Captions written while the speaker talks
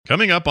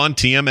Coming up on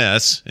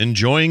TMS,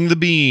 enjoying the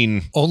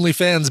bean.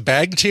 OnlyFans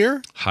bag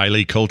tier?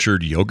 Highly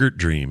cultured yogurt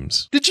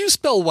dreams. Did you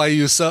spell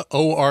Wyusa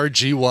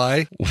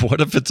O-R-G-Y?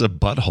 What if it's a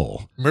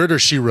butthole? Murder,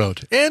 She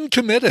Wrote. And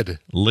Committed.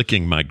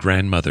 Licking my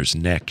grandmother's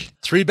neck.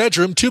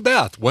 3-bedroom,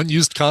 2-bath, 1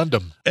 used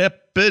condom.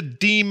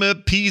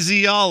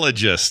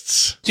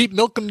 Epidemiologists. Keep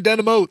milking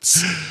denim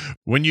oats.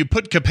 When you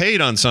put Capade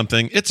on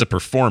something, it's a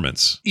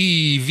performance.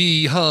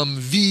 E-V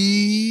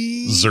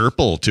Humvee.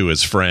 Zerple to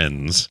his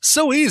friends.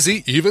 So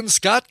easy, even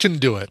Scott can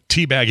do it.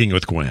 Teabagging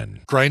with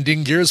Gwen.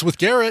 Grinding gears with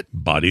Garrett.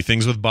 Body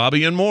things with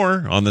Bobby and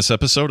more on this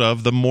episode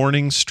of The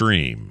Morning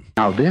Stream.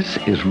 Now this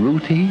is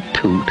Rooty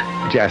Toot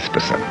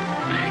Jasperson.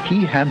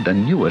 He had the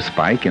newest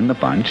bike in the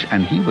bunch,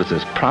 and he was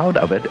as proud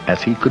of it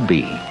as he could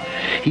be.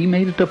 He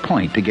made it a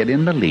point to get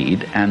in the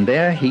lead, and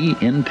there he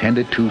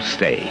intended to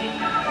stay.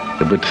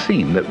 It would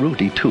seem that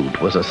Rooty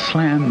Toot was a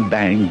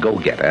slam-bang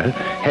go-getter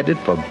headed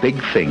for big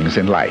things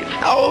in life.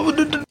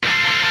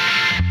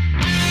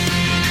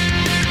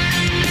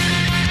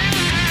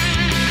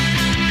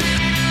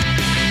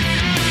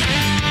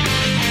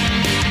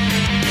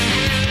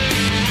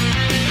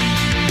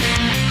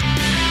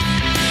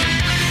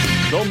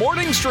 The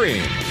Morning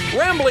Stream.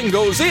 Rambling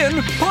goes in,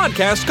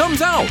 podcast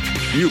comes out.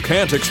 You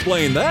can't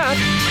explain that.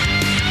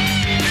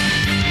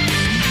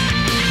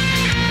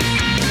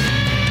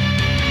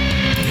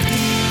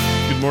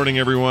 Good morning,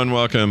 everyone.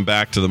 Welcome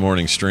back to The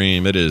Morning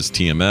Stream. It is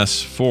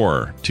TMS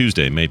for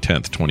Tuesday, May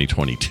 10th,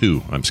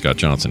 2022. I'm Scott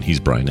Johnson. He's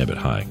Brian Ibbett.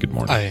 Hi. Good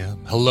morning. I am.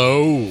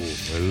 Hello.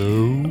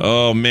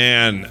 Oh,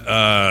 man.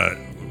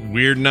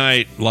 Weird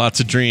night. Lots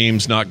of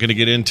dreams. Not going to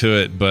get into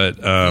it, but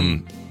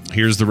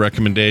here's the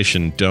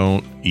recommendation.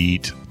 Don't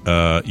eat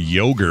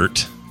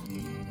yogurt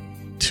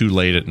too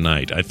late at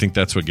night. I think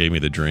that's what gave me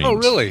the dreams. Oh,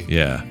 really?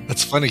 Yeah.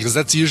 That's funny because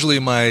that's usually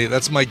my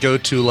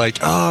go-to,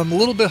 like, I'm a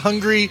little bit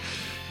hungry,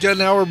 get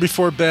an hour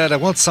before bed, I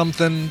want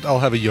something, I'll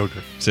have a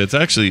yogurt. So it's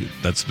actually,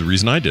 that's the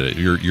reason I did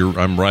it.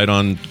 I'm right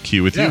on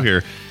cue with you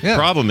here. Yeah.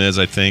 Problem is,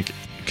 I think,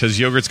 because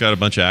yogurt's got a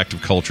bunch of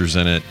active cultures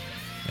in it,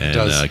 and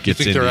gets you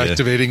think they're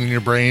activating in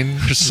your brain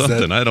or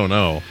something. I don't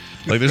know.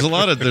 Like there's a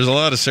lot of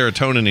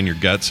serotonin in your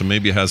gut, so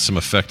maybe it has some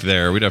effect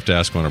there. We'd have to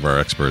ask one of our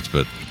experts,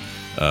 but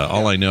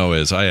all I know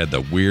is I had the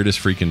weirdest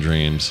freaking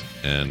dreams,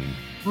 and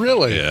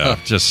really,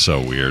 just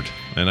so weird.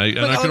 And I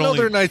on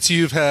other nights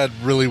you've had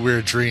really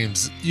weird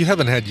dreams. You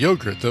haven't had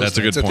yogurt. That's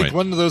a good point. I think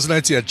one of those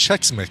nights you had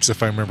Chex Mix,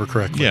 if I remember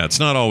correctly. Yeah, it's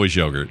not always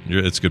yogurt.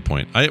 It's a good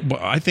point.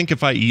 I think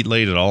if I eat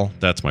late at all,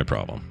 that's my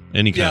problem.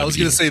 I was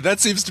going to say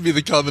that seems to be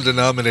the common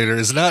denominator.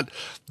 Is not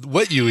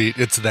what you eat;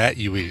 it's that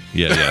you eat.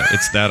 Yeah,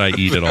 it's that I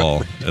eat it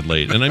all at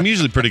late, and I'm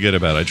usually pretty good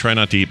about it. I try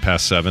not to eat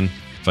past 7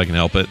 if I can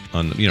help it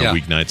on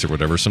weeknights or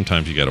whatever.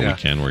 Sometimes you got a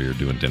weekend where you're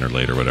doing dinner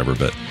late or whatever,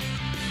 but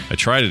I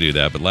try to do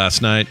that. But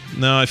last night,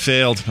 no, I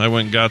failed. I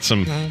went and got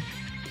some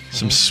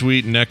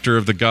sweet nectar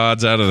of the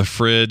gods out of the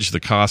fridge, the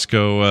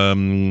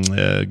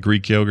Costco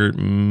Greek yogurt.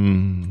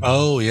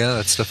 Oh yeah,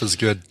 that stuff is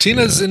good.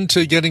 Tina's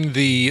into getting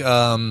the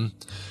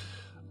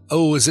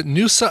is it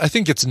Noosa? I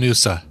think it's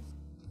Noosa.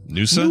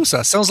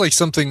 Noosa sounds like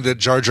something that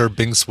Jar Jar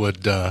Binks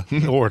would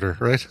order,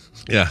 right?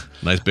 Yeah,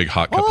 nice big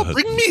hot cup. Oh,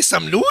 bring me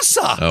some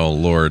Noosa. Oh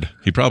Lord,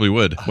 he probably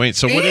would. Wait,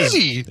 so what is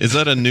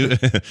that a new?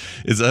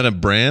 Is that a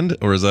brand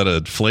or is that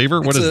a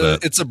flavor? What is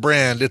that? It's a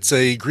brand. It's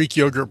a Greek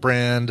yogurt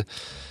brand,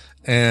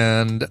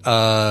 and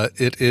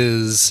it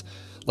is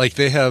like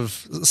they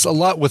have a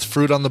lot with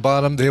fruit on the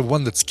bottom. They have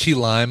one that's key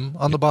lime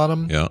on the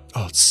bottom. Yeah.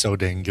 Oh, it's so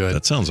dang good.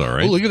 That sounds all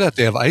right. Oh, look at that.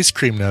 They have ice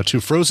cream now too.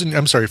 Frozen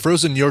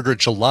yogurt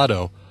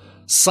gelato.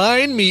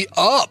 Sign me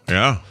up.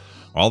 Yeah.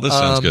 All this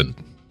sounds good.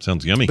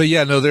 Sounds yummy. But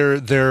yeah, no,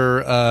 their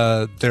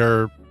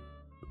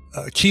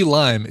key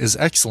lime is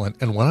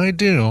excellent. And when I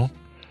do,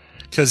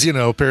 because,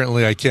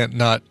 apparently I can't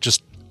not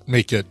just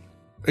make it,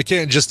 I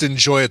can't just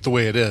enjoy it the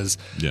way it is.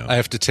 Yeah. I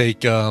have to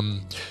take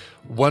one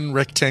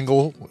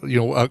rectangle,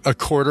 a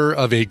quarter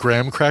of a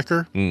graham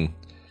cracker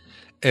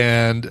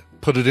and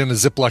put it in a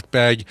Ziploc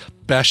bag,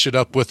 bash it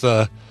up with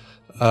a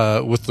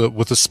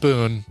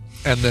spoon,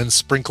 and then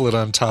sprinkle it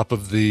on top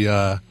of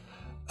the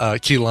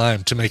key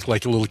lime to make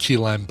like a little key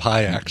lime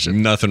pie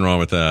action. Nothing wrong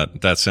with that.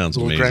 That sounds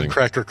amazing. Graham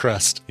cracker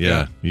crust.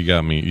 Yeah, you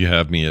got me. You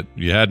had me at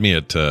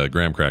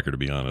graham cracker. To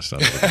be honest, I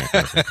was a graham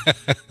cracker.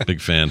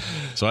 Big fan.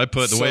 So I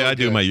put the way I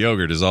do my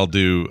yogurt is I'll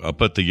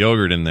put the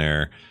yogurt in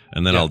there,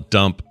 and then I'll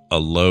dump a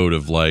load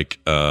of like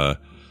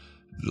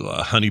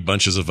honey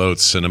bunches of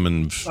oats,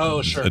 cinnamon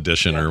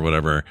edition or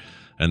whatever.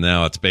 And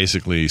now it's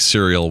basically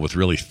cereal with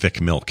really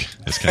thick milk.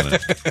 It's kind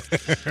of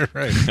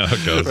right. How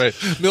it goes. Right.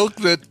 Milk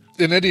that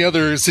in any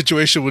other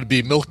situation would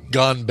be milk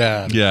gone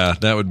bad. Yeah,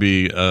 that would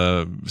be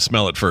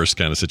smell it first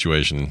kind of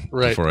situation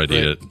before I'd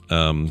eat it.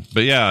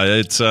 But yeah,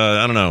 it's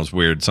I don't know, it's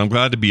weird. So I'm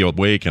glad to be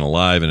awake and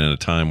alive and in a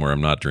time where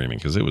I'm not dreaming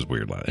because it was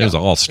weird. It was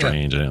all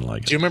strange. I didn't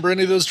like it. Do you remember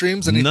any of those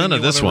dreams? None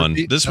of this one.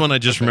 This one I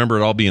just remember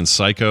it all being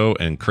psycho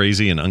and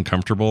crazy and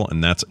uncomfortable,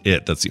 and that's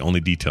it. That's the only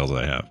details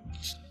I have.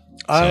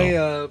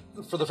 So.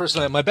 For the first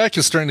night, my back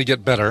is starting to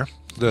get better.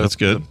 That's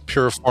good. The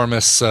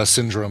piriformis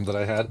syndrome that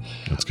I had.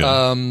 That's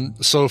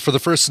good. So for the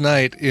first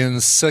night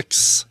in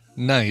 6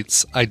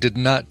 nights, I did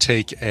not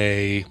take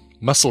a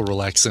muscle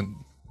relaxant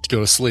to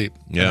go to sleep.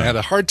 Yeah. And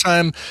I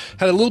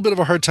had a little bit of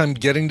a hard time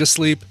getting to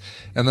sleep.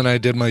 And then I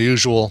did my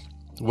usual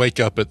wake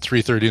up at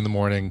 3:30 in the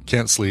morning,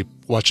 can't sleep,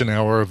 watch an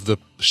hour of the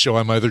show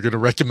I'm either going to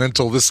recommend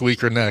till this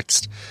week or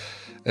next.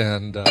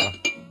 And,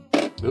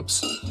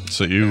 oops.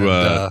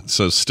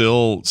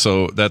 So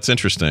so that's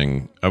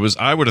interesting. I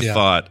would have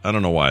thought, I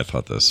don't know why I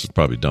thought this. It's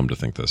probably dumb to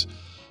think this.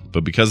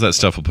 But because that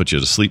stuff will put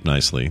you to sleep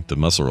nicely, the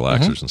muscle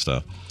relaxers and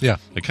stuff. Yeah.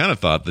 I kind of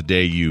thought the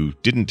day you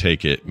didn't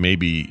take it,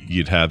 maybe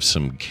you'd have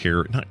some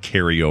not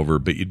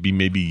carryover, but you'd be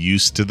maybe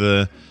used to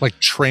the like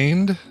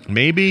trained.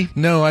 Maybe.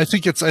 No, I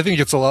think it's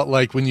a lot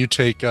like when you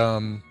take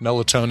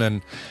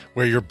melatonin,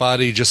 where your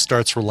body just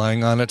starts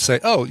relying on it to say,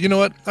 "Oh, you know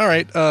what? All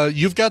right,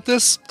 you've got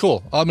this.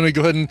 Cool. I'm going to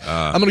go ahead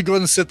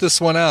and sit this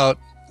one out."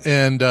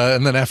 And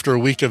then after a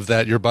week of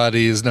that, your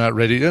body is not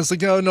ready. It's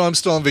like, oh no, I'm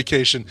still on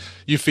vacation.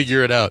 You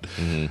figure it out,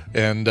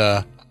 and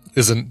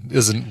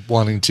isn't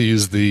wanting to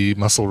use the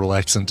muscle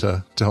relaxant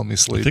to help me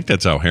sleep. I think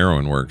that's how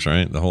heroin works,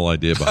 right? The whole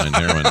idea behind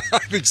heroin. I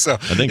think so. I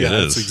think it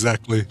is. That's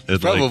exactly.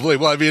 Probably.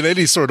 Well, I mean,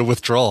 any sort of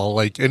withdrawal,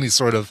 like any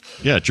sort of.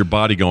 Yeah, it's your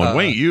body going,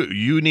 wait,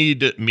 you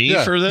need me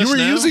for this. You were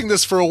now? using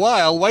this for a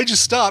while. Why'd you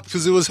stop?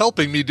 Because it was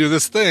helping me do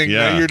this thing.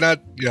 Yeah. Now you're not.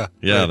 Yeah.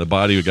 Yeah, right. The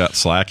body got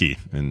slacky,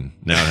 and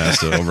now it has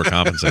to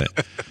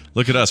overcompensate.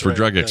 Look at us. We're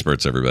drug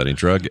experts, everybody.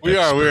 We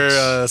are.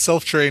 We're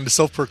self-trained,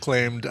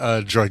 self-proclaimed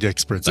drug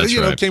experts. That's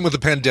right. It came with the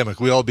pandemic.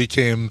 We all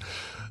became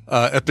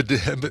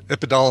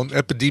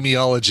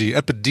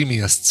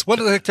epidemiologists. What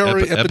the heck are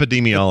we?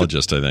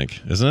 Epidemiologist, I think.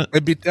 Isn't it?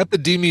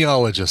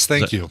 Epidemiologist.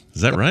 Thank you.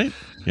 Is that right?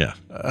 Yeah.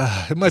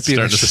 It might be an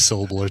extra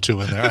syllable or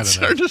two in there. I don't know. It's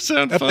starting to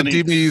sound funny.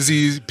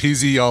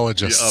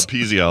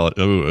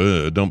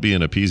 Epidemiologists. Don't be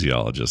an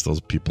epiesiologist.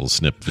 Those people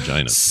snip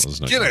vaginas.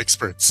 Skin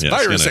experts. Yeah,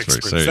 virus skin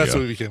experts. That's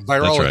what we became.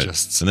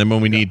 Virologists. Right. And then when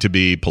we need to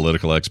be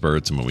political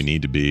experts, and when we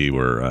need to be,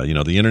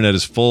 the internet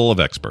is full of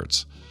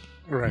experts.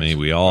 Right. I mean,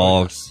 we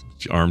all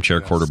armchair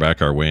quarterback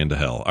our way into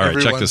hell. All right,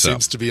 check this out. Everyone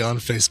seems to be on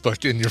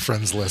Facebook in your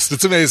friends list.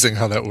 It's amazing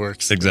how that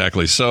works.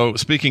 Exactly. So,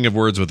 speaking of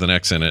words with an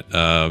X in it,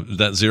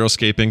 that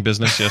zero-scaping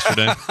business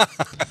yesterday.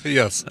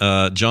 Yes.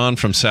 John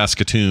from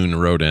Saskatoon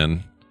wrote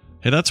in,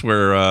 hey, that's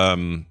where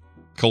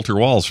Coulter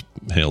Walls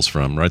hails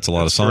from. Writes a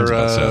lot of songs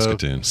about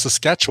Saskatoon.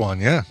 Saskatchewan,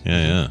 yeah.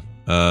 Yeah.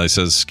 He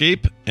says,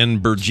 Scape and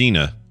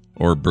Bergina,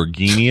 or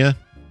Bergenia.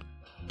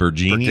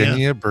 Bergenia.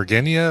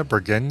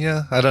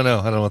 I don't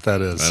know what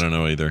that is. I don't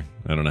know either.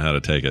 I don't know how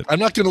to take it. I'm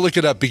not going to look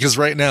it up because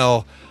right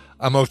now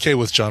I'm okay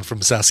with John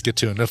from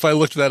Saskatoon. If I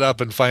look that up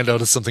and find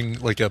out it's something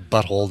like a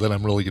butthole, then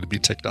I'm really going to be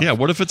ticked off. Yeah,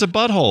 what if it's a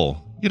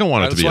butthole? You don't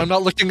want it to be. That's why I'm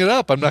not looking it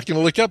up. I'm not going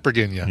to look up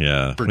Bergenia.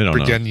 Yeah, we don't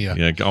Bergenia.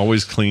 Know. Yeah,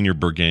 always clean your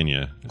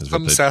Bergenia.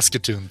 Some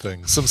Saskatoon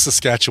thing, some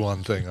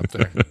Saskatchewan thing up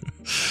there.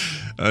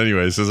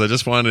 Anyway, it says I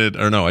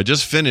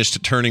just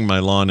finished turning my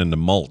lawn into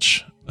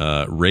mulch.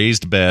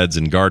 Raised beds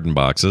and garden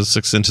boxes.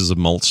 6 inches of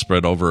mulch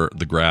spread over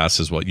the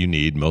grass is what you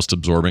need. Most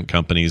absorbent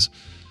companies,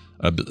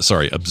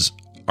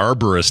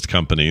 arborist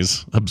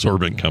companies,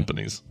 absorbent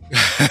companies.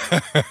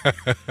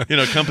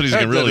 Companies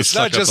can really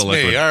suck up the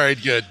liquid. Me. All right,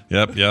 good.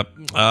 Yep.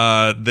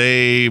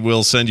 They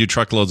will send you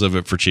truckloads of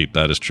it for cheap.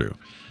 That is true.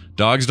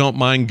 Dogs don't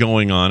mind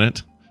going on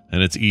it,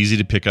 and it's easy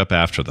to pick up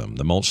after them.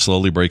 The mulch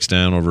slowly breaks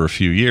down over a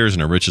few years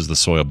and enriches the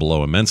soil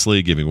below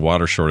immensely, giving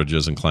water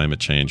shortages and climate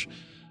change.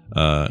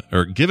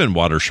 Given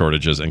water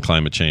shortages and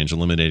climate change,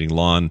 eliminating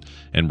lawn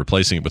and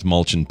replacing it with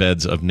mulch and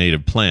beds of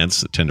native plants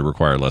that tend to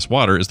require less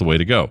water is the way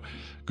to go.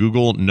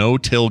 Google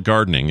no-till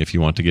gardening if you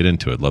want to get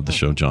into it. Love the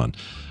show, John.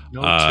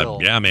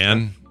 No-till. Yeah,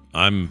 man.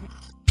 I'm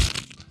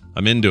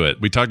into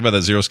it. We talked about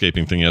that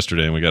zero-scaping thing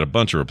yesterday, and we got a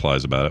bunch of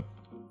replies about it.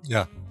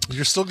 Yeah.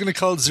 You're still going to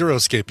call it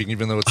zero-scaping,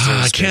 even though it's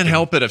I can't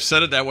help it. I've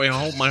said it that way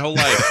my whole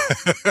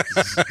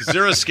life.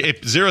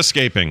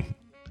 Zero-scaping.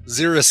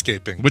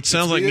 Zero-scaping. Which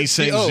sounds like me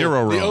saying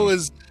zero wrong.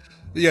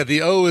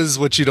 The O is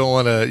what you don't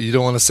want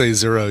to say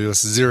zero. It's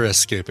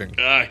zero-scaping.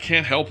 I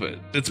can't help it.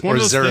 It's one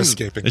of those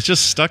things. It's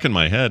just stuck in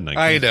my head. And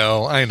I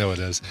know it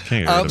is.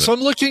 So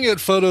I'm looking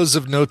at photos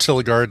of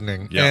no-till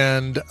gardening,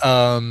 and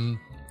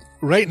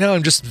right now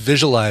I'm just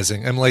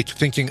visualizing. I'm like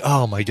thinking,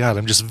 oh my God,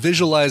 I'm just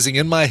visualizing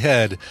in my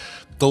head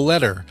the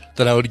letter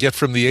that I would get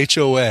from the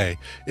HOA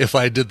if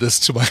I did this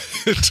to my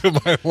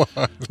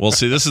lawn. Well,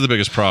 see, this is the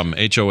biggest problem.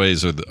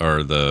 HOAs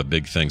are the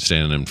big thing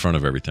standing in front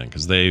of everything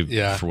because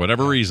for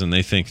whatever reason,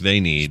 they think they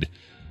need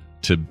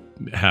to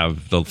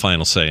have the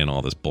final say in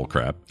all this bull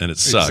crap, and it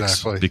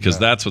sucks because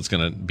that's what's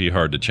going to be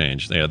hard to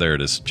change. Yeah, there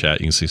it is. Chat,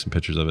 you can see some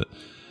pictures of it.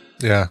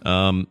 Yeah.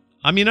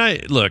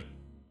 Look.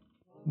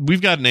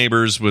 We've got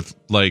neighbors with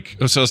so I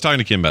was talking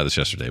to Kim about this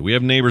yesterday. We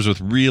have neighbors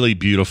with really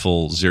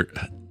beautiful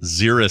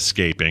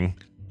zero-scaping.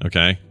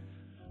 Okay.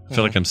 I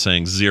feel like I'm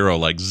saying zero,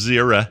 like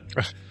Zira.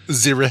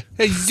 Zira.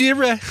 Hey,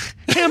 Zira.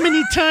 How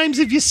many times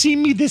have you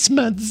seen me this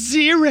month?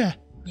 Zira.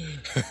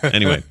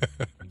 Anyway,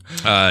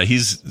 they've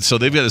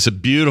got this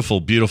beautiful,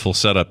 beautiful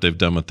setup they've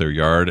done with their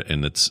yard,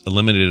 and it's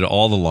eliminated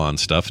all the lawn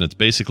stuff, and it's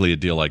basically a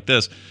deal like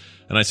this.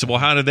 And I said, well,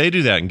 how do they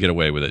do that and get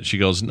away with it? She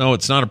goes, no,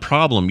 it's not a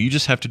problem. You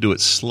just have to do it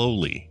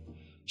slowly.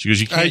 She goes,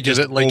 you can't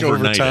just like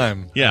overnight over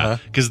time. it. Yeah,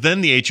 because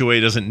then the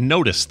HOA doesn't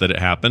notice that it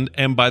happened,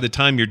 and by the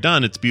time you're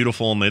done, it's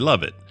beautiful and they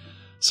love it.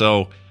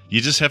 So you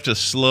just have to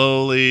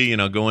slowly,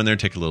 go in there,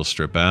 take a little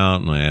strip out,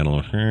 and add a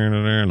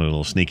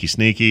little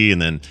sneaky,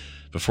 and then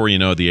before you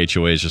know it, the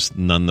HOA is just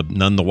none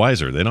the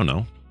wiser. They don't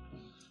know.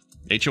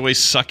 HOAs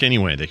suck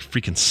anyway. They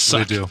freaking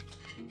suck. They do.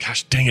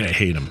 Gosh dang it, I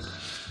hate them.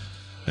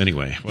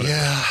 Anyway, whatever.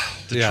 Yeah.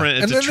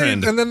 It's a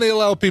trend. And then they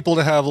allow people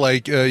to have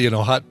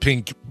hot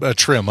pink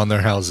trim on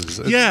their houses.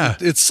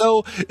 It is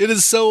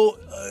so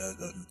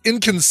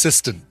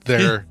inconsistent.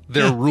 Their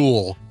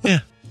rule. Yeah,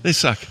 they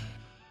suck.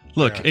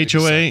 Look,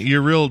 HOA,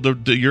 your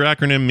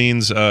acronym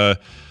means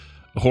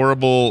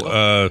horrible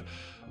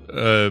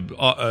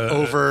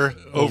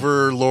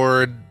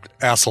overlord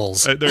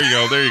assholes. There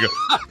you go.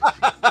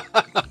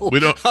 We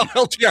don't. I'll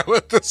help you out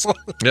with this one.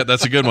 Yeah,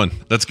 that's a good one.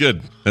 That's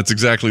good. That's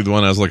exactly the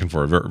one I was looking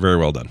for. Very, very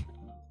well done.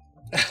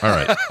 All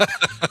right.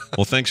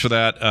 Well, thanks for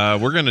that.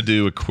 We're going to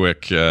do a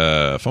quick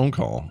phone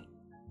call.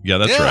 Yeah,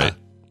 that's right.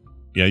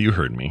 Yeah, you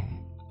heard me.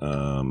 We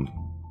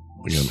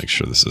got to make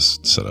sure this is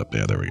set up.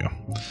 Yeah, there we go.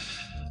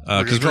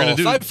 Because we're going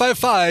to do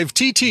 555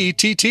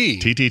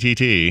 TTTT.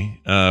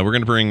 TTTT. We're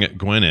going to bring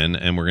Gwen in,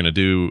 and we're going to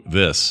do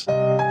this. All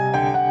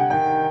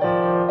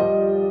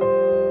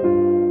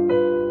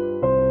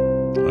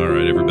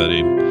right,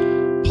 everybody,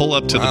 pull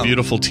up to the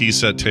beautiful tea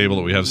set table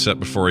that we have set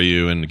before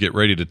you and get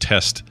ready to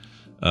test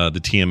the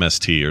TMS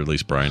tea, or at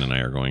least Brian and I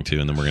are going to,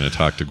 and then we're going to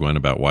talk to Gwen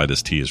about why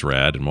this tea is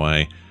rad and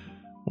why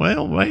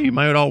you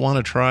might all want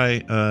to try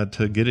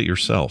to get it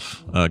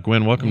yourself.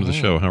 Gwen, welcome to the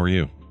show. How are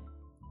you?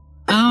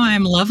 Oh,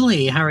 I'm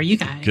lovely. How are you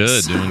guys?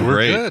 Good, doing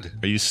great. Good.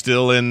 Are you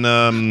still in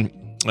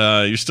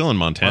you're still in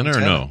Montana or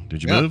no?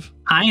 Did you move?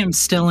 I am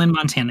still in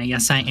Montana.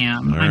 Yes, I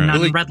am. I'm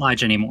not in Red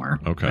Lodge anymore.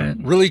 Okay.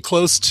 Really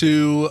close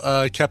to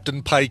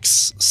Captain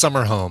Pike's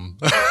summer home.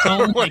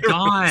 Oh my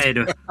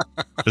God.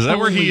 Is that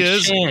where he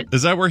is? Shit.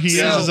 Is that where he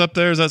is up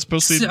there? Is that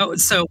supposed to be?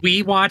 So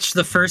we watched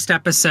the first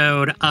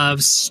episode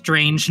of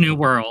Strange New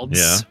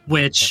Worlds,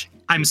 which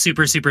I'm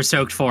super, super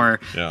stoked for.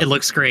 Yeah. It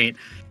looks great.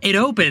 It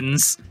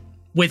opens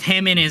with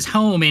him in his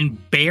home in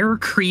Bear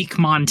Creek,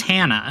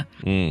 Montana,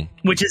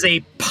 which is a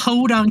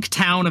podunk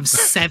town of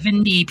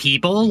 70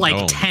 people,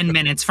 10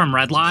 minutes from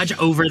Red Lodge,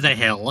 over the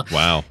hill.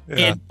 Wow.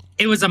 Yeah.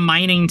 It was a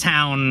mining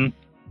town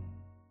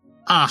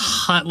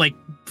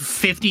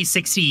 50,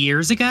 60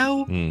 years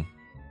ago.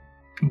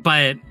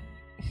 But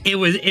it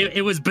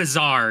was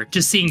bizarre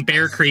just seeing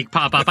Bear Creek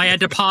pop up. I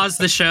had to pause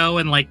the show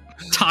and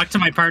talk to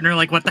my partner,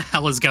 what the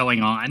hell is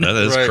going on? That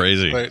is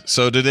crazy. Right.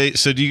 So do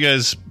you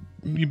guys...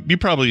 You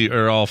probably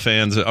are all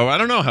fans. I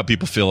don't know how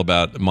people feel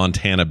about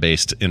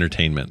Montana-based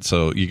entertainment.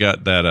 So you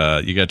got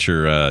that. You got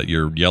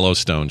your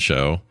Yellowstone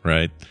show,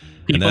 right?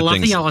 People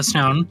love the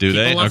Yellowstone. Do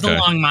they? People love the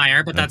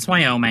Longmire, but that's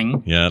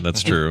Wyoming. Yeah,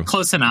 that's true.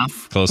 Close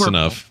enough. Close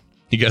enough.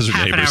 You guys are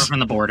half neighbors. An hour from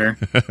the border.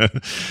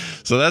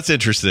 So that's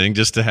interesting.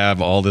 Just to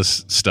have all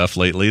this stuff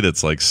lately that's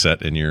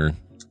set in your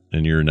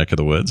neck of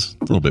the woods.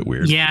 It's a little bit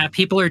weird. Yeah,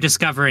 people are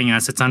discovering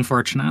us. It's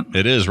unfortunate.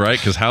 It is, right?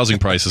 Because housing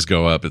prices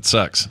go up. It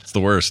sucks. It's the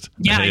worst.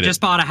 Yeah, I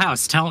just bought a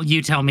house. Tell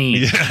me.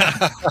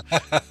 Yeah.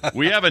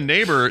 We have a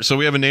neighbor. So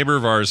we have a neighbor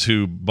of ours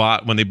who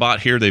when they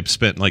bought here, they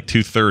spent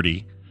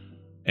 $230,000,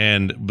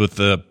 and with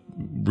the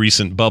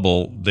recent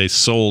bubble, they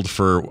sold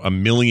for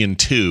 $1.2 million.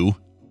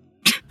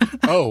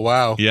 Oh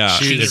wow! Yeah,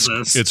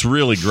 it's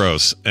really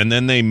gross. And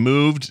then they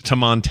moved to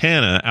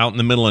Montana, out in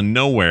the middle of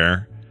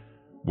nowhere,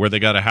 where they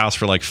got a house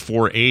for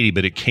 $480,000,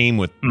 but it came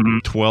with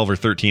 12 or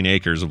 13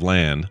 acres of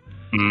land.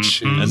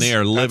 And they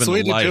are living the life. That's the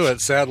way to do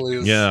it,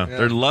 sadly.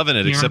 They're loving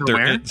it,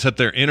 except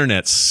their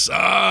internet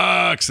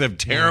sucks. They have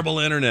terrible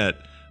internet.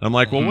 I'm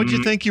like, well, what'd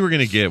you think you were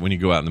going to get when you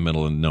go out in the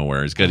middle of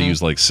nowhere? He's got to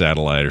use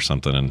satellite or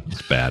something, and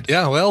it's bad.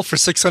 Yeah, well, for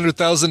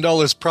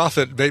 $600,000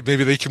 profit,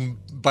 maybe they can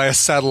buy a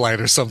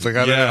satellite or something.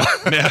 I don't know.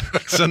 Yeah,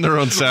 send their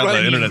own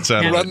satellite, internet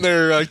satellite. Run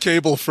their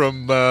cable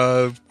from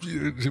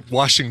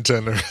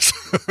Washington or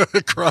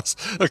across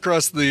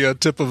the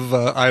tip of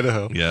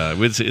Idaho. Yeah,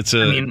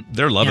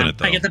 they're loving it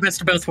though. I get the best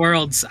of both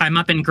worlds. I'm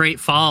up in Great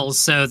Falls,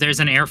 so there's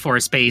an Air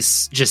Force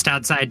base just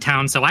outside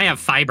town, so I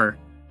have fiber.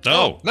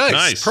 Oh,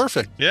 nice.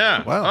 Perfect.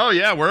 Yeah. Wow. Oh,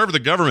 yeah. Wherever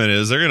the government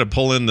is, they're going to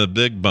pull in the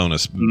big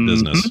bonus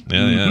business.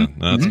 Yeah.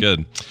 That's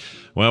good.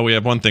 Well, we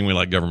have one thing we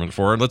like government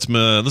for. Let's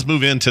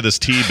move into this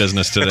tea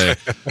business today.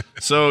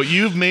 So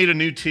you've made a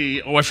new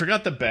tea. Oh, I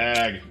forgot the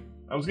bag.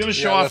 I was going to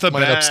show off the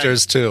bag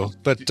upstairs too,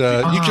 but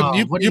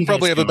you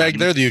probably have a bag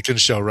there that you can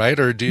show, right?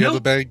 Or do you have a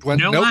bag?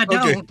 No, I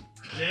don't.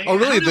 Okay. Oh,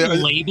 really? The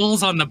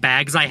labels on the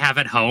bags I have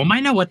at home. I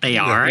know what they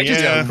are. I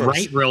just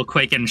write real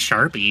quick in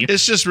Sharpie.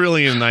 It's just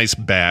really a nice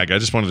bag. I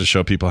just wanted to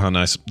show people how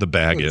nice the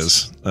bag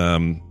is.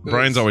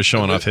 Brian's always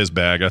showing off his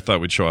bag. I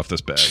thought we'd show off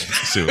this bag.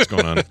 See what's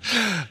going on.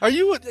 Are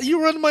you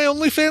run my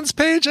OnlyFans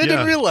page? I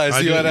didn't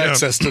realize you had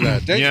access to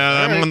that.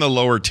 I'm on the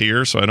lower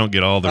tier, so I don't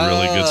get all the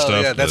really good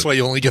stuff. Yeah, that's why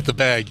you only get the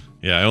bag.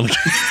 Yeah, I only.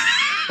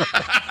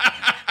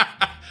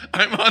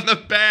 I'm on the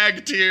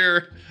bag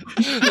tier.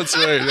 That's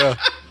right. Yeah.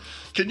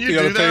 Can you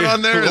do that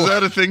on there? Is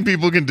that a thing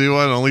people can do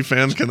on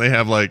OnlyFans? Can they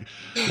have like,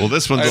 well,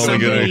 this one's only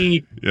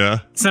good. Yeah.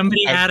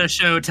 Somebody had a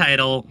show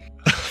title.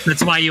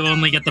 That's why you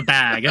only get the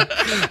bag.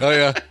 Oh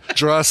yeah,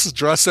 Draw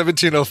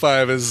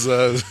 1705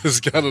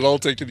 has got it all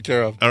taken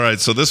care of. All right,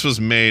 so this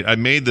was made. I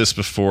made this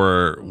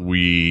before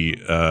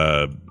we,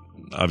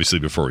 obviously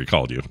before we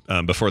called you,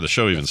 before the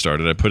show even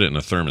started. I put it in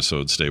a thermos so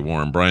it'd stay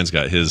warm. Brian's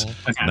got his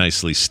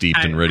nicely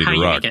steeped and ready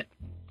to rock.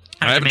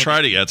 I haven't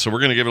tried it yet, so we're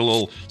going to give it a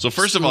little. So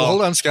first of all,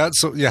 hold on, Scott.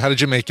 So how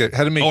did you make it?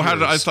 How did you make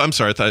it? I'm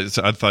sorry.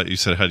 I thought you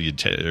said how do you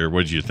or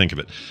what did you think of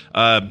it?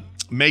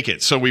 Make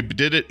it. So we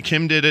did it.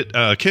 Kim did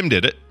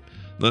it.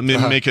 Let me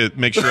make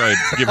sure I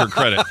give her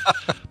credit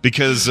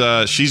because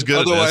she's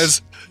good at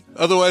this.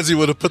 Otherwise, you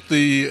would have put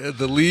the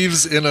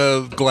leaves in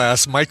a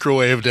glass,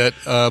 microwaved it,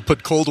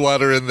 put cold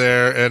water in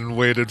there, and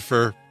waited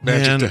for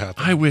magic to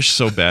happen. I wish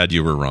so bad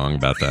you were wrong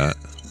about that.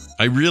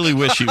 I really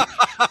wish you.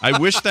 I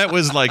wish that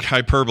was like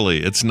hyperbole.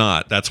 It's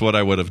not. That's what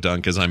I would have done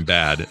because I'm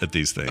bad at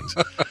these things.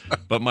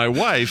 But my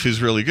wife,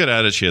 who's really good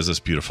at it, she has this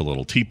beautiful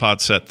little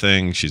teapot set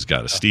thing. She's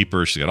got a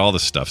steeper. She's got all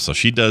this stuff. So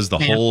she does the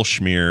whole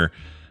schmear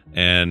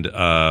and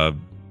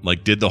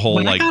did the whole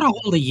when I got a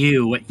hold of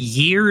you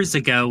years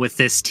ago with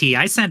this tea,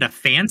 I sent a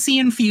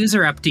fancy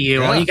infuser up to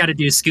you. All you got to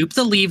do is scoop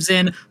the leaves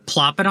in,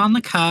 plop it on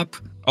the cup.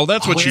 Oh,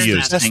 that's what she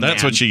used.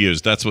 That's what she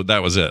used. That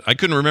was it. I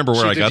couldn't remember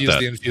where I got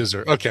that. The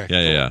infuser. Okay.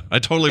 Yeah. I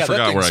totally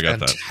forgot where I got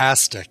that.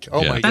 Fantastic.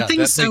 Oh my God. That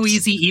thing's so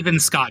easy. Even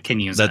Scott can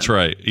use it. That's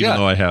right. Even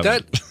though I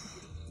haven't.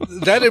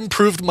 That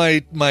improved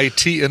my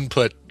tea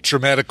input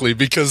dramatically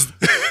because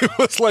it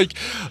was like,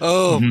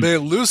 man,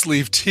 loose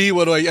leaf tea.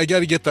 What do I got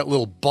to get that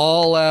little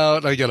ball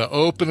out. I got to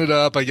open it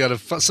up. I got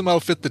to somehow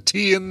fit the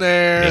tea in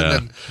there. Yeah.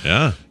 And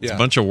then, it's a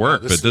bunch of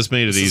work, but this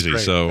made it easy.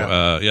 So,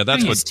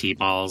 that's what tea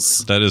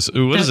balls. That is.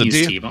 Ooh, what is a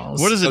tea ball?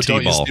 What is a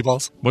tea ball?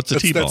 What's a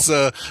tea ball?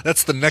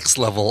 That's the next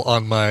level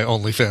on my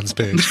OnlyFans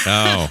page.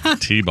 Oh,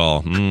 tea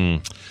ball.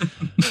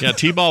 Yeah,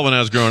 tea ball when I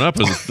was growing up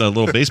was a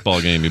little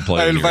baseball game you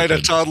played. I invite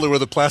a toddler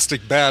with a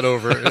plastic bat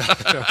over.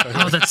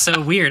 Oh, that's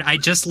so weird. I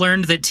just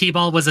learned that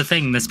T-ball was a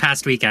thing this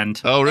past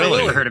weekend. Oh, really?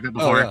 I've never heard of it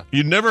before. Oh, yeah.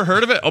 You'd never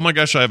heard of it? Oh my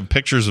gosh, I have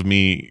pictures of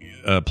me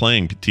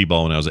playing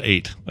T-ball when I was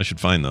 8. I should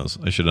find those.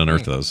 I should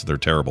unearth those. They're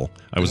terrible.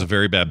 I was a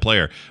very bad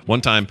player.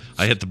 One time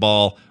I hit the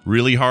ball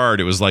really hard.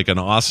 It was like an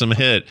awesome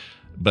hit,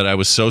 but I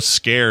was so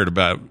scared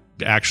about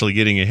actually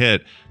getting a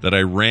hit that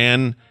I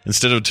ran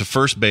instead of to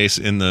first base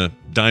in the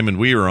diamond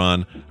we were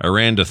on. I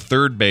ran to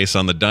third base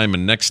on the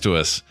diamond next to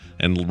us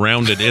and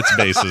rounded its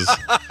bases.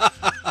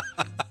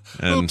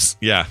 And oops.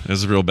 Yeah, it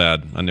was real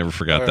bad. I never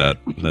forgot that.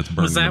 That's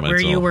burned. Was that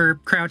where you were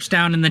crouched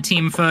down in the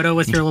team photo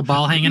with your little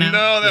ball hanging out?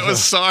 No, that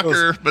was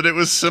soccer, but it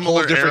was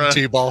similar. Different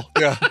T-ball.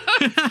 Yeah.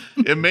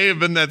 It may have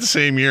been that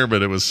same year,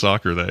 but it was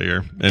soccer that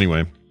year.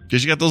 Anyway,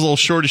 because you got those little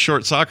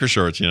short soccer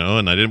shorts,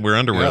 and I didn't wear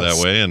underwear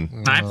that way.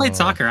 And I played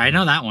soccer. I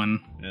know that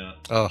one. Yeah.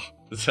 Oh,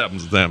 this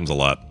happens a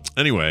lot.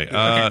 Anyway,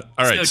 all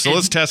right. So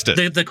let's test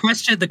it.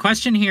 The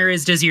question here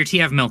is: does your tea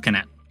have milk in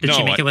it? Did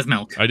she make it with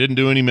milk? I didn't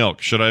do any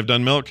milk. Should I have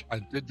done milk?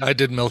 I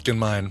did milk in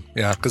mine.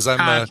 Yeah, because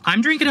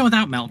I'm drinking it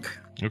without milk.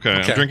 Okay,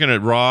 I'm drinking it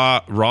raw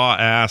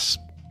ass,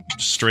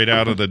 straight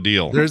out of the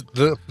deal. There's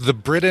the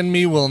Brit in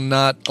me will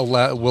not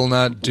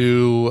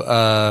do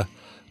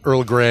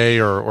Earl Grey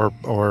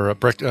or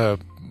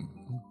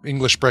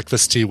English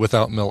breakfast tea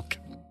without milk.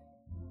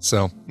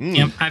 So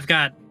yep, I've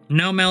got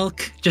no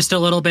milk, just a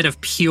little bit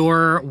of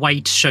pure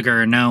white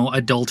sugar, no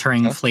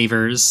adulterating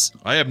flavors.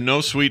 I have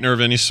no sweetener of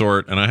any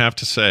sort, and I have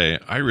to say,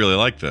 I really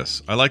like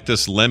this. I like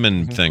this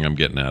lemon thing I'm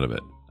getting out of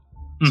it.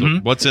 So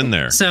what's in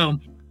there? So,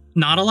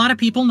 not a lot of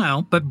people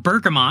know, but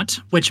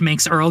bergamot, which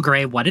makes Earl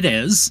Grey what it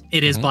is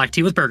black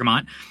tea with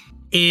bergamot,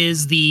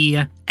 is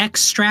the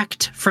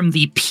extract from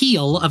the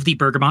peel of the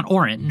bergamot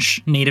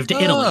orange, native to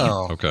Italy.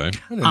 Okay. I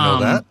didn't know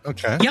that.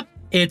 Okay. Yep.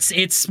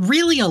 It's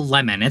really a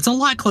lemon. It's a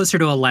lot closer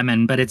to a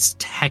lemon, but it's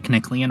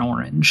technically an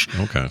orange.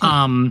 Okay.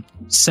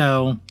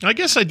 So I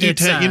guess I do.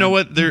 You know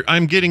what?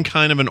 I'm getting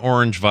kind of an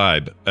orange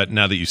vibe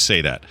now that you say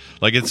that.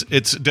 Like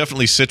it's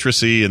definitely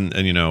citrusy and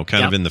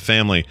kind of in the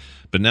family.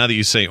 But now that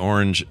you say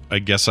orange, I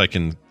guess I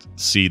can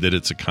see that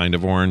it's a kind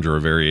of orange or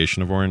a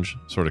variation of orange.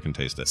 Sort of can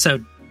taste it. So.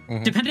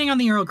 Depending on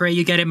the Earl Grey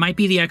you get, it might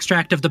be the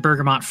extract of the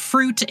bergamot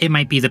fruit. It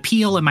might be the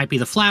peel. It might be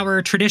the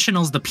flower.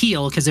 Traditional's the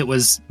peel because it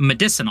was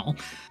medicinal.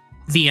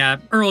 The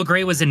Earl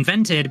Grey was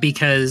invented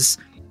because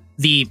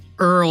the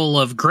Earl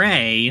of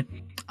Grey,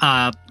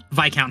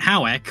 Viscount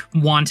Howick,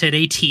 wanted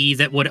a tea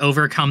that would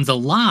overcome the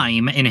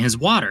lime in his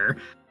water.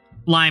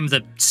 Lime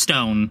the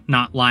stone,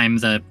 not lime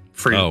the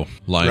fruit. Oh,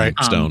 lime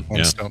stone.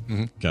 Yeah, stone.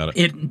 Mm-hmm. Got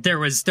it. There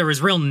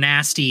was real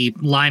nasty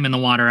lime in the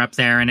water up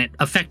there, and it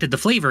affected the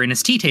flavor, and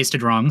his tea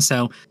tasted wrong.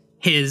 So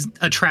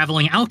a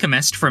traveling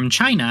alchemist from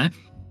China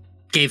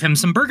gave him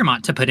some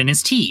bergamot to put in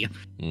his tea,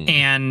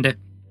 and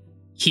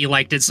he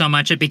liked it so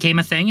much it became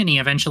a thing, and he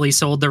eventually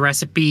sold the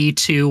recipe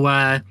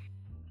to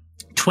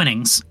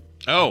Twinings.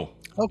 Oh,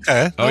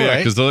 okay. Oh, yeah,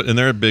 because they're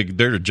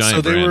a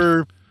giant.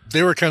 So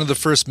they were kind of the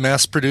first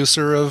mass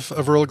producer of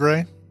Earl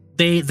Grey.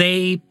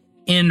 They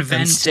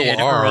invented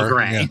Earl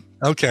Grey.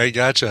 Okay,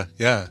 gotcha.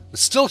 Yeah,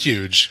 it's still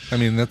huge. I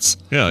mean, that's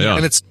yeah,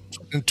 and it's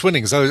in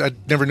Twinings. I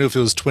never knew if it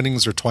was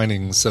Twinnings or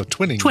Twinings. So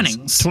Twinings.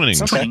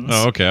 Twinings. Okay.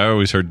 Oh, okay. I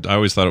always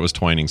thought it was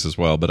Twinings as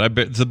well, but I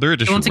bet the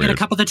British. You want to weird. get a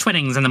cup of the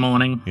Twinings in the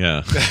morning?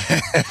 Yeah.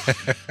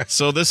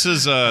 So this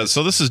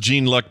is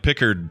Gene Luck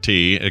Pickard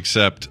tea,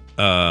 except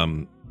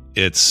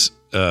it's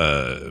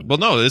well,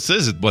 no, this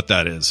is what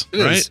that is,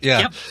 right? Is, yeah.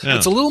 Yep. Yeah.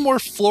 It's a little more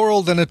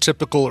floral than a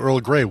typical Earl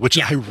Grey, which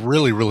I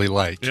really, really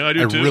like. Yeah, I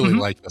do too. really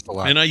like this a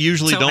lot. And I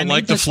usually So I don't made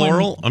like the this one-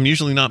 floral. I'm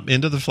usually not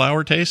into the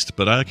flower taste,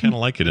 but I kind of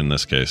like it in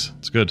this case.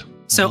 It's good.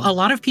 So a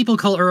lot of people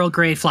call Earl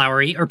Grey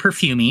flowery or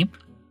perfumey.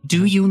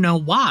 Do you know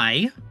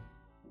why?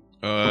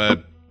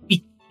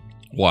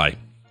 Why?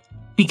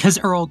 Because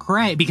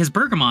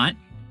bergamot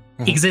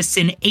exists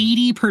in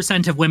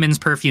 80% of women's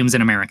perfumes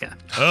in America.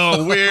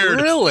 Oh,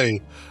 weird.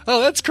 Really? Oh,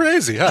 that's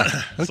crazy, huh?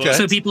 Okay.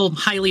 So people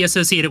highly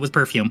associate it with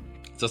perfume.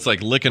 That's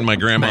like licking my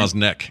grandma's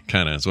neck,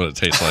 kind of is what it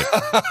tastes like.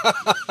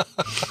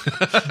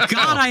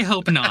 God, I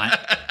hope not.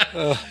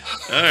 All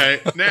right.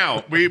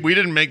 Now, we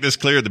didn't make this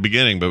clear at the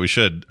beginning, but we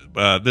should.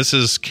 This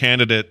is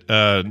candidate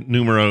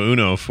numero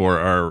uno for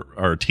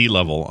our tea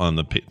level on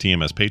the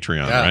TMS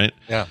Patreon, right?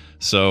 Yeah.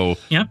 So,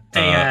 Yep.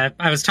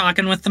 I was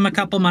talking with them a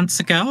couple months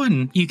ago,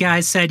 and you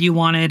guys said you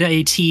wanted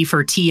a tea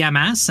for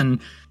TMS, and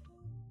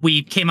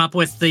we came up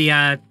with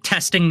the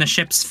testing the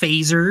ship's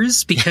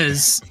phasers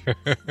because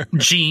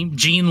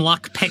Gene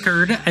Luck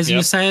Pickard, as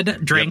you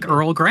said, drank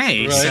Earl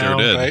Grey. Right. So sure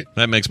did. Right.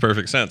 That makes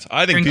perfect sense.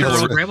 I think drink people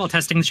Earl are, Grey while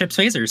testing the ship's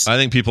phasers. I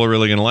think people are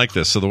really going to like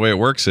this. So the way it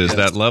works is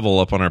that level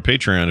up on our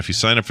Patreon, if you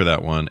sign up for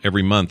that one,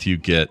 every month you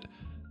get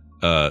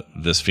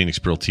this Phoenix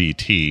Pearl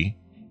tea,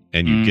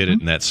 and you get it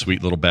in that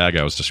sweet little bag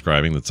I was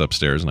describing that's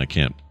upstairs, and I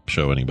can't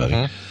show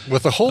anybody.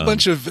 With a whole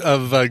bunch of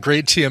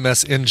great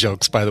TMS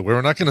in-jokes, by the way.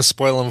 We're not going to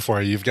spoil them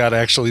for you. You've got to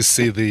actually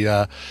see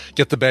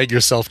get the bag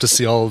yourself to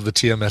see all of the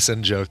TMS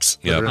in-jokes.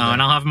 Yep.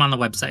 And I'll have them on the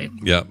website.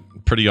 Yeah,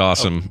 pretty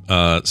awesome.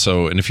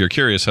 So, and if you're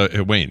curious,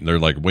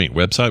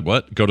 website,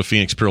 what? Go to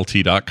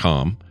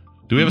phoenixpearltea.com.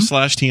 Do we have a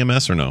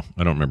 /TMS or no?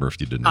 I don't remember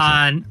if you didn't.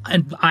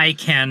 I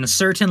can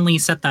certainly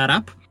set that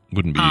up.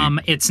 Wouldn't be.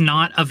 It's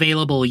not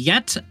available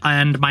yet,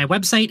 and my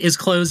website is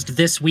closed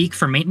this week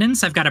for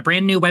maintenance. I've got a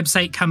brand new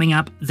website coming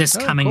up this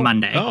coming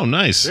Monday. Oh,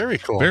 nice. Very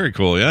cool. Very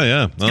cool.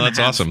 Yeah. No, that's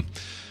awesome.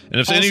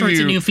 And if all any sorts of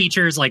you of new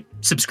features like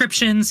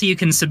subscriptions, so you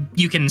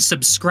can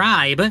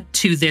subscribe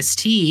to this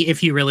tea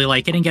if you really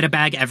like it and get a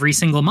bag every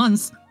single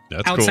month.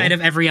 That's outside cool.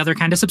 of every other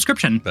kind of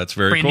subscription. That's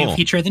very brand cool. new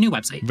feature of the new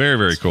website. Very,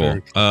 very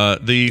cool.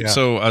 Very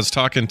So I was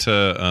talking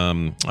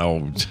to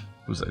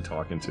who was I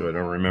talking to? I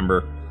don't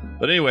remember.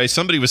 But anyway,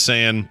 somebody was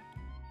saying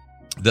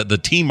that the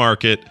tea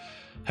market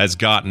has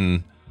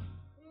gotten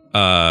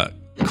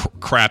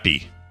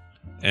crappy,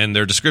 and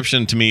their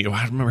description to me,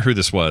 I don't remember who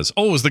this was.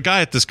 Oh, it was the guy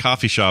at this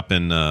coffee shop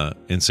in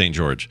St.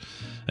 George,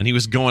 and he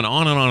was going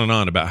on and on and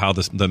on about how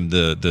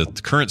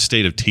the current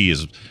state of tea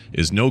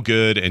is no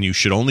good, and you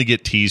should only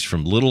get teas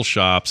from little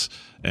shops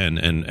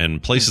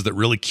and places that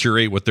really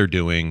curate what they're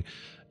doing,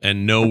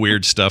 and no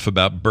weird stuff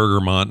about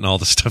bergamot and all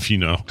the stuff you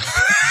know.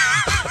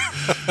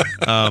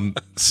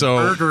 So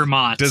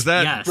bergamot. Does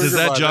that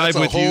jive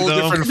with you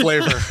though? Different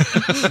flavor.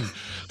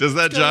 Does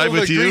that jive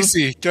with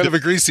you? Kind of a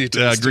greasy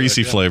taste.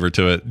 Greasy flavor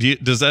to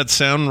it. Does that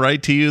sound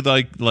right to you?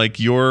 Like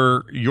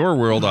your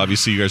world?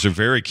 Obviously, you guys are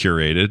very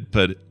curated,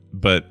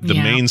 but the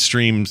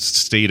mainstream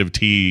state of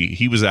tea,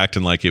 he was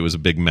acting like it was a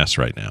big mess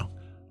right now.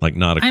 Like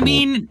not a. I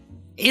mean,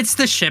 it's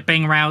the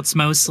shipping routes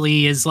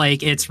mostly. Is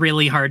like it's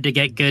really hard to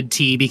get good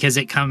tea because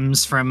it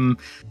comes from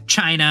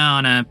China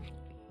on a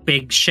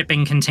big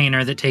shipping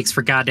container that takes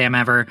for goddamn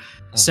ever.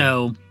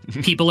 So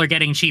people are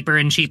getting cheaper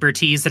and cheaper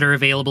teas that are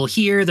available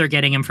here. They're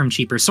getting them from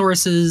cheaper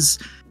sources.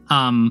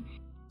 Some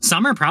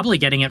are probably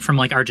getting it from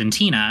like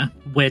Argentina,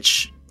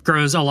 which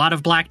grows a lot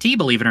of black tea,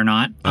 believe it or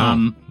not.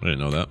 I didn't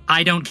know that.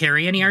 I don't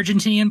carry any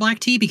Argentinian black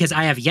tea because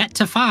I have yet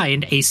to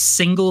find a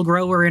single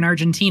grower in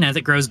Argentina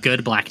that grows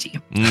good black tea.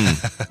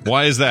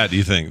 Why is that, do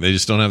you think? They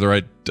just don't have the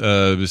right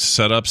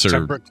setups or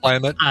temperate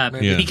climate?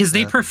 Because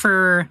they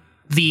prefer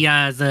the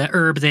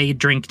herb they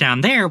drink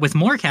down there with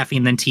more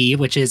caffeine than tea,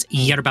 which is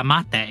yerba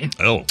mate.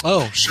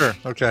 Oh, sure.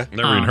 Okay.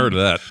 Never even heard of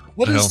that.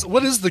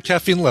 What is the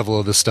caffeine level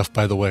of this stuff,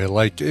 by the way?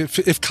 Like,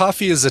 if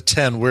coffee is a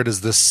 10, where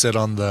does this sit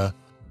on the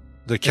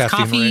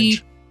caffeine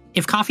range?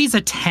 If coffee's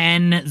a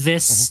 10,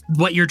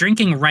 what you're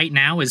drinking right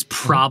now is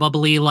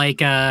probably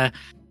like a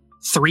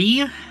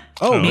 3.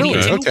 Oh, maybe really?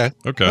 a 2. Okay.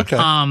 Nice a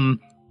and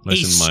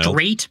mild.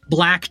 straight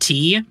black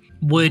tea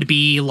would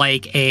be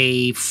like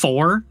a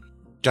 4.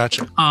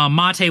 Gotcha.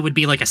 Mate would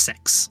be like a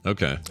 6.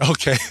 Okay.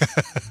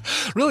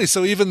 Really?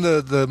 So even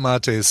the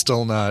mate is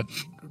still not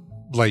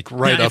like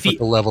up at the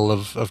level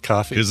of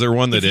coffee. Is there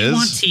one that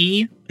is?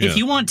 If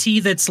you want tea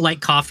that's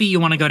like coffee,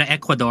 you want to go to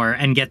Ecuador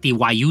and get the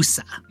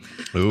Guayusa.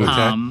 Ooh.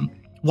 Okay.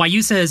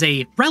 Guayusa is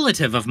a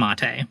relative of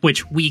mate,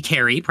 which we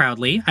carry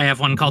proudly. I have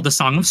one called the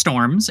Song of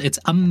Storms. It's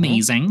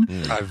amazing.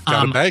 I've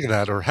got a bag of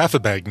that, or half a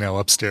bag now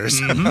upstairs.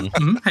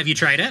 Have you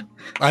tried it?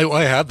 I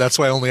have. That's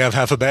why I only have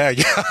half a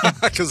bag.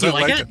 Because I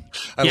like it.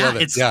 I love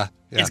it.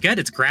 It's good.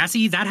 It's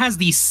grassy. That has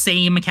the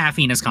same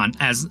caffeine as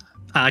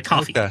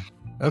coffee.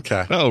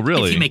 Okay. Oh,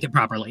 really? If you make it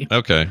properly.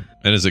 Okay.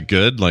 And is it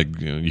good? Like,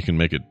 you can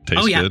make it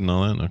taste good and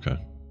all that? Okay.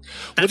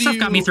 That stuff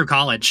got me through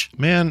college.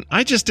 Man,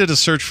 I just did a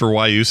search for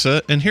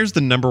Wyusa, and here's the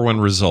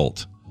 #1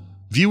 result.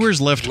 Viewers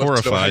left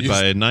horrified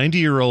by a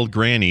 90-year-old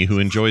granny who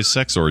enjoys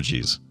sex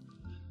orgies.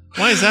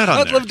 Why is that on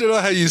there? I'd love to know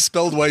how you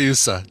spelled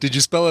Wyusa. Did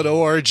you spell it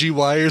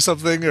O-R-G-Y or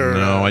something? Or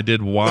no, I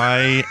did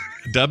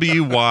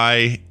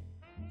W-Y-U-S-A.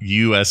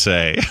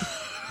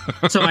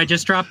 So I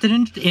just dropped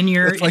it in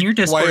your Discord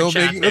Wyoming,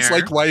 chat there. It's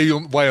like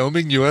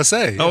Wyoming,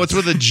 USA. Oh, it's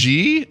with a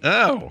G?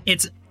 Oh.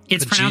 It's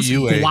pronounced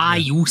G-U-A.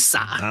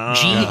 Wyusa.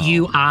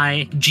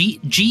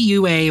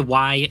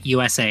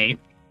 G-U-A-Y-U-S-A.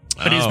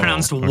 But it's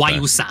pronounced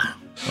Wyusa.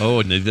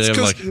 Oh, and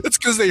it's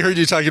because they heard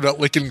you talking about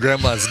licking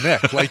grandma's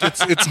neck. Like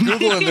it's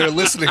Google and their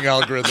listening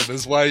algorithm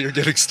is why you're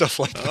getting stuff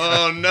like that.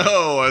 Oh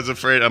no, I was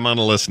afraid I'm on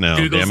a list now.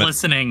 Google's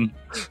listening.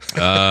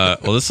 Well,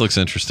 this looks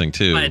interesting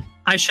too. But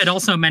I should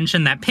also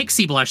mention that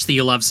pixie blush that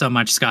you love so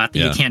much, Scott, that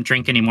you can't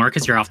drink anymore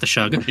because you're off the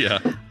sugar. Yeah.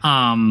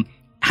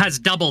 Has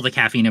double the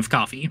caffeine of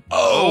coffee.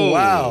 Oh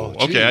wow!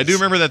 Okay, Jeez. I do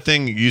remember that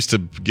thing used to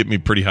get me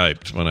pretty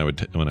hyped when I would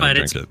drink it. But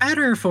it's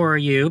better for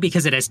you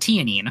because it has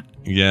theanine.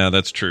 Yeah,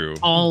 that's true.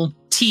 All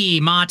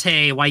tea,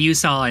 mate,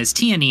 Wyusa is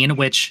theanine,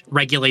 which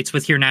regulates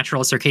with your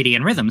natural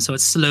circadian rhythm. So it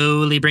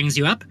slowly brings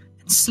you up,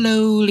 and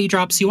slowly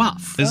drops you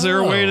off. Is there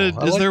a way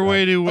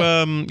to?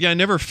 I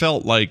never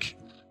felt like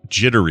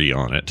jittery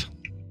on it.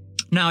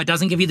 No, it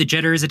doesn't give you the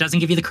jitters. It doesn't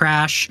give you the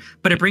crash,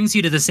 but it brings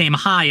you to the same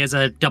high as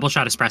a double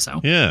shot espresso.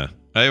 Yeah,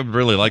 I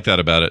really like that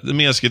about it. Let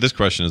me ask you this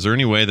question. Is there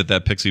any way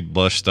that pixie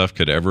blush stuff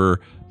could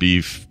ever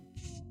be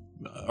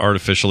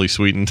artificially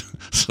sweetened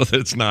so that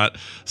it's not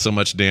so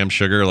much damn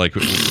sugar like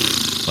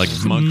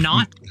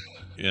monk?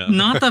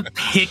 Not the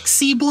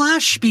pixie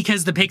blush,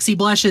 because the pixie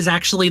blush is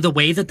actually the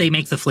way that they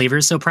make the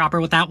flavors so proper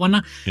with that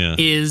one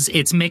is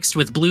it's mixed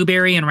with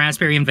blueberry and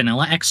raspberry and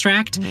vanilla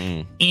extract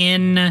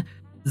in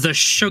the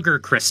sugar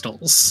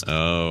crystals.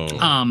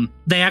 Oh.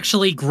 They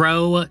actually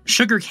grow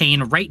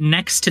sugarcane right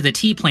next to the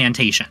tea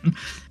plantation.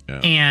 Yeah.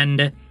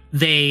 And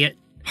they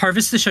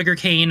harvest the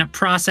sugarcane,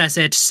 process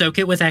it, soak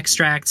it with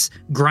extracts,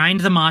 grind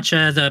the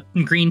matcha, the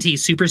green tea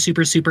super,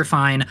 super, super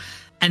fine,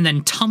 and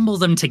then tumble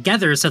them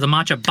together so the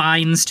matcha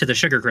binds to the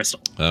sugar crystal.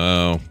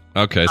 Oh,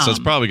 okay. So it's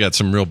probably got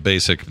some real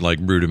basic, like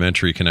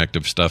rudimentary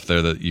connective stuff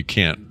there that you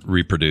can't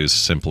reproduce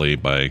simply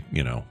by,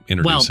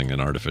 introducing an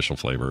artificial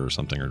flavor or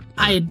something. Or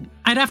I'd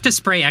have to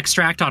spray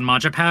extract on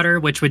matcha powder,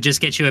 which would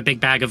just get you a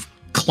big bag of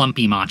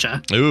clumpy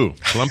matcha. Ooh,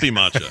 clumpy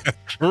matcha.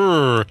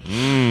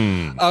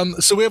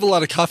 So we have a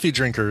lot of coffee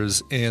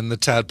drinkers in the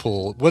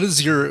Tadpole. What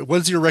is your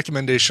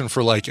recommendation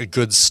for like a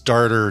good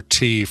starter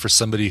tea for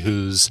somebody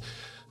who's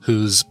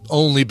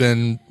only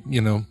been,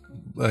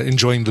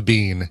 enjoying the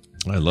bean?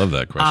 I love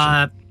that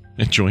question.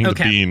 Enjoying the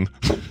bean.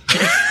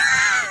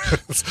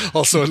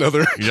 Also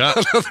another. Yeah.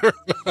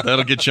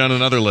 That'll get you on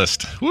another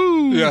list.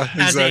 Woo. Yeah,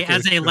 exactly.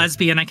 As a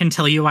lesbian, I can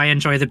tell you I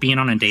enjoy the bean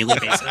on a daily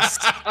basis.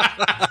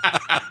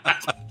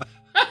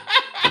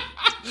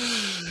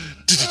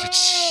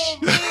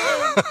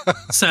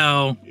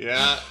 So,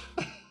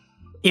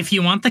 if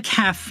you want the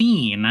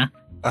caffeine,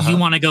 you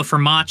want to go for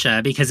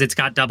matcha because it's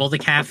got double the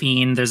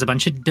caffeine. There's a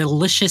bunch of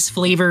delicious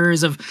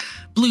flavors of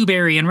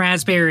blueberry and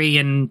raspberry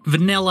and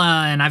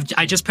vanilla. And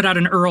I just put out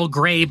an Earl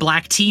Grey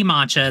black tea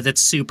matcha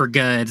that's super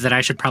good that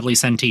I should probably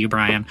send to you,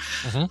 Brian.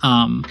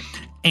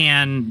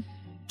 And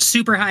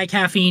super high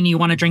caffeine. You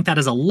want to drink that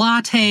as a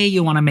latte.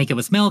 You want to make it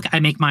with milk. I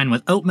make mine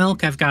with oat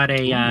milk. I've got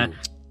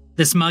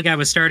this mug I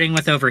was starting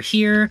with over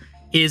here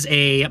is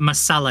a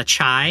masala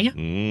chai.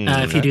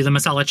 If you do the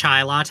masala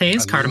chai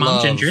lattes,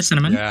 cardamom, ginger,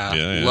 cinnamon.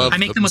 I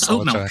make them with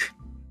oat milk. Chai.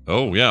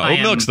 Oh, yeah.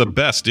 Oat milk's the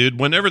best, dude.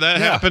 Whenever that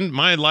happened,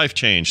 my life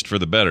changed for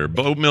the better.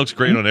 Oat milk's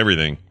great on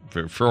everything.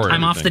 For everything.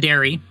 I'm off the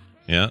dairy.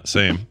 Yeah,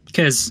 same.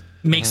 Because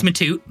makes me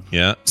toot.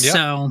 Yeah.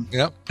 So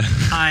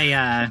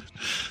I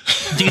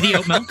do the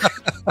oat milk.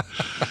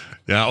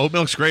 Yeah, oat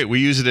milk's great. We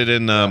used it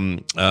in,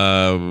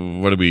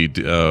 what did we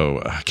do?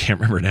 Oh, I can't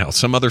remember now.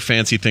 Some other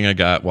fancy thing I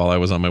got while I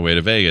was on my way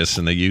to Vegas,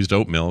 and they used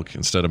oat milk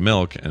instead of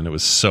milk, and it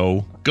was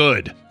so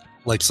good.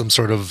 Like some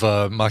sort of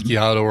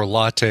macchiato or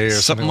latte or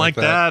something like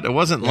that. It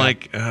wasn't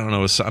like, I don't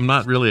know, I'm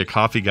not really a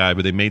coffee guy,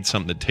 but they made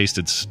something that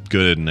tasted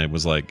good, and it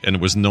was and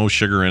it was no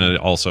sugar in it.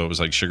 Also, it was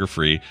like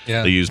sugar-free.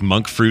 Yeah. They used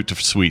monk fruit to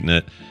sweeten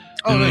it.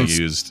 Oh, and nice.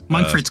 They used,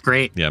 monk fruit's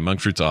great. Yeah,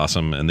 monk fruit's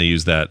awesome, and they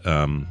used that...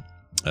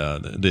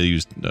 they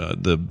used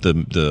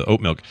the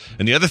oat milk.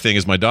 And the other thing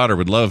is my daughter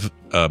would love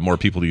more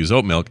people to use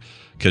oat milk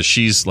because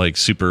she's like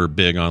super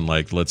big on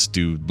like, let's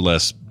do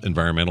less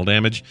environmental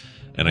damage.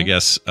 And I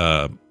guess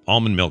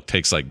almond milk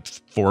takes like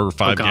 4 or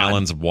 5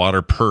 gallons of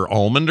water per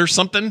almond or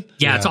something.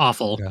 Yeah, it's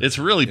awful. Yeah. It's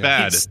really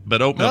bad,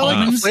 but oat milk.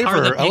 Almonds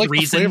are the big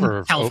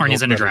reason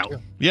California's in a drought.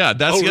 Yeah,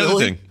 that's the other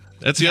thing.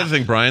 That's the other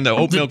thing, Brian. The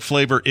oat milk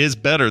flavor is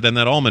better than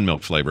that almond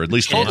milk flavor, at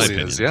least in my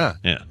opinion. Yeah.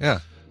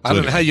 I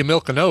don't know how you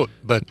milk an oat,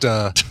 but...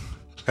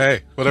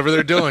 Hey, whatever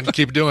they're doing,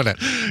 keep doing it.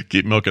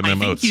 Keep milking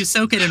them oats. You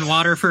soak it in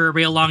water for a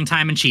real long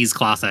time and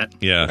cheesecloth it.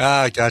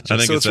 Yeah. Gotcha. I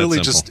think so it's really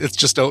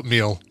just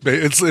oatmeal.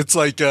 It's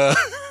like I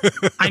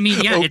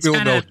mean, yeah, it's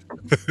kind of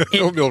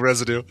oatmeal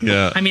residue.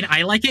 Yeah. I mean,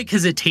 I like it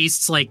because it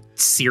tastes like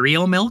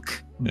cereal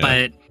milk,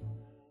 but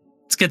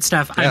it's good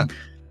stuff.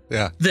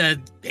 Yeah.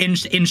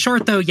 In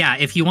short, though,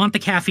 if you want the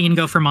caffeine,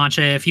 go for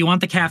matcha. If you want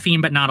the caffeine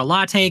but not a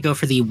latte, go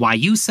for the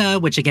Guayusa,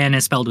 which again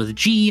is spelled with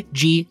Guayusa.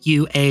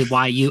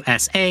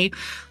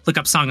 Look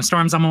up Song of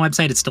Storms on my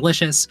website. It's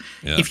delicious.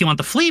 Yeah. If you want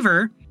the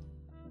flavor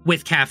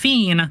with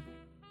caffeine,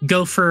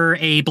 go for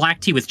a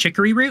black tea with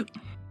chicory root.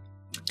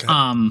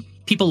 Okay.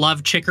 People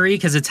love chicory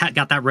because it's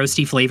got that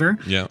roasty flavor.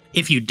 Yeah.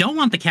 If you don't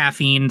want the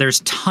caffeine, there's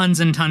tons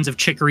and tons of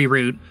chicory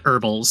root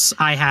herbals.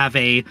 I have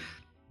a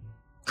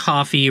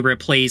coffee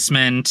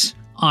replacement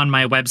on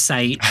my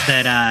website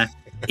that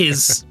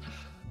is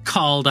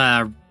called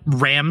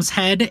Ram's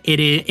Head.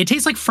 It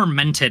tastes like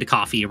fermented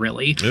coffee,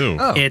 really. Ooh.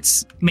 Oh,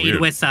 it's made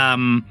with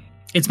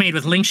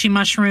lingxi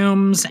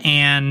mushrooms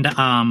and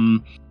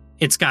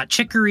it's got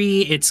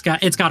chicory. It's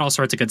got all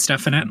sorts of good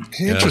stuff in it.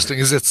 Interesting.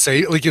 Is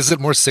it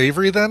more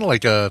savory then?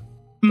 Like a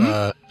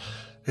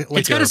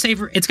it's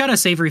got a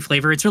savory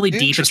flavor. It's really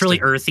deep. It's really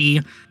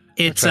earthy.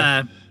 It's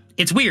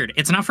it's weird.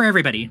 It's not for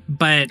everybody,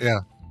 but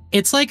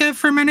it's like a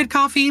fermented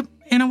coffee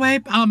in a way.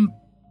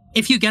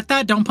 If you get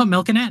that, don't put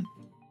milk in it.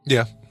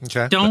 Yeah.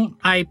 Okay. Don't.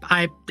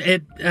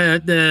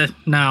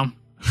 No.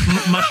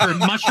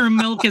 Mushroom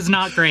milk is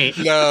not great.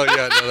 No,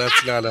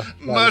 that's not a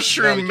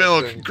mushroom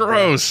milk. Thing.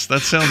 Gross.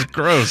 That sounds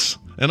gross.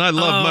 And I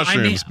love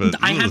mushrooms, but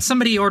I had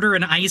somebody order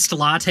an iced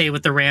latte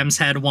with the Ram's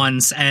Head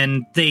once,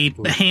 and they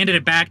handed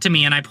it back to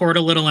me, and I poured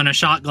a little in a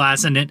shot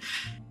glass, and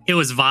it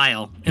was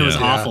vile. It was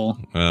awful.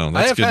 Well,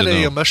 I have had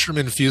a mushroom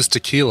infused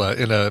tequila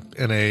in a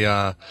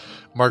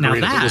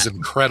margarita that was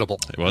incredible.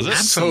 Was it?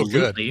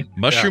 Absolutely. So good.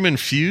 Mushroom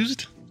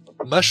infused?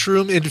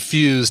 Mushroom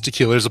infused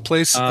tequila. There's a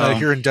place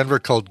here in Denver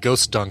called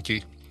Ghost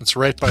Donkey. It's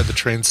right by the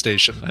train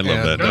station. I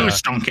love that.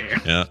 Ghost Donkey.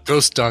 Yeah.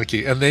 Ghost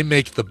Donkey. And they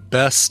make the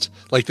best,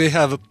 like they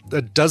have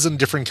a dozen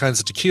different kinds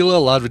of tequila, a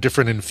lot of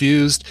different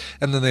infused,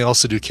 and then they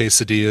also do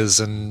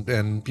quesadillas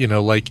and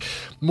like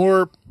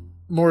more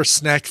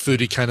snack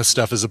foody kind of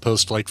stuff as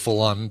opposed to like full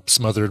on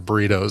smothered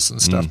burritos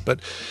and stuff. But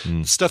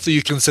stuff that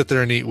you can sit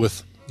there and eat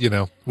with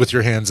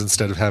your hands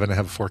instead of having to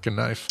have a fork and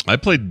knife. I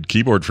played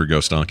keyboard for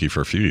Ghost Donkey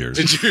for a few years.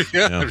 Did you?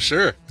 Yeah, I'm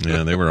sure.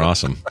 Yeah, they were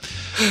awesome.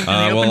 And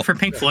they opened for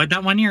Pink Floyd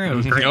that one year. It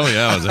was great. Oh,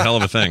 yeah, it was a hell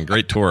of a thing.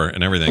 Great tour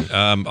and everything.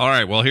 All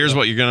right, well, here's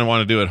what you're going to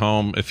want to do at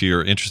home if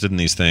you're interested in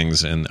these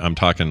things. And I'm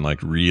talking like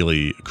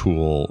really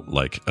cool,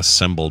 like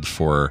assembled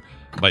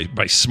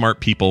by smart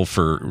people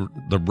for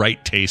the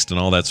right taste and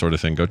all that sort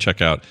of thing. Go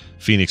check out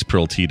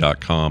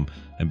phoenixpearltea.com.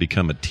 and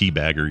become a tea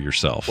bagger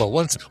yourself. Well,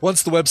 once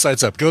the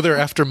website's up, go there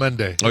after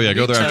Monday. Oh, yeah,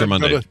 go there after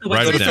Monday.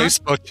 Write it down.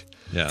 Facebook.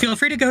 Yeah. Feel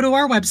free to go to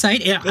our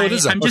website.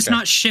 I'm just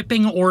not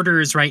shipping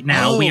orders right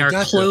now. We are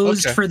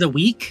closed for the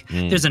week.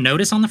 There's a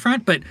notice on the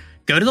front, but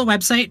go to the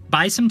website,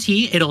 buy some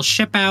tea. It'll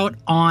ship out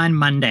on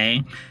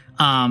Monday.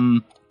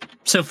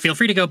 So feel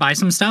free to go buy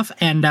some stuff.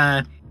 And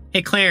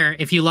hey, Claire,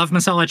 if you love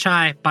masala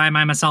chai, buy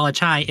my masala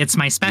chai. It's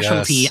my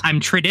specialty. Yes. I'm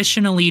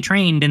traditionally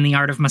trained in the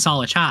art of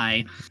masala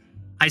chai.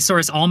 I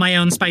source all my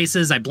own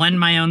spices. I blend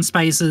my own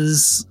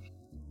spices.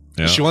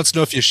 Yeah. She wants to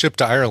know if you ship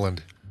to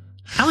Ireland.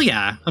 Hell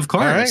yeah, of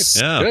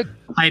course. All right. Yeah. Good.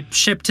 I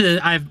ship to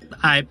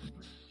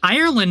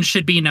Ireland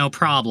should be no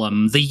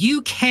problem. The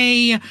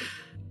UK,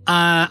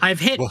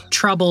 I've hit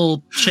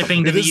trouble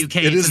shipping to the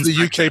UK. It is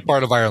the UK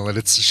part of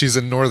Ireland. She's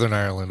in Northern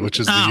Ireland, which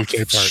is the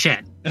UK part.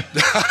 Shit.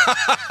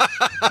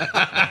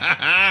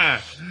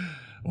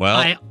 Well,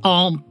 I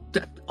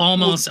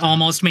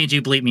almost made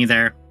you bleep me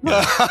there.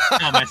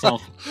 Not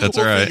myself. That's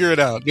all right. We'll figure it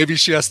out. Maybe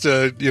she has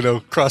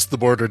to, cross the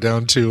border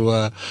down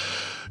to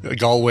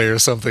Galway or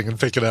something and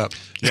pick it up.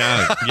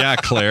 Yeah,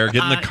 Claire,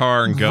 get in the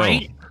car and go.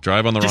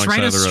 Drive on the wrong side of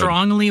the road. Just write a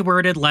strongly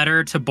worded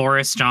letter to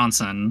Boris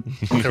Johnson.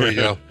 There we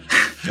go.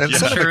 And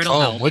send a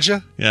column, would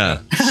you?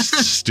 Yeah.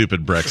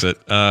 Stupid Brexit.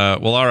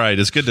 Well, all right.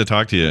 It's good to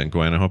talk to you,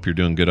 Gwen. I hope you're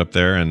doing good up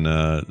there, and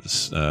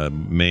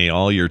may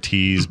all your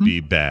teas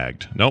be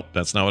bagged. Nope,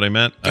 that's not what I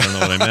meant. I don't know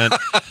what I meant.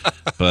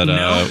 But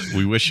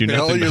we wish you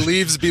nothing. All your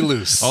leaves be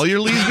loose. All your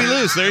leaves be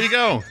loose. There you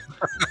go.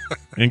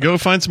 And go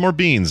find some more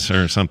beans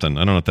or something.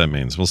 I don't know what that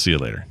means. We'll see you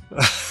later.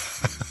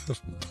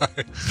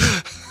 Bye.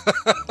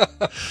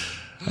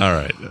 All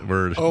right,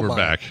 we're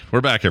back.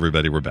 We're back,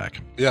 everybody. We're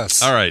back.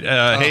 Yes. All right.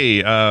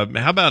 Hey, how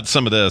about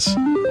some of this?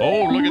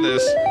 Oh, look at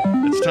this.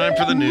 It's time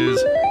for the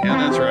news. Yeah,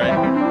 that's right.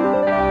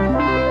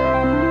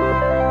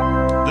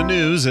 The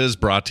news is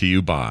brought to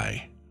you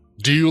by...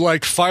 Do you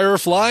like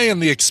Firefly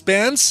and The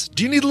Expanse?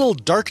 Do you need a little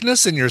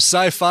darkness in your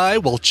sci-fi?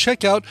 Well,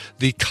 check out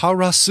The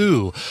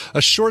Karasu,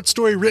 a short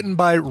story written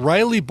by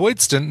Riley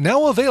Boydston,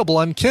 now available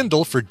on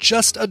Kindle for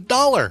just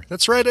 $1.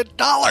 That's right,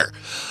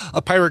 $1.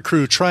 A pirate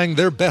crew trying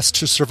their best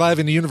to survive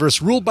in a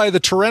universe ruled by the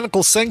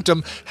tyrannical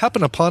sanctum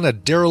happen upon a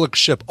derelict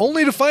ship,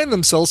 only to find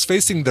themselves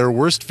facing their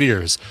worst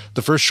fears.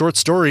 The first short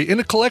story in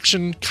a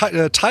collection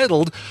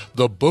titled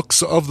The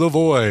Books of the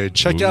Void.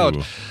 Check out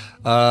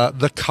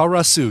The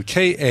Karasu,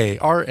 Karasu.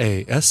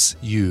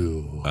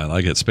 I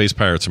like it. Space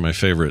pirates are my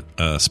favorite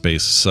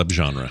space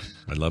subgenre.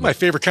 I love My it.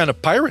 favorite kind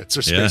of pirates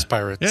are space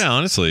pirates. Yeah,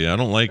 honestly, I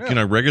don't like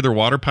regular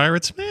water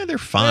pirates. Man, they're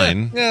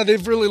fine. Yeah,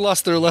 they've really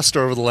lost their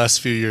luster over the last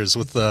few years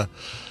with the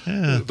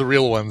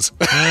real ones.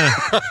 Yeah.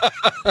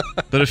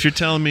 But if you're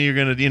telling me you're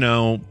going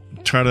to,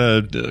 try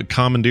to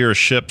commandeer a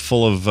ship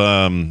full of,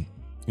 I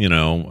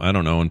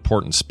don't know,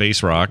 important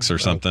space rocks or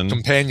something.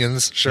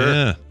 Companions, sure.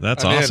 Yeah,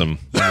 that's awesome.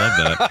 I love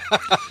that.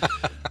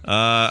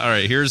 All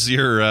right, here's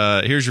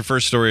your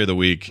first story of the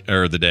week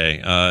or the day.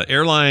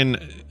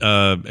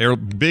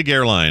 Big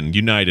airline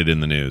United in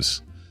the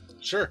news.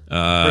 Sure,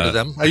 heard of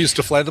them. I used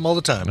to fly them all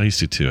the time. I used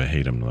to too. I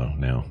hate them though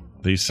now.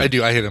 I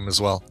do. I hate them as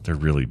well. They're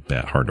really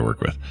hard to work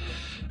with.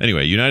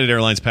 Anyway, United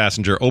Airlines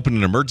passenger opened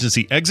an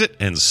emergency exit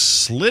and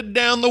slid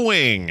down the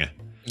wing.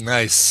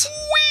 Nice.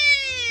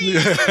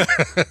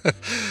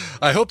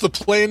 I hope the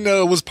plane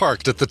was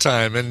parked at the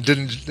time and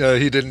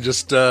he didn't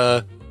just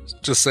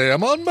say,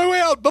 "I'm on my way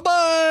out.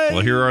 Bye-bye."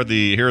 Well, here are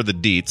the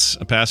deets.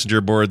 A passenger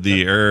aboard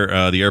the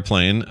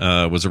airplane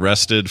was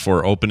arrested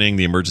for opening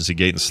the emergency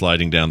gate and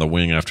sliding down the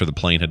wing after the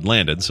plane had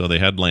landed. So they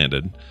had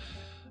landed.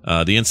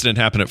 The incident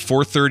happened at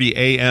 4:30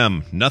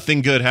 a.m.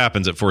 Nothing good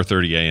happens at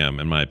 4:30 a.m.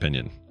 in my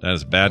opinion. That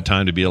is a bad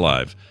time to be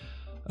alive.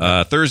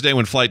 Thursday,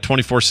 when Flight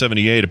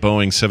 2478, a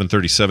Boeing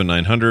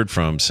 737-900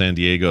 from San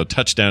Diego,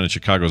 touched down at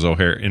Chicago's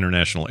O'Hare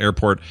International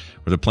Airport,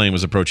 where the plane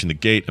was approaching the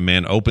gate, a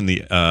man opened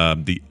the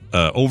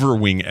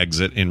overwing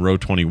exit in row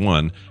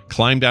 21,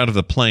 climbed out of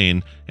the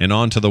plane and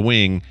onto the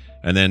wing,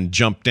 and then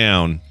jumped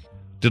down.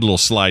 Did a little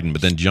sliding,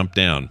 but then jumped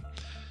down.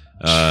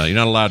 You're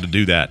not allowed to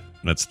do that.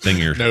 That's the thing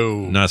you're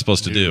not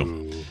supposed to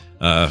do.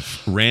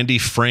 Randy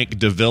Frank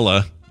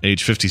Davila,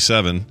 age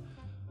 57,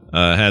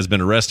 has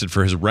been arrested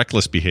for his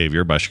reckless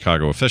behavior by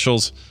Chicago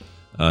officials.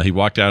 He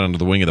walked out onto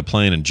the wing of the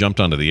plane and jumped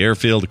onto the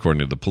airfield, according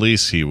to the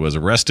police. He was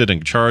arrested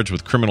and charged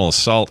with criminal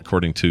assault,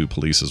 according to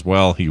police as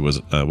well. He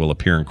will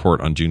appear in court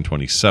on June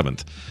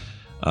 27th.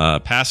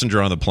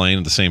 Passenger on the plane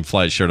in the same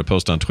flight shared a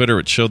post on Twitter.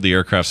 It showed the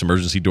aircraft's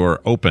emergency door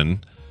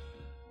open.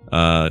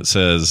 It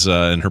says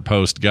in her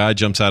post, "Guy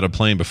jumps out of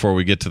plane before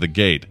we get to the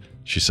gate,"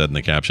 she said in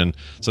the caption.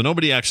 So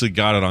nobody actually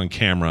got it on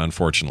camera,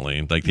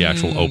 unfortunately, like the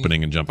actual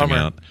opening and jumping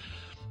out.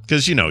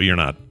 Because, you don't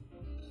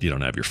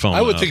have your phone.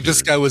 I would think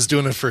this guy was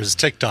doing it for his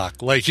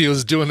TikTok. Like he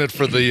was doing it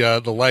for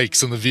the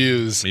likes and the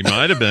views. He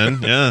might have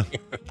been, yeah.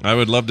 I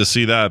would love to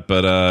see that.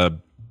 But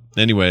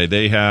anyway,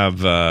 they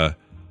have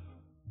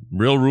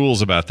real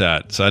rules about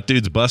that. So that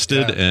dude's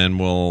busted and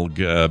will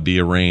be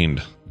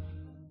arraigned.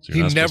 So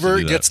he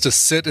never gets to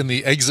sit in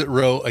the exit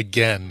row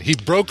again. He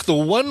broke the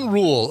one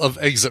rule of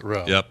exit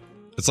row. Yep.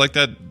 It's like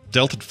that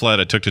Delta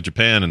flight I took to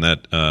Japan and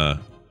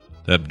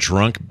that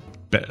drunk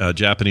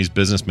Japanese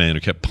businessman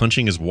who kept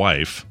punching his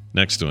wife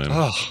next to him.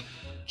 Oh,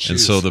 and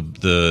so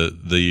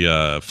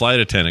the flight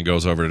attendant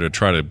goes over to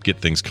try to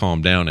get things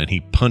calmed down, and he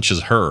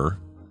punches her.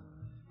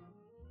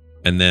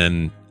 And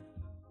then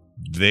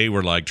they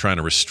were like trying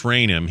to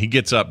restrain him. He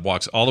gets up,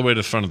 walks all the way to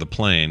the front of the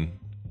plane,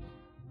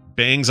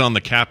 bangs on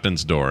the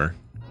captain's door.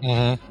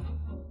 Mm-hmm.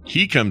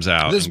 He comes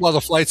out. This is while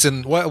the flight's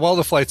in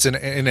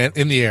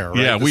the air. Right?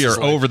 Yeah, we are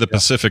over the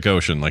Pacific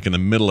Ocean, like in the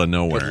middle of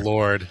nowhere. Good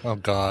Lord, oh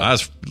God! I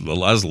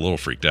was a little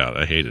freaked out.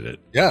 I hated it.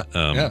 Yeah,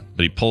 But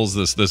he pulls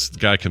this. This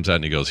guy comes out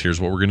and he goes, "Here's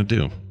what we're going to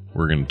do.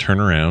 We're going to turn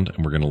around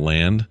and we're going to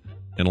land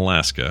in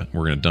Alaska.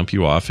 We're going to dump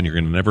you off, and you're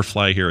going to never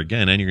fly here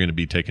again, and you're going to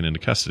be taken into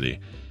custody."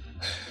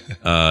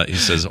 He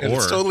says, and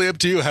it's totally up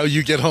to you how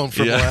you get home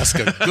from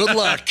Alaska. Good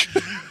luck.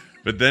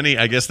 But then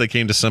I guess they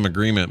came to some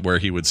agreement where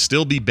he would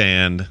still be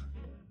banned,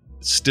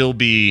 still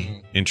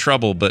be in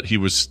trouble, but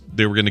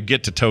they were going to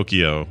get to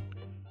Tokyo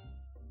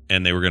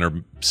and they were going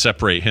to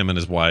separate him and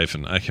his wife,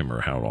 and I can't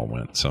remember how it all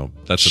went. So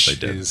that's what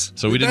they did.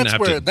 So we didn't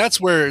have to.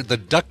 That's where the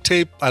duct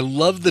tape. I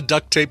love the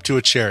duct tape to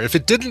a chair. If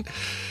it didn't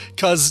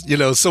cause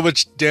so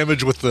much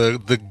damage with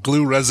the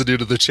glue residue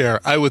to the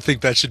chair, I would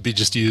think that should be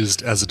just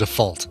used as a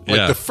default,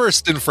 like the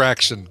first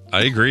infraction.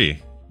 I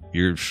agree.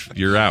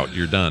 You're out.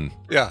 You're done.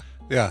 Yeah.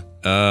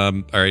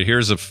 All right.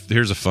 Here's a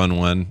fun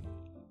one.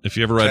 If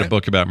you ever write a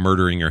book about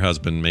murdering your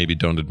husband, maybe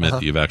don't admit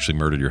that you've actually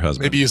murdered your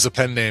husband. Maybe use a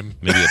pen name.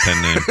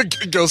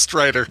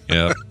 Ghostwriter.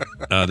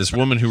 Yeah. This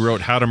woman who wrote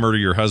How to Murder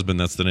Your Husband,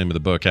 that's the name of the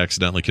book,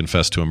 accidentally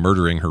confessed to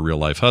murdering her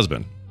real-life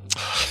husband.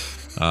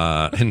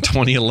 In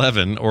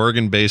 2011,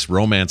 Oregon-based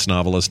romance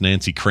novelist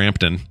Nancy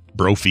Crampton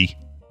Brophy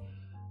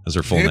is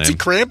her full name. Nancy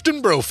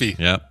Crampton Brophy.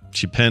 Yeah.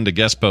 She penned a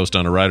guest post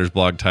on a writer's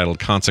blog titled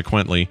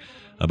Consequently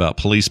about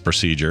police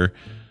procedure.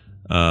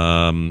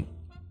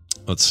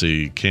 Let's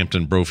see.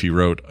 Campton Brophy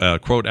wrote,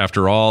 quote,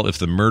 "After all, if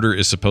the murder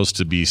is supposed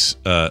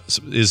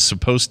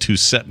to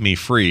set me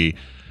free,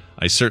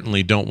 I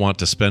certainly don't want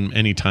to spend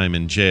any time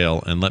in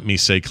jail. And let me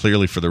say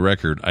clearly for the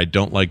record, I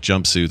don't like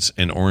jumpsuits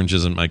and orange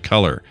isn't my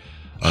color,"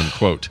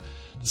 unquote.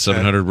 The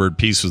 700-word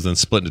piece was then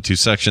split into two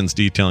sections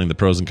detailing the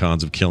pros and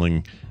cons of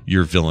killing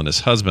your villainous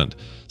husband.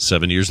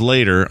 7 years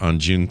later, on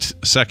June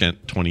 2nd,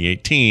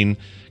 2018,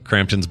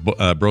 Crampton's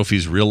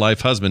Brophy's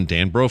real-life husband,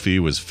 Dan Brophy,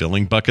 was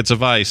filling buckets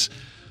of ice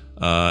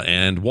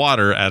and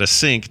water at a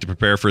sink to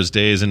prepare for his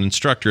day as an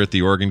instructor at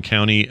the Oregon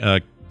Culinary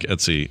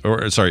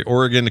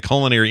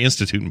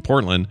Institute in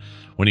Portland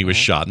when he was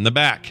shot in the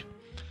back.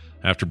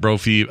 After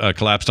Brophy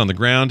collapsed on the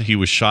ground, he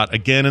was shot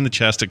again in the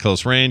chest at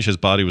close range. His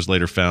body was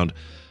later found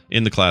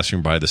in the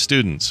classroom by the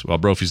students. While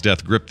Brophy's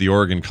death gripped the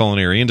Oregon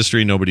culinary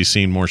industry, nobody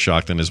seemed more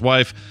shocked than his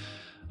wife.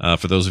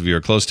 For those of you who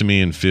are close to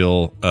me and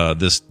feel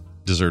this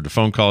deserved a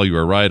phone call, you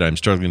are right. I'm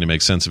struggling to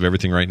make sense of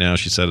everything right now,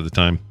 she said at the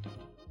time.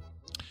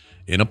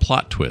 In a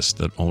plot twist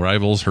that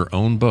rivals her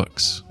own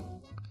books,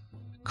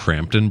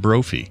 Crampton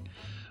Brophy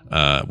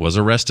was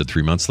arrested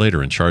 3 months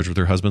later and charged with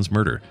her husband's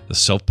murder. The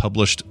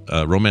self-published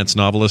romance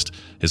novelist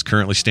is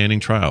currently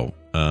standing trial,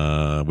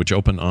 which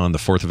opened on the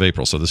 4th of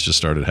April. So this just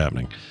started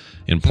happening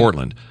in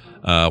Portland.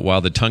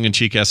 While the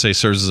tongue-in-cheek essay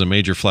serves as a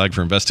major flag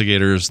for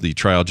investigators, the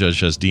trial judge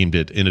has deemed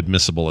it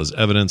inadmissible as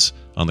evidence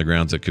on the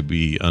grounds that could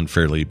be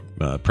unfairly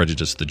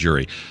prejudice the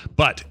jury.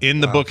 But in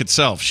the book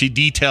itself, she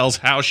details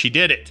how she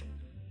did it.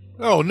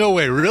 Oh, no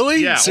way.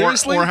 Really? Yeah,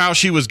 seriously? Or how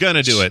she was going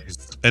to do it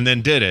and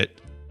then did it.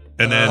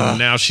 And then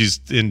now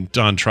she's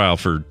on trial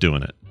for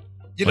doing it.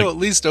 You know, at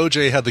least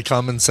OJ had the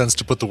common sense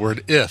to put the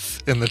word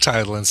if in the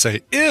title and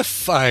say,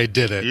 if I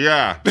did it.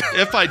 Yeah.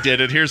 If I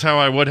did it, here's how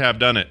I would have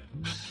done it.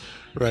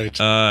 Right.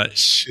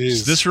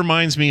 This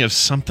reminds me of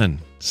something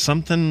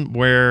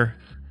where...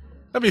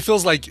 I mean, it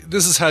feels like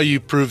this is how you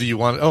prove that you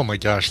want... Oh, my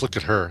gosh, look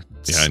at her.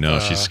 Yeah, I know.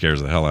 She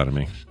scares the hell out of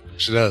me.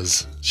 She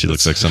does. She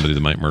looks like somebody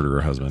that might murder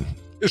her husband.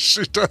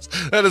 She does.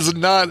 That is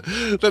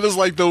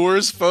like the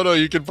worst photo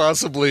you could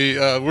possibly...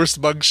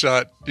 worst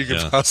mugshot you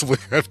could possibly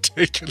have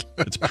taken.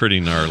 It's pretty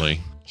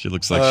gnarly. She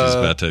looks like she's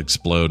about to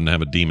explode and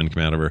have a demon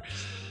come out of her.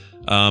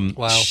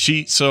 Wow.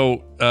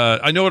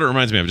 I know what it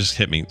reminds me of. It just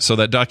hit me. So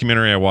that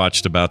documentary I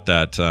watched about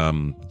that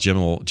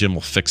Jim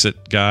will fix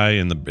it guy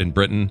in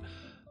Britain,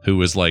 who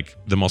was like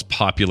the most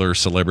popular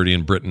celebrity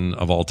in Britain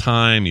of all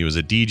time. He was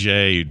a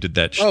DJ. He did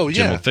that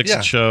Jim will fix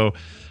it show,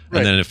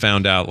 and then it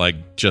found out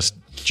like just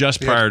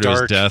prior to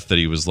his death that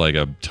he was like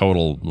a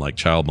total like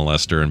child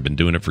molester and been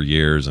doing it for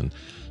years and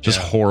just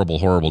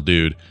horrible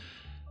dude.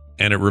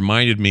 And it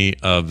reminded me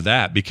of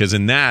that because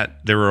in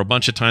that, there were a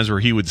bunch of times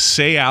where he would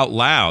say out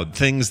loud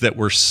things that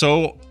were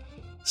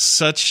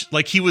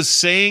like he was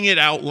saying it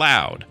out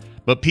loud,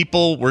 but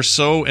people were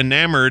so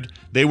enamored,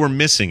 they were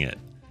missing it.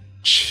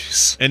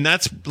 Jeez. And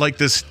that's like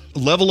this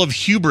level of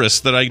hubris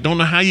that I don't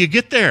know how you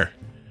get there.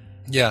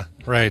 Yeah,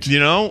 right. You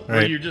know,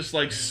 where you're just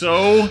like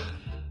so...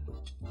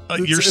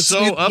 It's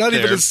up not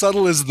there. Even as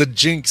subtle as the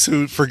Jinx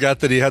who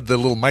forgot that he had the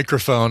little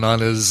microphone on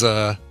his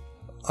shirt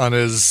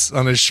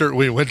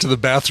when he went to the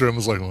bathroom.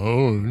 Was like,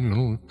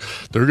 oh,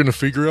 they're gonna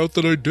figure out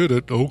that I did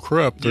it. Oh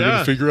crap, they're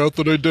gonna figure out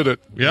that I did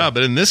it. Yeah,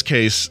 but in this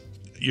case,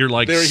 you're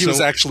like there he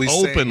was actually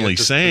openly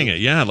saying it.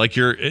 Yeah, like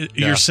you're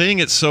saying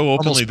it so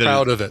openly almost that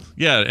proud of it.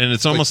 Yeah, and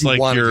it's almost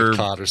like you're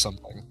caught or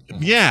something.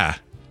 Yeah.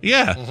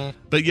 Mm-hmm.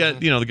 But yet,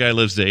 the guy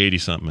lives to 80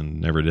 something and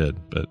never did.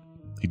 But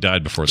he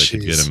died before they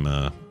could get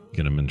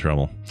him in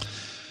trouble.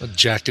 A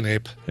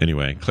jackanape.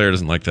 Anyway, Claire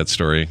doesn't like that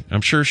story. I'm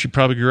sure she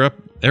probably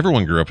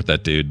everyone grew up with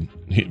that dude.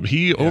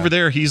 He over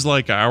there, he's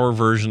like our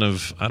version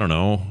of, I don't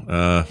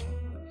know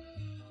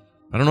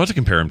what to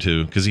compare him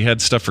to, because he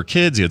had stuff for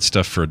kids, he had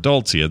stuff for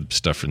adults, he had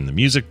stuff in the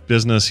music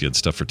business, he had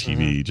stuff for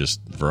TV,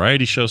 just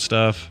variety show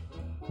stuff.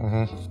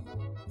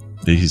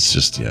 He's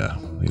just,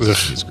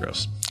 he's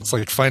gross. It's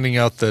like finding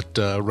out that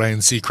Ryan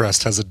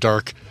Seacrest has a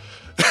dark...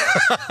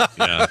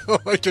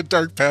 like a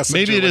dark passenger.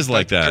 Maybe it is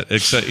like that.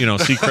 Except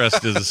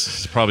Seacrest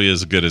is probably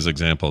as good as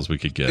example as we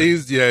could get.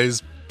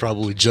 He's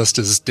probably just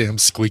as damn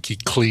squeaky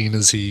clean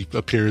as he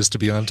appears to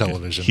be on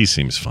television. He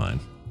seems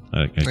fine.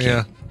 I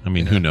can't. I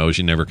mean, who knows?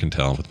 You never can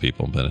tell with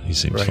people, but he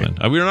seems fine.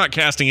 We're not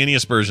casting any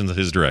aspersions of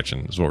his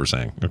direction. Is what we're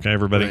saying. Okay,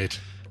 everybody. Right.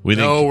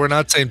 We're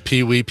not saying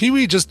Pee-wee.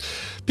 Pee-wee just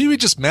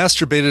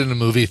masturbated in a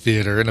movie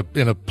theater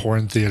in a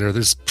porn theater.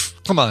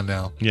 Come on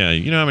now. Yeah,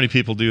 you know how many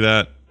people do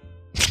that?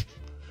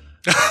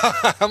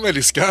 How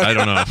many, Scott? I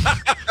don't know.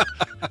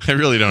 I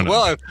really don't know.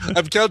 Well,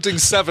 I'm counting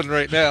 7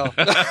 right now.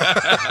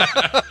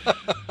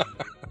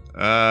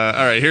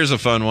 All right, here's a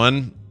fun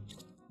one.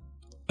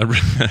 I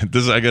got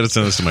to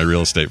send this to my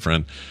real estate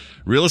friend.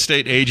 Real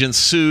estate agents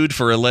sued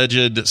for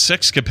alleged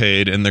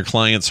sexcapade in their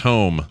client's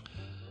home.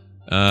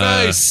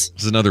 Nice.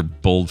 This is another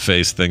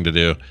bold-faced thing to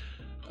do.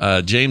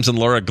 James and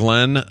Laura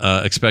Glenn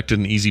expected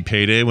an easy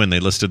payday when they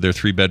listed their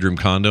 3-bedroom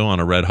condo on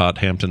a red-hot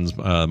Hamptons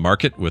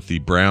market with the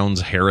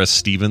Browns Harris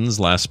Stevens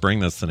last spring.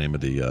 That's the name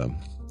of the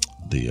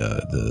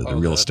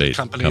real estate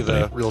company.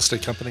 The real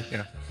estate company,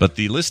 yeah. But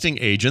the listing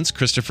agents,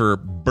 Christopher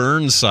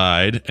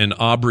Burnside and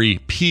Aubrey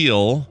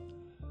Peel...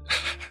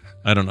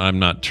 I'm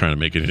not trying to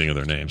make anything of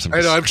their names.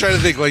 I know, I'm trying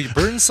to think like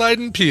Burnside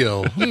and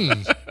Peel.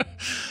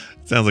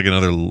 Sounds like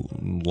another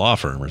law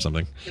firm or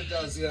something. It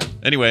does, yeah.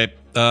 Anyway,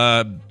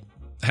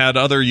 had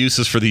other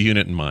uses for the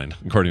unit in mind,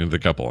 according to the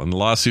couple. In the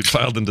lawsuit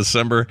filed in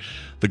December,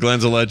 the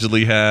Glens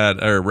allegedly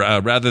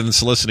rather than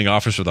soliciting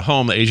offers for the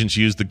home, the agents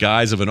used the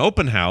guise of an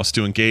open house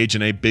to engage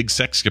in a big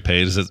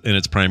sexcapade in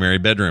its primary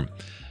bedroom.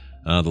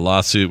 The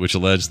lawsuit, which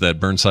alleged that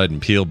Burnside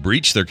and Peel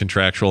breached their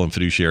contractual and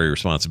fiduciary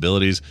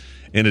responsibilities,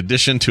 in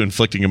addition to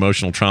inflicting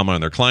emotional trauma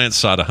on their clients,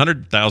 sought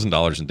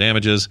 $100,000 in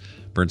damages.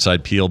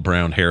 Burnside, Peel,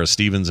 Brown, Harris,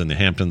 Stevens, and the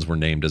Hamptons were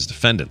named as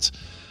defendants.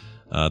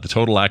 The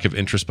total lack of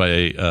interest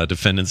by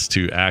defendants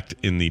to act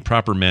in the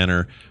proper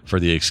manner for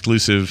the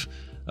exclusive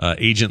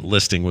agent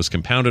listing was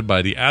compounded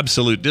by the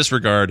absolute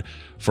disregard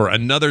for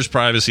another's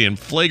privacy and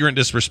flagrant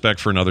disrespect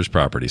for another's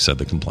property, said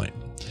the complaint.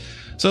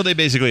 So they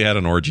basically had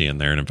an orgy in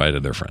there and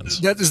invited their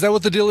friends. Is that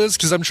what the deal is?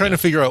 Because I'm trying to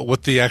figure out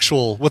what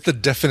the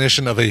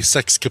definition of a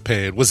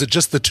sexcapade. Was it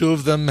just the two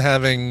of them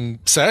having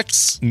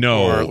sex?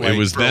 No, it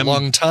was them. A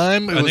long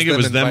time. I think it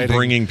was them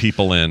bringing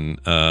people in.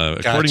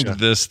 According to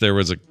this, there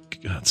was a.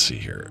 Let's see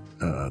here.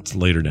 It's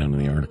later down in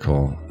the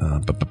article.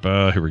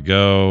 Here we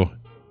go.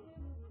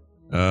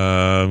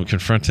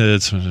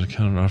 Confronted. Someone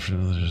counted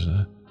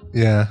offer.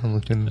 Yeah, I'm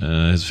looking.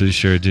 His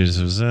fiduciary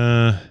duties was.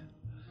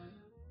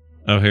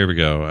 Oh, here we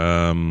go.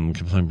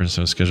 Complaint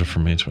Brimstone scheduled for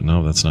May 20.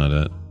 No, that's not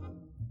it.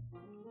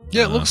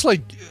 Yeah, it looks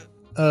like.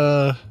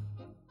 It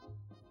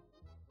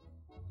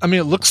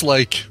looks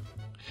like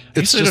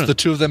it's just the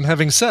two of them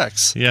having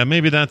sex. Yeah,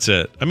 maybe that's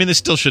it. I mean, they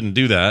still shouldn't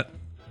do that.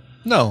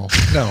 No.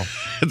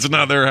 It's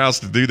not their house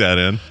to do that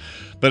in.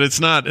 But it's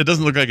not. It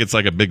doesn't look like it's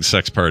like a big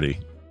sex party.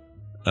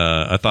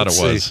 I thought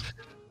it was. See.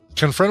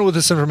 Confronted with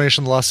this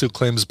information, the lawsuit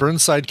claims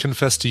Burnside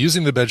confessed to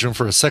using the bedroom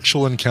for a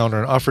sexual encounter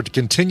and offered to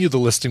continue the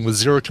listing with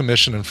zero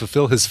commission and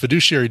fulfill his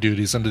fiduciary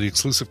duties under the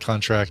exclusive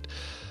contract.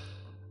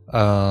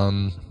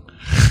 Why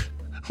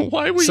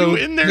were you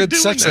in there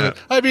doing sex that? In it.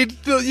 I mean,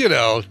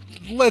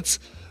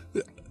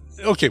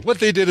 okay, what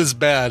they did is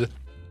bad,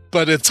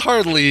 but it's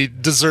hardly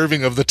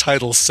deserving of the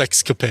title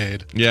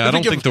sexcapade. Yeah, I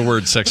don't think the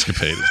word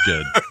sexcapade is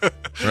good.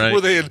 Right?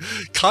 Were they in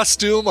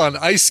costume on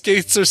ice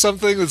skates or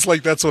something? It's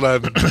like that's what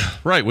I'm.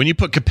 Right. When you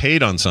put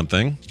capade on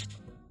something,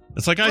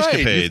 it's like ice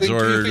capades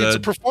or it's a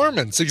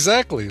performance.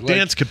 Exactly. Like,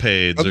 dance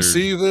capades. Come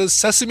see the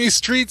Sesame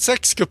Street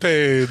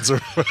sexcapades or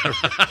whatever.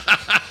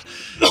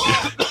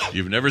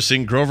 You've never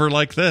seen Grover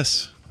like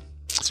this.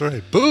 That's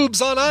right.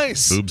 Boobs on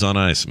ice. Boobs on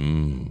ice.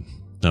 No,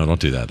 don't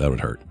do that. That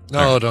would hurt.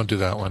 No, Don't do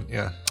that one.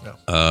 Yeah.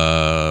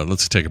 No.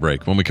 Let's take a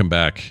break. When we come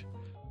back,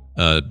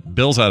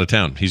 Bill's out of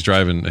town. He's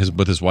driving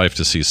with his wife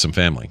to see some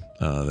family.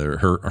 They're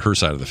her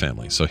side of the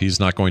family. So he's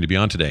not going to be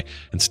on today.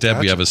 Instead,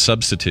 we have a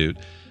substitute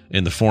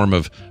in the form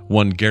of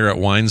one Garrett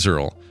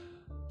Weinzierl.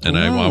 And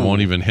I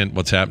won't even hint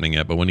what's happening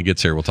yet, but when he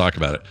gets here, we'll talk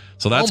about it.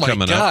 So that's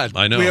coming up.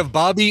 I know. We have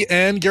Bobby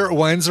and Garrett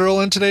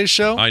Weinzierl on today's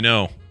show. I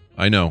know.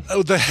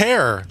 Oh, the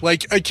hair!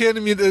 Like I can't. I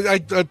mean,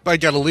 I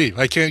gotta leave.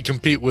 I can't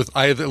compete with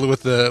either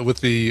with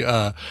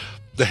the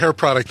hair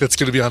product that's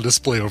going to be on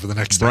display over the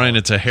next. Brian, hour.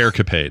 It's a hair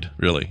capade.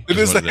 Really, it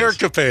is the hair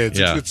capades.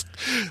 Yeah, it's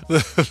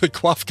the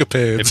coif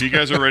capades. If you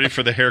guys are ready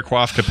for the hair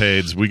coif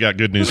capades, we got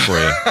good news for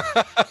you.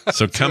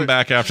 So come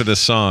back after this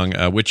song,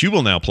 which you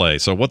will now play.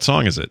 So what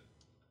song is it?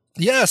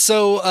 Yeah,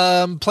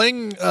 so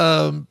playing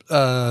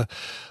a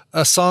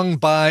song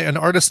by an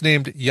artist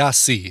named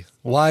Yasi,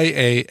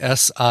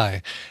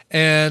 Yasi,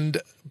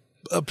 and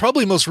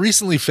probably most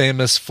recently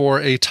famous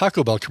for a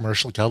Taco Bell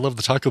commercial. I love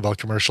the Taco Bell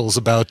commercials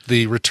about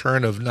the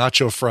return of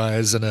nacho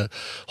fries and a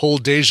whole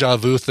deja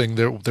vu thing.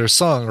 Their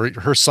song,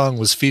 or her song,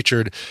 was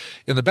featured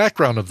in the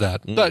background of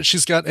that. But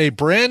she's got a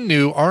brand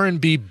new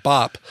R&B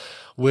bop,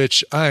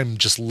 which I'm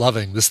just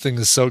loving. This thing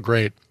is so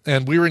great.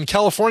 And we were in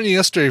California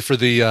yesterday for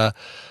the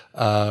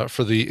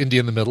Indie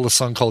in the Middle, a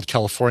song called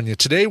California.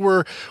 Today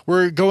we're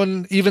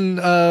going even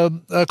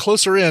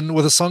closer in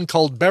with a song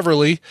called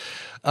Beverly.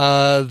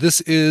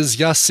 This is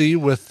Yasi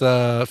with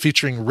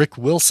featuring Rick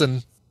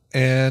Wilson,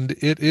 and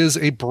it is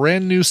a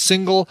brand new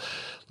single.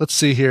 Let's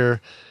see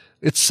here.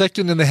 It's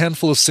second in the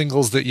handful of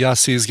singles that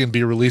Yasi is going to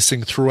be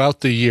releasing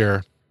throughout the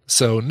year.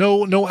 So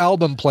no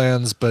album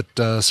plans, but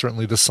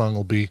certainly this song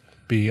will be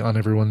on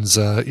everyone's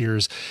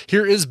ears.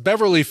 Here is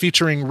Beverly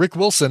featuring Rick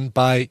Wilson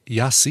by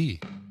Yasi.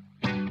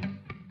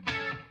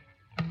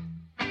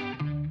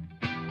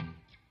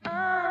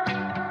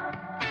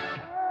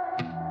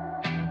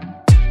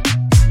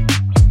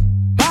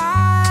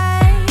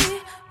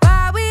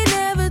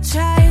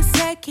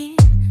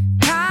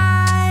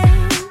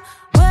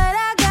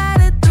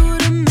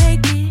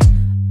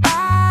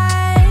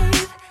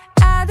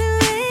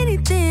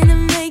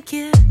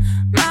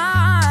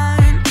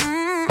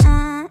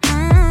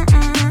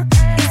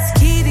 It's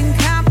getting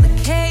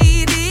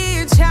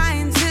complicated,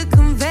 trying to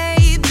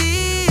convey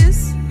this.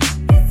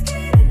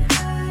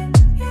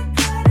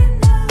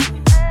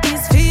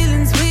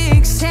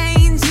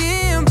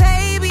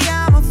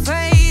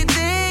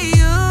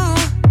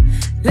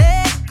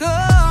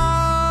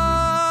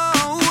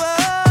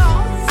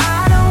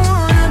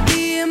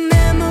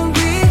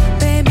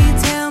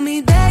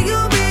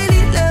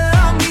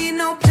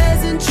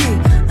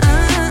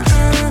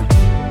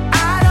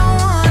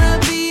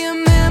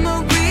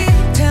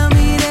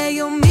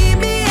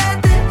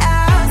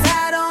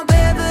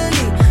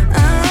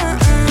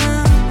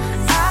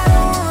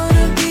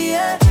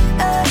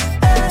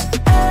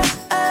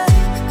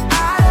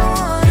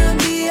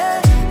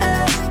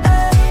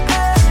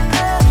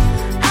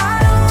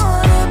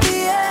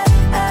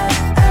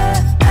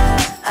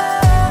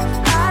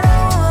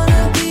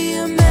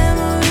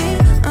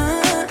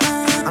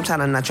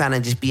 not trying to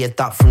just be a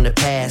thought from the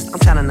past.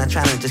 I'm not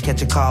trying to just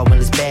catch a call when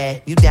it's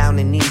bad. You down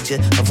and need you,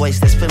 a voice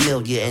that's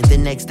familiar. And the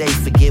next day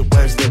forget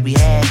words that we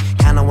had.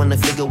 Kinda wanna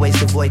figure ways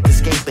to avoid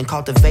escape and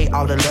cultivate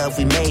all the love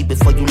we made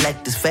before you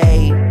let this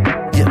fade.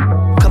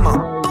 Yeah, come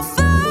on.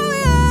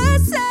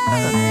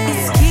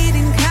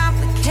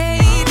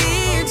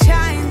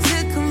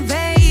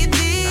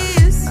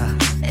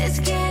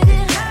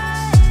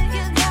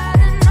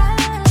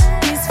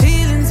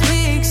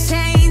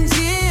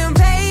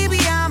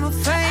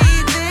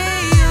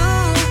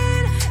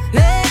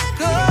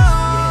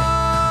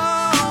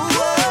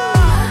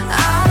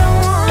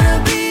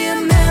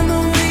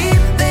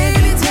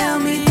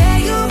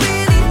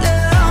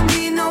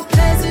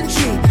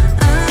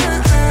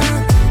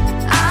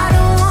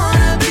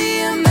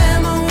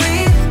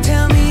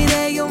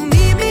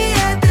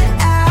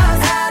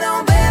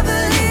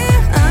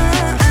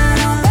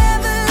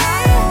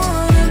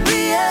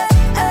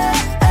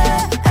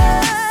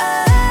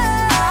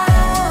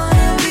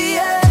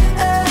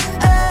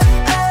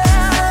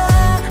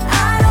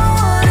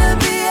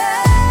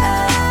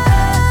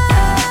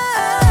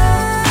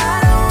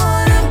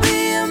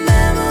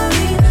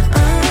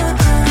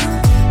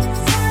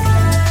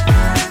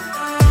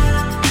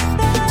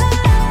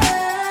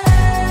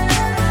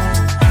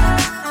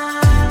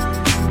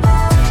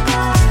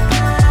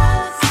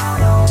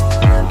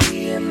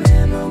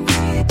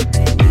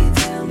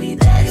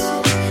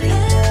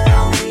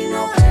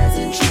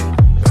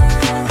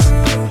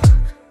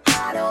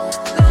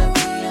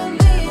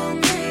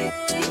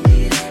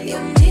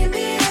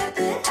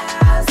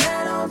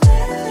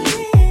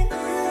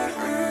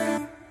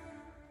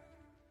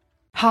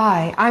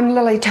 Hi, I'm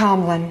Lily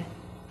Tomlin.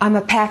 I'm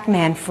a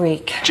Pac-Man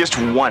freak. Just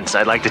once,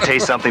 I'd like to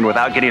taste something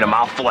without getting a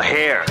mouthful of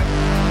hair.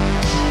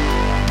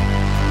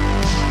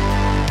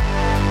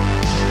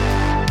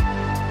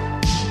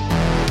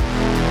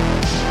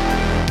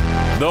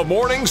 The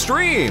Morning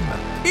Stream.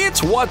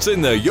 It's what's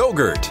in the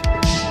yogurt.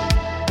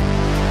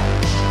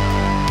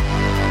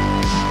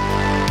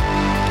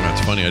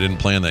 That's funny. I didn't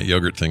plan that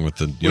yogurt thing with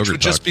the yogurt. Which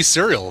would just be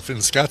cereal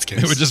in Scott's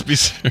case. It would just be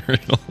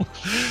cereal.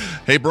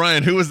 Hey,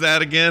 Brian, who was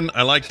that again?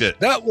 I liked it.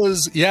 That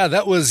was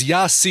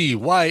Yasi,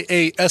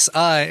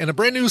 Y-A-S-I, and a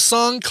brand new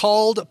song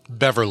called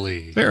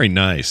Beverly. Very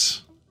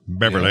nice.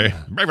 Beverly.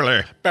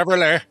 Yeah.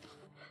 Beverly.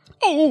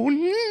 Oh,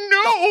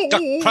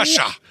 no.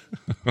 Prussia.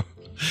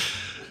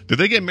 Did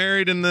they get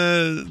married in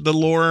the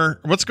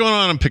lore? What's going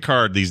on in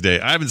Picard these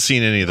days? I haven't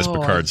seen any of this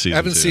Picard season. I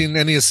haven't seen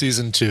any of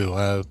season 2.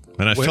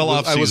 And I fell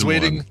off season 1. I was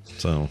waiting. 1,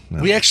 so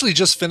no. We actually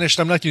just finished.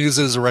 I'm not going to use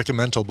it as a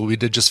recommendal, but we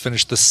did just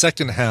finish the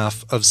second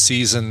half of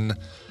season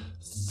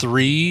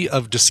 3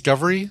 of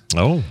Discovery.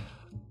 Oh,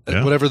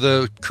 yeah. Whatever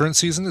the current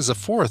season is, a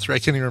 4th. I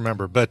can't even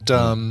remember, but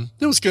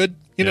it was good.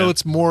 You know,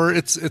 it's more.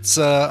 It's.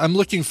 I'm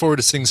looking forward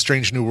to seeing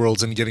Strange New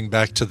Worlds and getting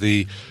back to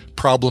the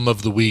problem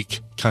of the week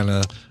kind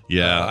of.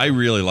 Yeah, I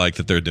really like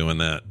that they're doing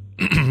that.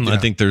 I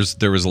think there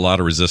was a lot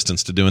of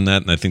resistance to doing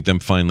that, and I think them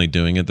finally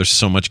doing it. There's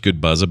so much good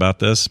buzz about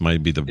this.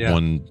 Might be the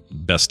one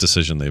best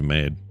decision they've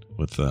made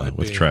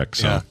with Trek.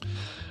 So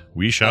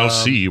we shall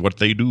see what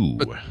they do.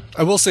 But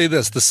I will say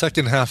this: the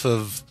second half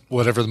of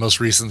whatever the most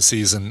recent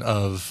season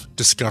of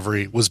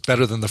Discovery was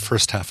better than the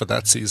first half of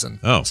that season.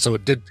 Oh, so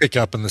it did pick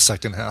up in the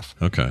second half.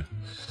 Okay.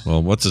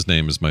 Well, what's his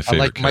name is my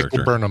favorite character.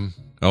 Michael Burnham.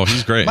 Oh,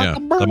 he's great.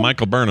 The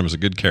Michael Burnham is a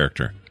good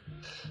character.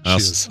 I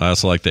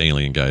also like the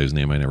alien guy whose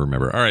name I never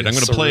remember. All right, I'm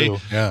going to play.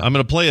 Yeah. I'm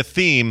going to play a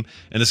theme,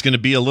 and it's going to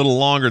be a little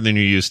longer than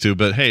you're used to.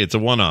 But hey, it's a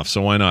one-off,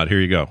 so why not? Here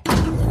you go.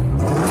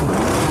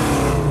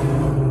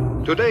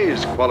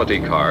 Today's quality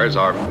cars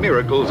are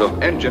miracles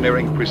of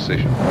engineering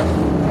precision.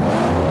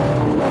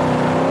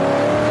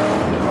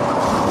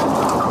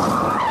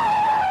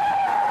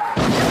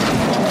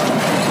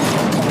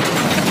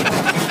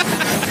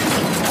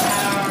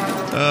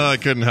 I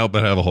couldn't help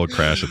but have a whole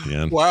crash at the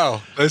end.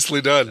 Wow, nicely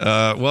done.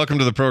 Welcome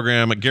to the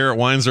program. Garrett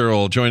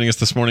Weinzierl joining us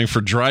this morning for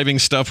Driving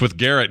Stuff with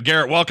Garrett.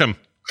 Garrett, welcome.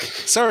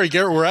 Sorry,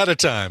 Garrett, we're out of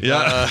time.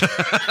 Yeah.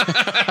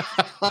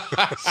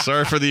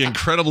 Sorry for the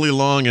incredibly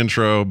long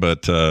intro,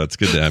 but it's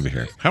good to have you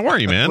here. How are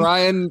you, man?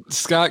 Brian,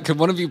 Scott, could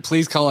one of you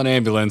please call an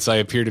ambulance? I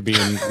appear to be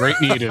in great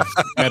need of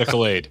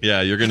medical aid.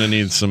 Yeah, you're going to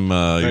need some.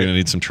 You're going to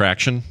need some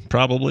traction,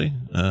 probably.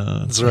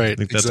 That's right. I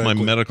think that's my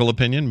medical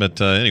opinion.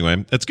 But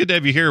anyway, it's good to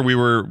have you here. We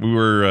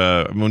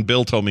were when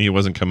Bill told me he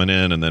wasn't coming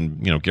in, and then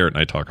Garrett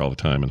and I talk all the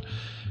time, and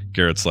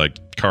Garrett's like,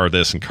 car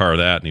this and car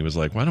that, and he was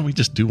like, why don't we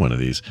just do one of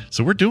these?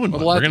 So we're doing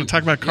one. We're going to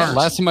talk about cars. Yeah,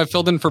 last time I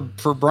filled in for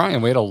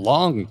Brian, we had a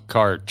long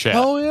car chat.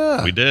 Oh,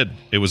 yeah. We did.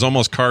 It was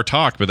almost car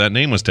talk, but that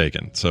name was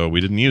taken, so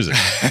we didn't use it.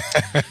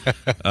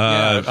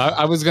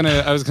 I was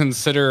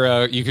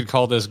consider you could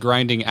call this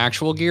grinding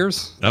actual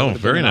gears. Oh,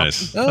 very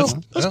nice.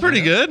 That's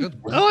pretty good.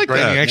 I like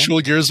grinding that.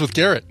 Actual gears with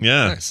Garrett.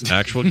 Yeah, nice.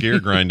 Actual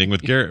gear grinding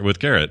with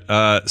Garrett.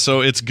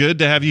 So it's good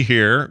to have you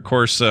here. Of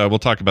course, we'll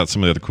talk about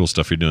some of the other cool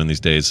stuff you're doing these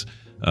days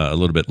a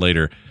little bit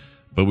later.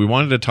 But we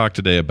wanted to talk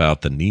today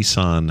about the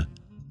Nissan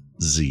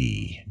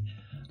Z.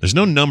 There's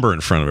no number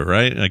in front of it,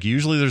 right? Like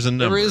usually there's a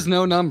number. There is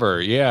no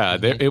number. Yeah,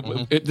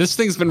 this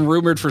thing's been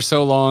rumored for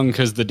so long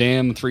because the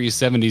damn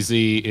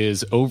 370Z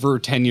is over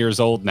 10 years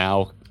old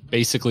now,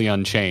 basically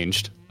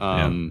unchanged.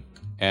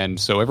 And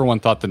so everyone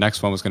thought the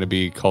next one was going to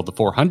be called the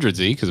 400Z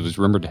because it was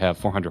rumored to have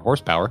 400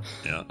 horsepower.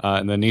 Yeah.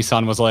 And then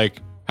Nissan was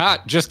like,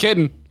 just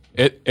kidding.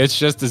 It's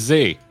just a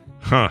Z.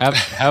 Huh.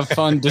 Have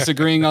fun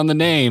disagreeing on the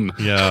name.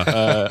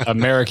 Yeah.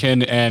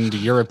 American and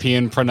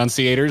European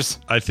pronunciators.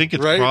 I think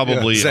it's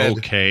probably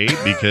okay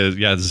because,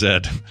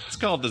 Zed. It's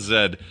called the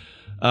Zed.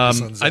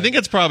 I think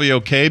it's probably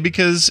okay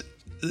because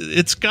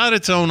it's got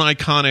its own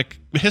iconic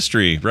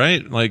history,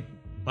 right? Like,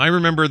 I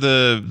remember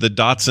the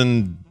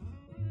Datsun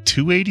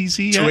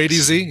 280Z.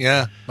 280Z,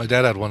 yeah. My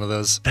dad had one of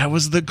those. That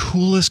was the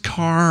coolest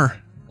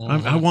car.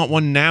 I want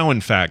one now,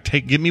 in fact.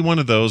 Give me one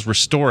of those,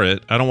 restore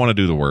it. I don't want to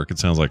do the work. It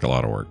sounds like a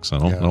lot of work, so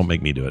don't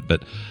make me do it.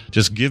 But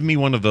just give me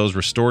one of those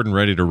restored and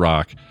ready to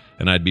rock,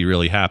 and I'd be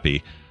really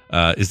happy.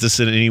 Is this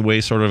in any way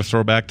sort of a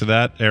throwback to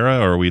that era,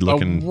 or are we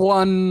looking...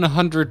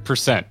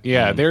 100%.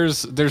 Yeah,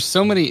 there's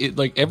so many...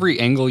 Like, every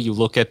angle you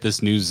look at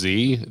this new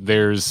Z,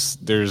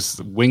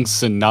 there's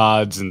winks and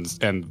nods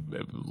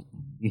and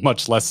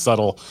much less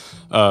subtle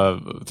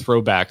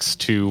throwbacks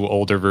to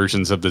older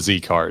versions of the Z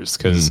cars,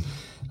 because...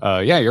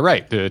 you're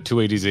right. The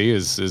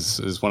 280Z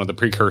is one of the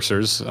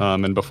precursors,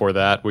 and before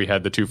that we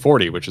had the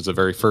 240, which is the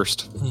very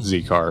first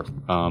Z car,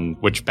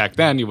 which back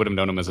then you would have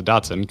known them as a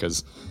Datsun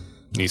because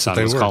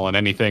Nissan was calling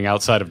anything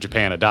outside of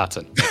Japan a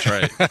Datsun. That's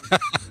right.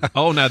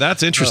 Oh, now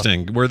that's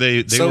interesting. Were they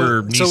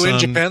were Nissan? So in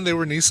Japan they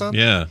were Nissan?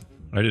 Yeah,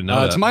 I didn't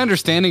know that. To my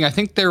understanding, I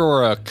think there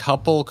were a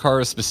couple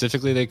cars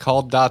specifically they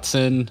called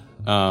Datsun,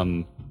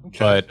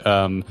 but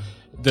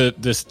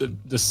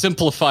the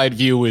simplified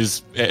view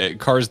is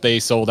cars they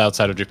sold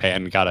outside of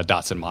Japan got a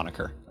Datsun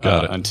moniker.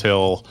 Got it.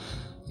 Until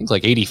I think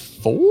like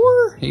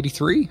 84,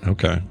 83.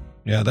 Okay.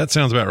 Yeah, that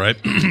sounds about right.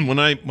 When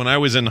I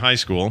was in high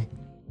school,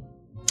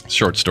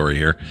 short story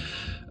here,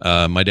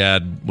 my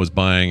dad was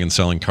buying and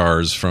selling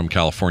cars from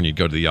California. He'd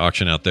go to the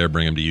auction out there,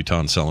 bring them to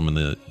Utah and sell them in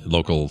the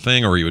local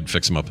thing, or he would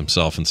fix them up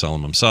himself and sell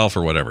them himself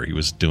or whatever. He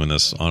was doing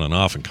this on and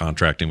off and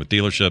contracting with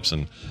dealerships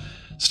and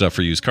stuff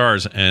for used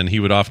cars, and he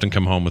would often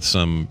come home with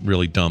some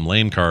really dumb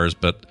lame cars,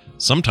 but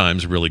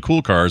sometimes really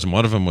cool cars, and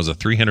one of them was a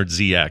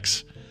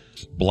 300ZX,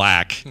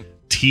 black,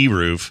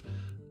 T-roof,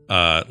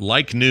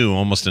 like new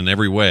almost in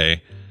every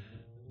way,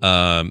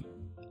 and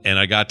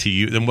I got to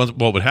use, and what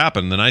would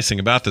happen, the nice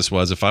thing about this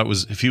was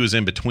if he was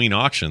in between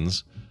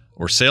auctions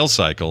or sales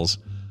cycles,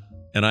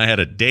 and I had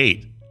a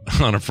date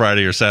on a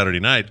Friday or Saturday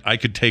night, I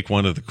could take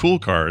one of the cool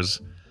cars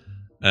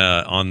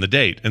on the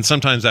date. And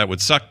sometimes that would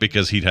suck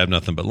because he'd have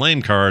nothing but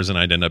lame cars and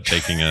I'd end up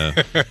taking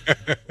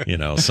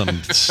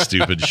some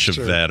stupid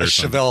Chevette or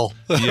something.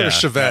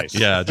 Chevette.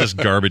 Yeah, just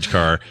garbage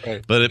car.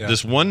 Right. But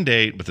this one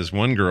date with this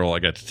one girl, I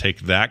got to take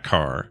that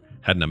car,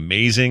 had an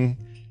amazing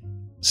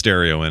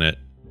stereo in it,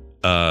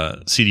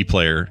 CD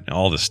player,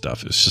 all this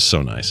stuff. It's just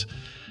so nice.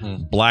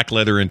 Black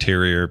leather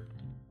interior,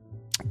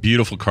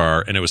 beautiful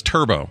car, and it was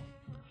turbo.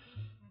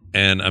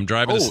 And I'm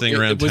driving this thing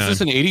around town. Was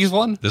this an 80s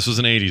one? This was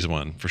an 80s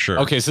one, for sure.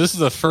 Okay, so this is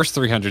the first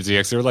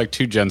 300ZX. There were like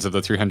two gens of the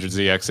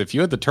 300ZX. If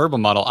you had the turbo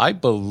model, I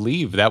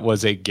believe that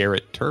was a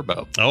Garrett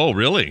Turbo. Oh,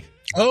 really?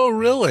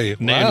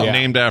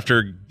 Named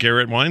after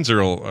Garrett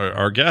Weinzierl,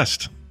 our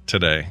guest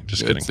today.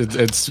 Just kidding.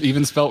 It's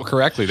even spelled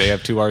correctly. They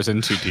have two R's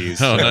and two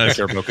T's. Oh, nice.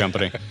 Turbo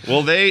company.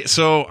 Well,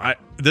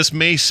 this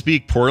may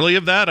speak poorly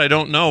of that. I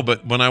don't know.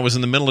 But when I was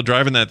in the middle of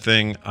driving that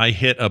thing, I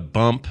hit a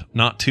bump,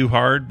 not too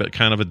hard, but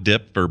kind of a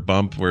dip or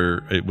bump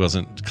where it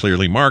wasn't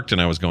clearly marked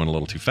and I was going a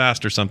little too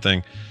fast or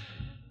something.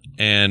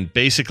 And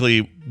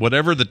basically,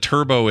 whatever the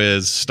turbo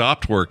is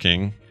stopped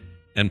working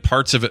and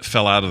parts of it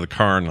fell out of the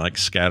car and like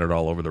scattered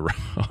all over the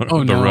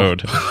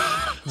road.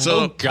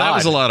 So that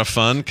was a lot of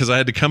fun because I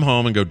had to come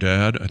home and go,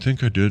 Dad, I think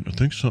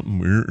something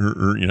weird.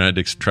 I had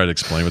to try to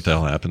explain what the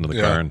hell happened to the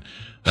car, and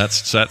that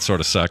sort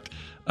of sucked.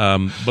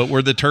 But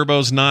were the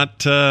turbos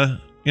not?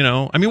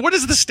 What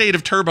is the state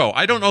of turbo?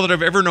 I don't know that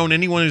I've ever known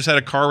anyone who's had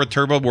a car with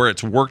turbo where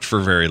it's worked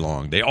for very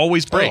long. They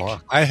always break.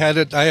 I had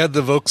it. I had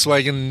the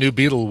Volkswagen New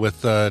Beetle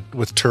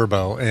with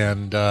turbo,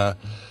 and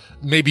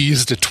maybe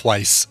used it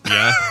twice.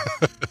 Yeah.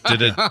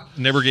 Did it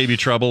never gave you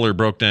trouble or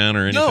broke down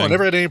or anything? No, I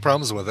never had any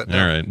problems with it. No.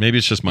 All right. Maybe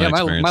it's just my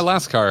experience. My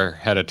last car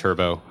had a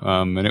turbo,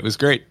 and it was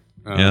great.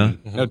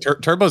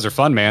 Turbos are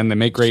fun, man. They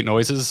make great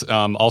noises.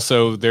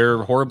 Also, they're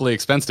horribly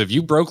expensive.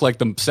 You broke like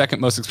the second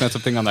most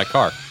expensive thing on that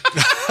car.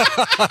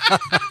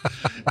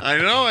 I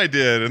know I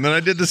did. And then I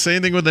did the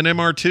same thing with an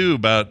MR2.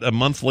 About a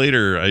month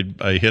later,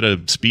 I hit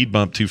a speed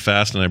bump too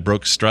fast and I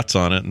broke struts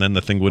on it, and then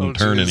the thing wouldn't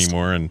turn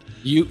anymore. And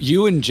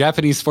you and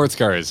Japanese sports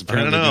cars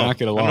apparently do not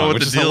get along,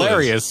 which is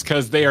hilarious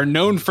because they are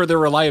known for their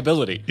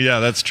reliability. Yeah,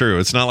 that's true.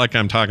 It's not like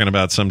I'm talking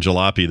about some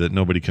jalopy that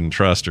nobody can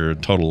trust or a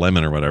total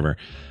lemon or whatever.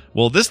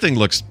 Well, this thing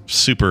looks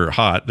super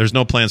hot. There's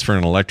no plans for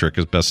an electric,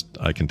 as best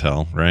I can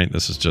tell, right?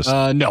 This is just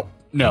no.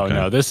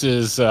 No. This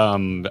is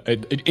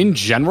in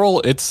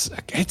general, it's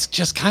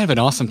just kind of an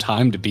awesome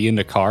time to be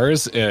into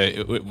cars.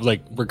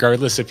 Like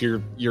regardless if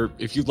you're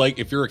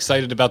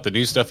excited about the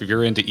new stuff, if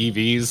you're into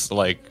EVs,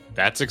 like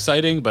that's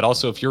exciting. But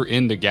also if you're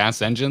into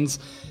gas engines,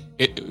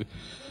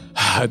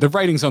 the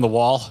writing's on the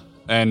wall,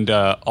 and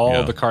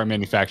all the car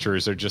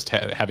manufacturers are just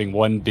having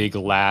one big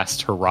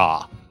last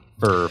hurrah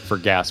for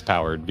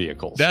gas-powered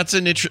vehicles. That's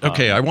an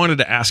okay. I wanted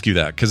to ask you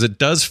that because it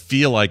does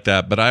feel like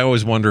that, but I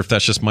always wonder if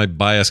that's just my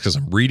bias because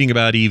I'm reading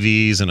about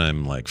EVs and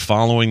I'm like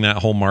following that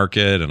whole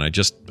market, and I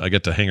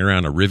get to hang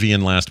around a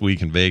Rivian last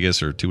week in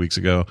Vegas or 2 weeks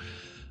ago.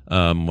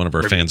 One of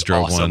our fans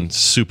drove one,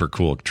 super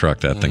cool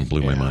truck. That thing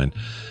blew my mind.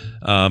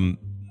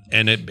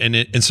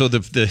 And so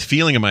the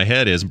feeling in my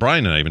head is,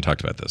 Brian and I even talked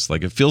about this.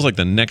 Like it feels like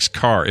the next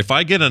car. If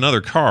I get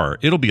another car,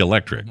 it'll be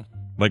electric.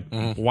 Like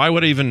why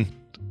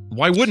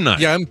wouldn't I?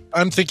 Yeah,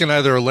 I'm thinking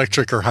either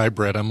electric or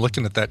hybrid. I'm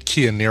looking at that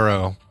Kia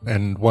Niro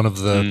and one of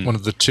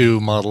the two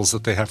models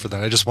that they have for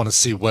that. I just want to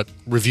see what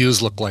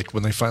reviews look like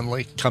when they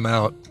finally come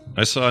out.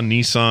 I saw a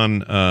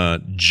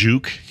Nissan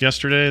Juke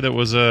yesterday that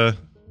was I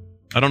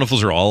don't know if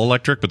those are all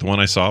electric, but the one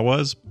I saw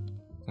was.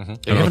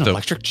 They have an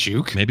electric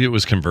Juke? Maybe it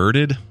was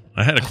converted.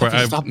 I had a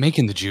question. Stop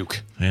making the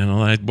Juke. They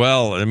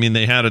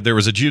had there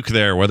was a Juke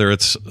there, whether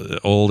it's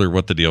old or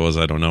what the deal was,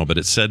 I don't know, but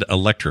it said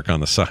electric on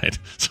the side.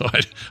 So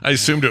I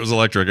assumed it was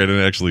electric. I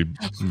didn't actually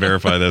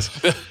verify this.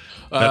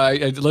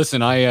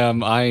 Listen,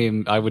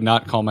 I would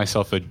not call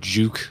myself a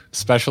Juke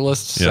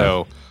specialist,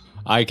 so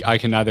I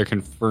can neither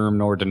confirm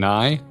nor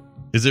deny.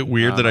 Is it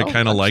weird that I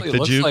kind of like the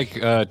Juke? It looks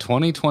like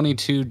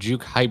 2022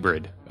 Juke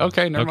Hybrid.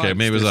 Okay, never mind.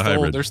 Maybe it was a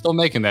hybrid. They're still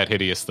making that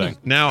hideous thing.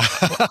 Now,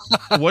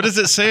 what does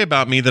it say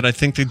about me that I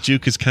think the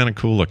Juke is kind of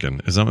cool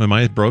looking? Am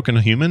I a broken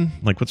human?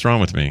 Like, what's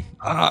wrong with me?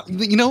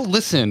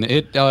 Listen,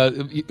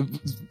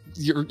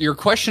 your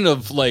question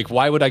of like,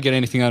 why would I get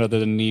anything out of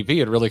an EV?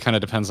 It really kind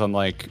of depends on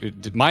like,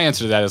 my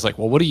answer to that is like,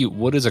 well,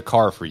 what is a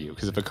car for you?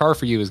 Because if a car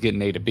for you is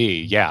getting A to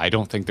B, I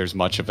don't think there's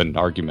much of an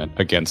argument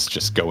against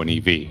just going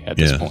EV at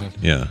this point.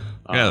 Yeah.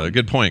 Yeah,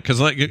 good point. Because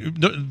like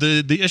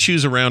the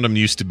issues around them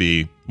used to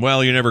be,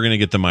 well, you're never going to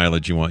get the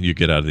mileage you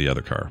get out of the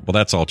other car. Well,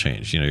 that's all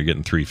changed. You're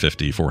getting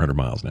 350, 400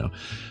 miles now.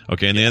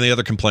 Okay, and then the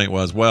other complaint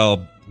was,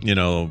 well,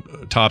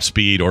 top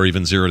speed or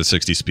even 0 to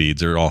 60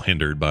 speeds are all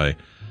hindered by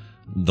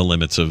the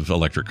limits of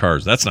electric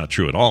cars. That's not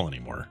true at all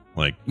anymore.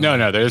 Like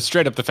no, they're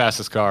straight up the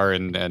fastest car,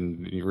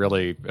 and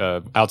really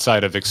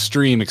outside of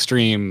extreme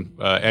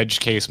edge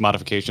case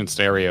modification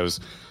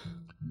scenarios.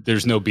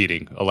 There's no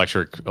beating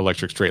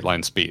electric straight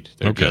line speed.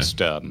 They're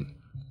just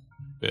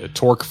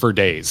torque for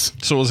days.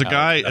 So as a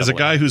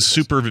guy who's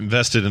super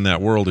invested in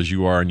that world as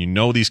you are,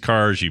 and these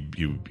cars,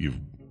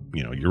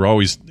 you're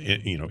always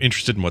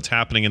interested in what's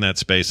happening in that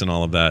space and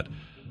all of that.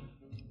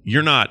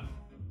 You're not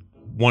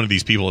one of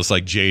these people that's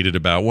like jaded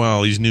about,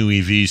 well, these new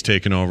EVs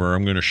taking over,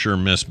 I'm going to sure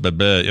miss.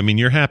 I mean,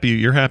 you're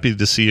happy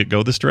to see it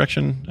go this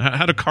direction.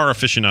 How do car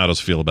aficionados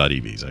feel about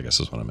EVs? I guess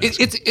is what I'm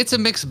asking. It's a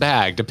mixed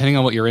bag depending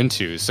on what you're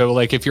into. So,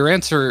 like, if your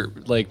answer,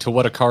 like, to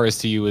what a car is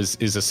to you is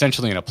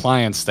essentially an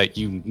appliance that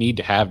you need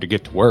to have to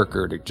get to work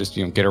or to just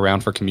get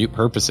around for commute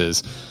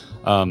purposes,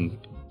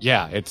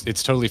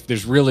 it's totally.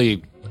 There's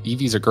really.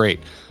 EVs are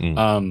great.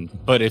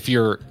 But if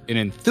you're an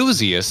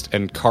enthusiast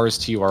and cars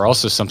to you are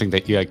also something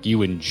that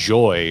you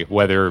enjoy,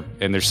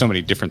 and there's so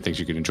many different things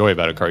you can enjoy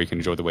about a car. You can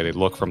enjoy the way they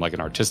look from like an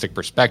artistic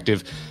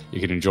perspective. You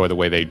can enjoy the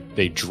way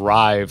they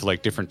drive,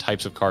 like different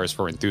types of cars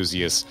for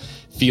enthusiasts,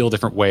 feel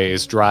different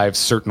ways, drive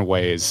certain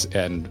ways.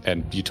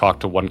 And you talk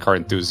to one car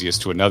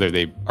enthusiast to another,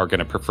 they are going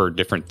to prefer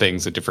different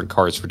things and different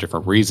cars for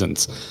different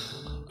reasons.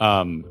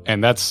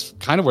 And that's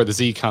kind of where the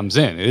Z comes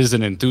in. It is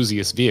an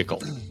enthusiast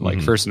vehicle, like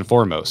first and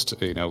foremost,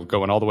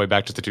 going all the way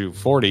back to the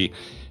 240.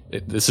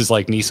 This is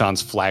like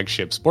Nissan's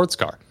flagship sports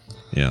car.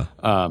 Yeah.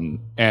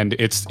 And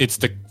it's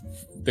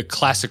the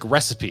classic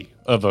recipe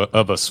of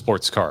a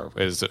sports car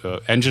is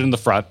engine in the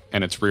front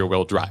and it's rear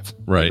wheel drive.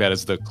 Right. That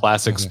is the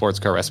classic sports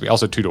car recipe.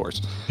 Also 2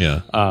 doors.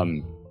 Yeah.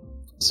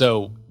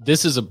 So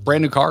this is a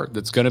brand new car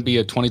that's going to be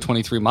a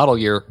 2023 model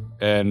year.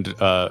 And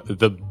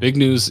the big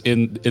news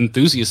in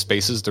enthusiast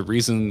spaces, the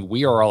reason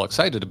we are all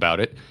excited about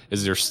it,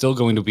 is they're still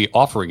going to be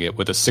offering it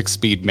with a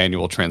 6-speed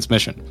manual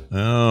transmission.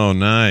 Oh,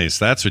 nice.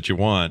 That's what you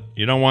want.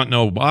 You don't want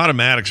no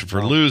automatics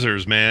for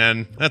losers,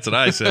 man. That's what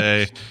I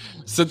say.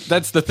 So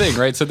that's the thing,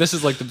 right? So this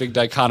is like the big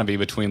dichotomy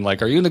between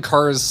like, are you into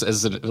cars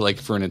as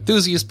for an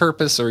enthusiast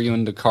purpose, or are you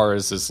into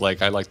cars as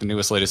like, I like the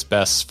newest, latest,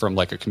 best from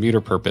like a commuter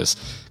purpose?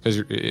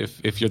 Because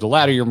if you're the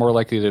latter, you're more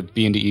likely to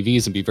be into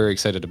EVs and be very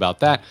excited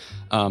about that.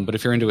 But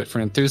if you're into it for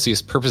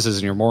enthusiast purposes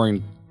and you're more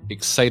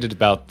excited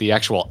about the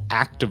actual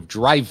act of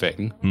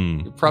driving,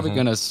 you're probably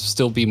going to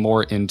still be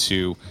more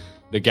into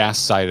the gas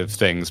side of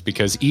things,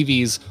 because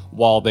EVs,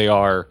 while they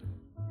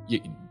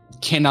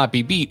cannot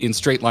be beat in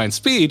straight line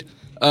speed,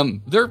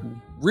 they're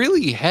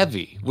really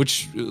heavy,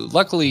 which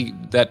luckily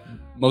that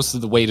most of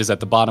the weight is at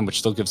the bottom, which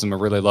still gives them a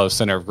really low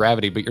center of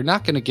gravity, but you're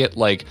not going to get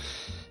like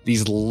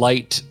these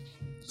light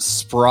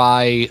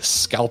spry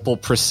scalpel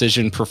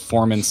precision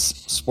performance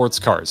sports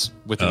cars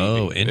with an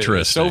EV.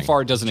 Interesting. So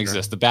far, it doesn't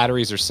exist. The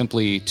batteries are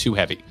simply too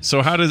heavy.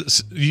 So do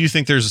you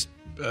think there's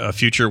a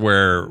future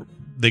where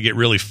they get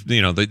really,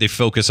 they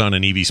focus on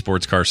an EV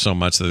sports car so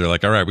much that they're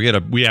like, all right,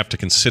 we have to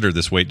consider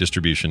this weight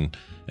distribution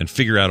and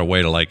figure out a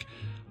way to, like,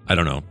 I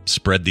don't know,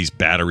 spread these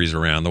batteries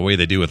around the way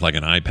they do with like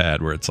an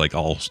iPad, where it's like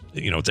all,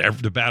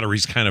 the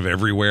battery's kind of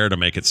everywhere to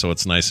make it so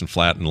it's nice and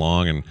flat and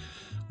long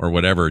or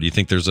whatever. Do you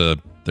think there's a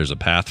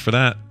path for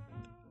that?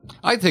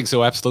 I think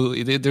so,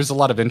 absolutely. There's a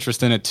lot of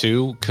interest in it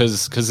too,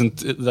 because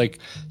like,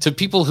 to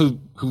people who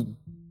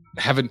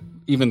haven't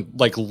even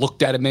like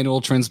looked at a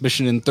manual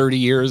transmission in 30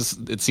 years,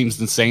 it seems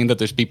insane that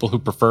there's people who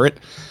prefer it.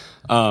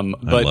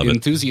 But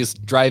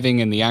enthusiast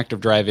driving and the act of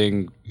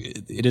driving,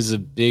 it is a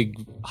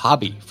big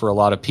hobby for a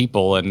lot of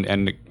people.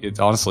 And it's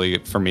honestly,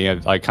 for me,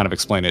 I kind of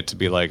explain it to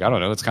be like, I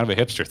don't know, it's kind of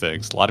a hipster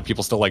thing. A lot of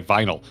people still like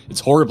vinyl. It's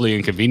horribly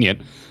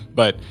inconvenient,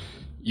 but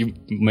you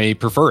may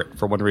prefer it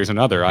for one reason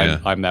or another. Yeah.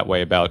 I'm that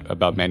way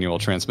about manual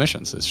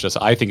transmissions. It's just,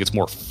 I think it's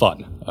more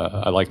fun.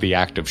 I like the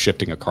act of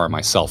shifting a car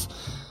myself.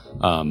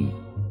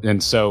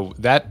 And so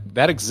that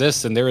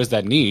exists, and there is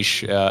that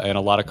niche, and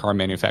a lot of car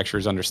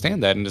manufacturers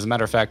understand that. And as a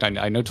matter of fact,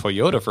 I know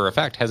Toyota for a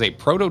fact has a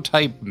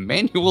prototype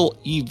manual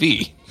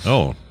EV.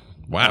 Oh,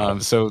 wow!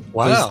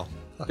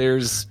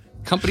 There's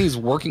companies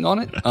working on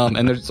it,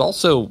 and there's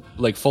also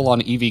like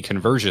full-on EV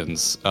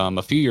conversions.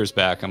 A few years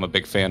back, I'm a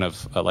big fan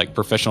of like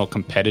professional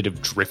competitive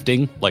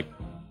drifting, like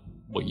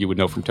what you would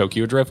know from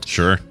Tokyo Drift.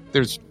 Sure.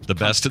 There's the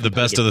best of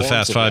the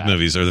Fast Five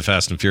movies, or the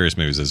Fast and Furious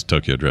movies, is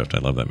Tokyo Drift. I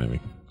love that movie.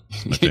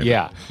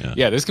 Yeah.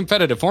 There's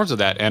competitive forms of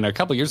that, and a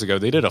couple years ago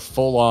they did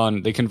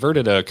they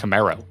converted a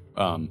Camaro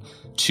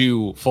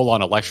to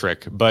full-on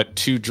electric, but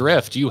to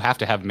drift you have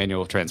to have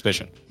manual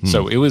transmission.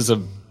 So it was a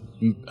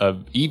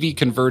EV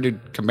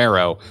converted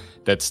Camaro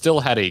that still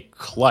had a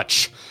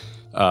clutch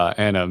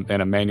and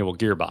a manual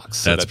gearbox.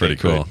 So that's pretty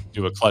cool.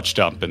 Do a clutch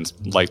dump and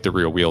light the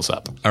rear wheels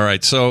up. All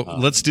right, so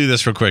let's do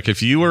this real quick.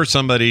 If you were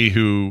somebody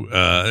who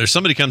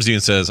somebody comes to you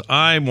and says,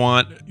 I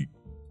want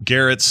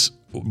Garrett's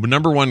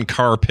number one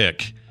car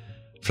pick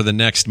for the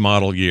next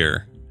model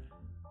year,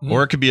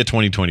 or it could be a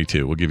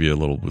 2022. We'll give you a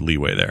little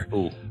leeway there.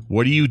 Ooh.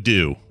 What do you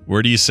do?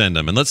 Where do you send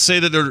them? And let's say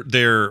that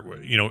they're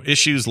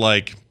issues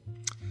like,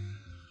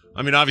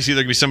 I mean, obviously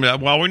there could be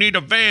somebody, well, we need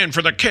a van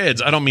for the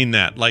kids. I don't mean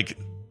that. Like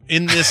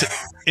in this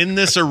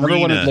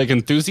arena, like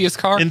enthusiast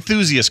car,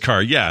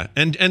 yeah,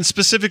 and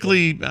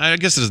specifically, I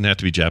guess it doesn't have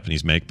to be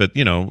Japanese make, but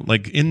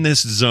like in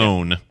this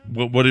zone,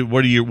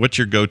 what's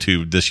your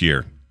go-to this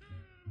year?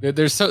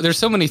 There's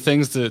so many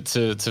things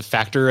to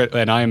factor it,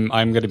 and I'm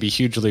going to be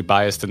hugely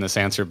biased in this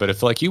answer. But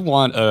if like you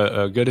want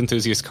a good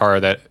enthusiast car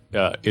that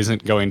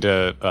isn't going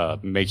to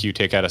make you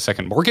take out a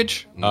second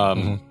mortgage,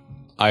 I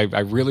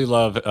really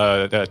love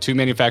two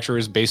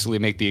manufacturers basically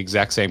make the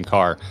exact same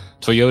car,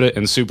 Toyota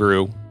and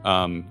Subaru.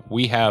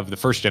 We have the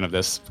first gen of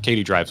this.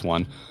 Katie drives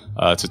one.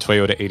 It's a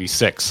Toyota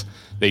 86.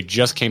 They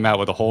just came out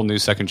with a whole new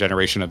second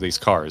generation of these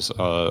cars.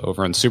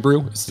 Over on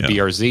Subaru, it's the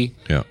BRZ.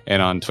 Yeah.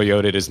 And on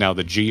Toyota, it is now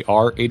the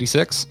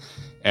GR86.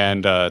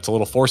 And it's a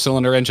little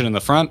 4-cylinder engine in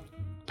the front.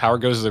 Power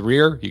goes to the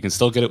rear. You can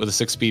still get it with a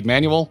 6-speed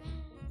manual.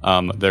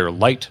 They're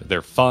light.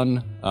 They're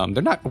fun.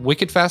 They're not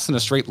wicked fast in a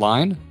straight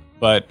line,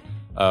 but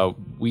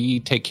we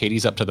take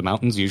Katie's up to the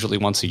mountains usually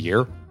once a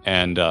year.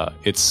 And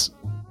it's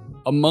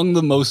among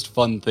the most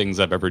fun things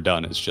I've ever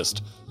done is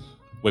just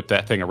whip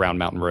that thing around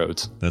mountain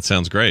roads. That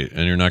sounds great,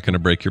 and you're not going to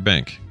break your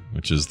bank,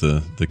 which is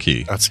the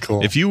key. That's cool.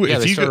 They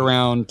start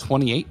around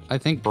 28, I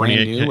think,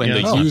 brand new,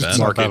 and the used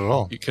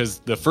market, because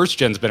the first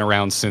gen's been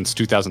around since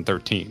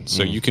 2013,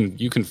 so you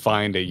can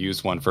find a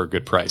used one for a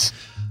good price.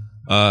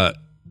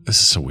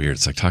 This is so weird.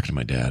 It's like talking to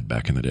my dad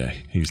back in the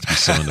day. He used to be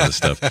so into this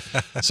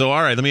stuff. So,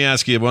 all right, let me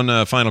ask you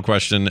one final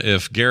question.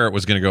 If Garrett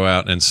was going to go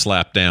out and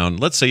slap down,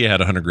 let's say you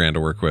had $100,000 to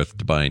work with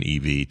to buy an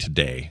EV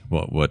today,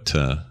 what would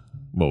get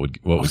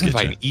you?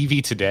 Buy an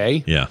EV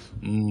today? Yeah.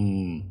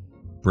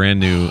 Brand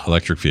new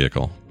electric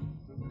vehicle.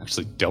 I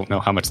actually don't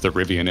know how much the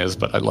Rivian is,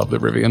 but I love the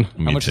Rivian.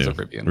 How much is the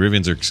Rivian?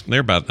 Rivians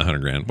they're about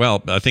 $100,000.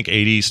 Well, I think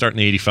 80, starting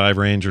 85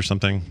 range or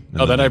something.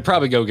 Then I'd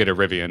probably go get a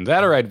Rivian.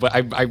 That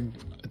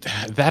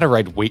or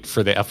I'd wait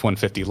for the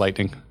F-150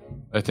 Lightning.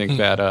 I think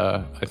that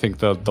the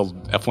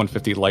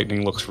F-150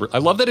 Lightning looks. I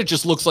love that it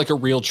just looks like a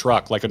real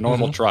truck, like a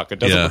normal truck. It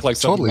doesn't look like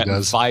something that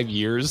in 5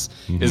 years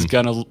is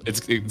gonna.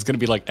 It's gonna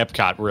be like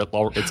Epcot, where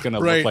it's gonna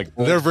look like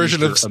their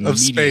version of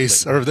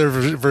space or their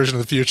version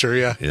of the future.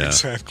 Yeah.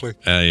 Exactly.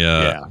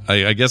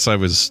 I guess I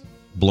was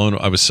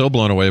so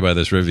blown away by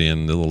this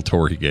Rivian, the little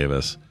tour he gave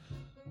us,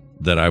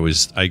 that I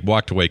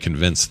walked away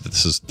convinced that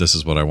this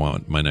is what I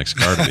want my next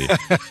car to be.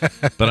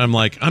 But I'm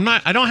like, I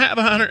don't have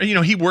 100.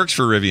 He works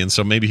for Rivian,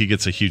 so maybe he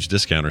gets a huge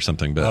discount or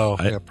something.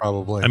 But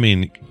probably. I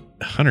mean,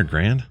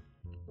 $100,000,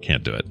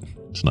 can't do it.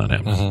 It's not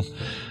happening.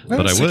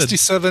 But I would.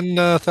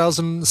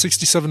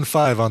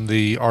 67,500 on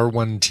the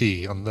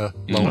R1T on the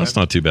low end. That's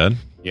not too bad.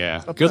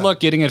 Yeah. Good luck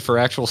getting it for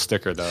actual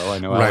sticker, though. I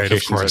know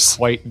allocations are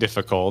quite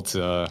difficult.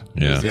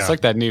 It's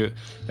like that new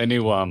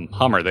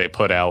Hummer they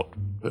put out.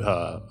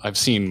 I've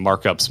seen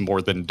markups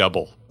more than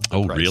double.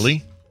 Oh,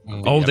 really?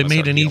 They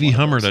made an EV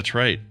Hummer. That's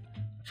right.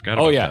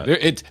 That.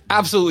 It's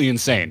absolutely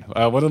insane.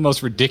 One of the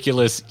most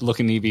ridiculous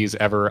looking EVs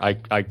ever.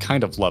 I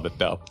kind of love it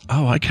though.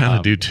 Oh, I kind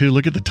of do too.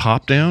 Look at the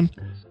top down.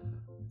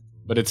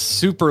 But it's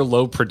super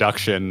low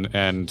production,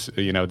 and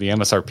the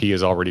MSRP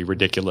is already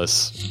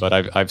ridiculous.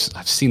 But I've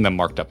seen them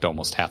marked up to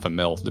almost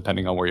 $500,000,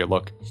 depending on where you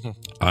look.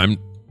 I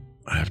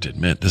have to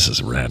admit, this is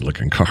a rad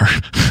looking car.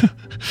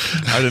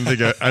 I didn't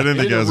think I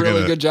was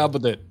really gonna. Good job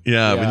with it.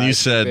 Yeah, when you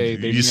said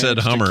you said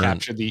Hummer, to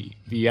capture the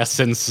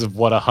essence of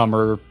what a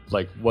Hummer,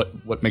 like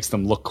what makes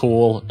them look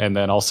cool, and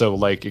then also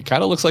like it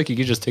kind of looks like you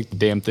could just take the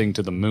damn thing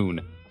to the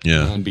moon.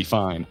 And be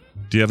fine.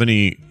 Do you have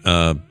any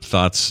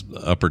thoughts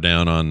up or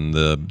down on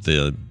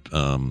the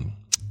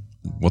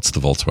what's the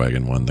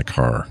Volkswagen one, the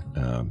car,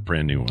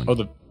 brand new one?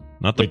 Oh,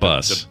 not the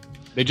bus.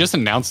 They just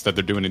announced that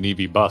they're doing an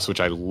EV bus,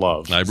 which I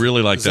love. I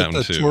really like that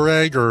one too. Is it the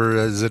Touareg, or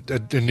is it a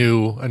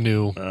new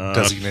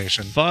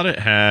designation? I thought it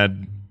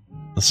had.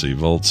 Let's see,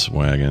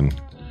 Volkswagen.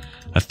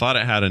 I thought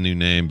it had a new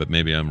name, but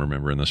maybe I'm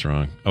remembering this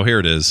wrong. Oh, here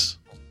it is.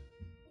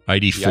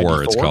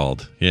 ID4, it's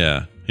called.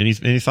 Yeah.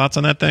 Any thoughts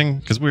on that thing?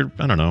 Because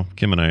I don't know.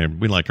 Kim and I,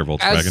 we like our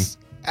Volkswagen.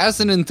 As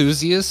an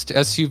enthusiast,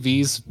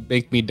 SUVs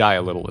make me die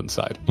a little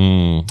inside.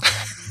 They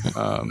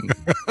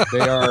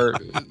are.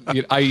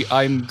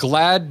 I'm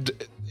glad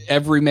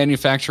every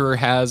manufacturer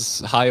has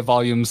high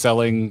volume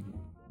selling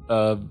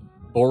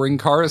boring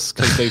cars,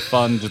 because they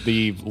fund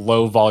the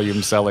low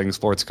volume selling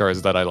sports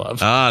cars that I love.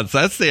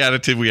 That's the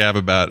attitude we have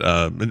about.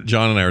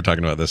 John and I were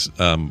talking about this.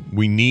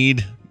 We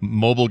need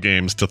mobile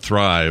games to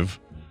thrive.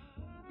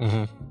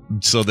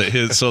 So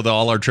that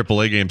all our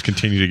AAA games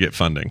continue to get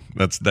funding.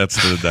 That's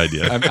the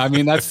idea. I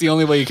mean, that's the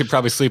only way you could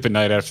probably sleep at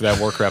night after that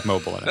Warcraft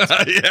mobile.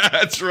 Yeah,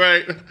 that's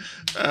right.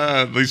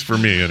 At least for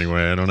me,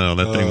 anyway. I don't know.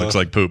 That thing looks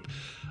like poop.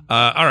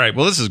 All right.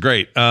 Well, this is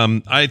great.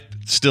 I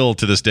still,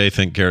 to this day,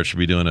 think Garrett should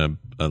be doing a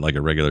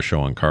regular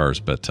show on cars.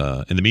 But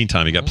in the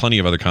meantime, you got plenty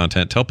of other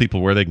content. Tell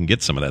people where they can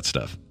get some of that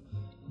stuff.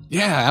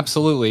 Yeah,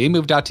 absolutely.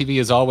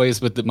 eMove.tv as always,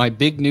 but my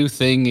big new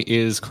thing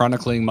is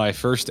chronicling my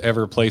first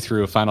ever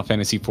playthrough of Final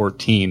Fantasy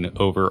XIV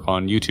over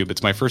on YouTube.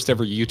 It's my first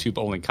ever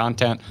YouTube-only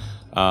content.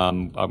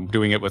 I'm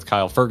doing it with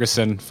Kyle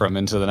Ferguson from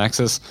Into the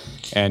Nexus,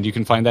 and you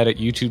can find that at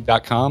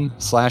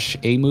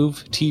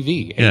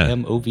youtube.com/amovetv,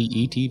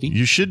 AMOVETV.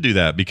 You should do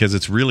that, because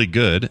it's really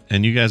good,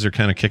 and you guys are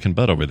kind of kicking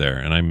butt over there,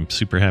 and I'm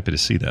super happy to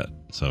see that.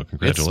 So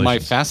congratulations. It's my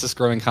fastest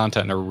growing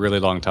content in a really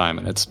long time,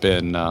 and it's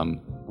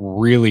been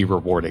really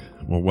rewarding.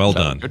 Well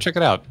done. Go check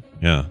it out.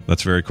 Yeah,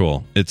 that's very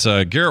cool. It's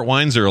Garrett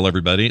Weinzierl,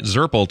 everybody.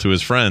 Zerpel to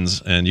his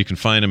friends, and you can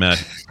find him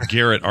at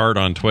Garrett Art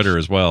on Twitter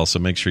as well, so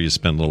make sure you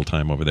spend a little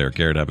time over there.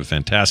 Garrett, have a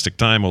fantastic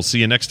time. We'll see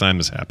you next time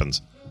this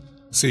happens.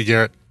 See you,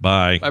 Garrett.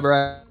 Bye. Bye,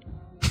 Brad.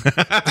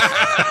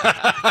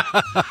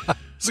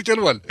 It's a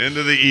good one.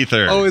 Into the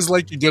ether. Always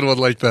like a good one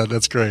like that.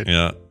 That's great.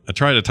 Yeah, I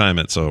try to time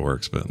it so it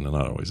works, but not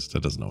always.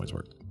 That doesn't always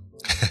work.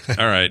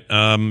 All right.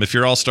 If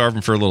you're all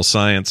starving for a little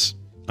science,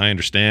 I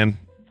understand.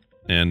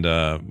 And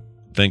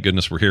thank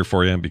goodness we're here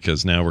for you,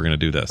 because now we're going to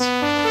do this.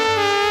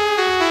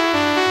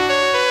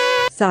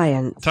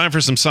 Science. Time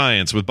for some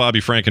science with Bobby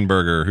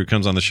Frankenberger, who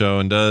comes on the show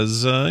and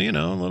does, a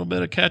little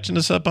bit of catching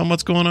us up on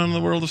what's going on in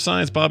the world of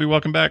science. Bobby,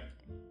 welcome back.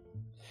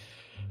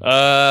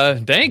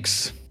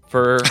 Thanks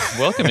for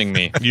welcoming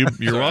me. You're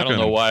welcome. I don't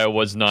know why I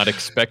was not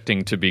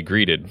expecting to be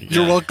greeted.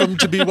 You're welcome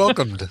to be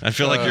welcomed. I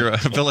feel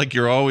like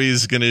you're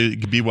always going to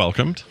be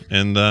welcomed,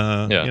 and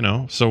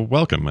so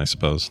welcome, I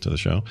suppose, to the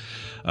show.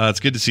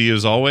 It's good to see you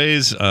as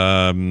always.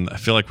 I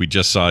feel like we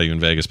just saw you in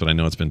Vegas, but I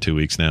know it's been 2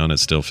 weeks now, and it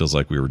still feels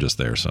like we were just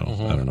there. So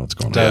I don't know what's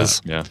going on. It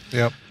does. Yeah.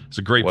 Yep. It's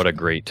what a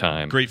great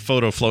time. Great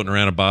photo floating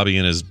around of Bobby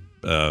in his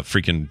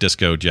freaking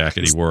disco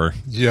jacket he wore.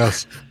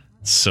 Yes.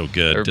 So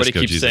good. Everybody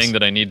Disco keeps Jesus. saying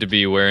that I need to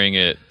be wearing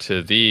it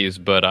to these,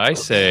 but I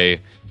say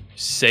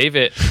save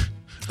it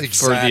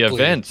for the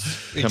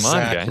events. Come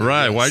on, guys.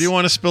 Right. Yes. Why do you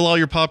want to spill all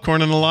your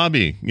popcorn in the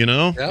lobby?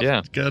 Yep.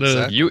 Yeah.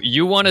 Gotta.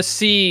 You want to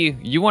see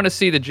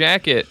the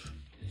jacket,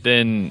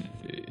 then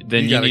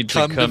you need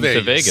to come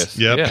to Vegas.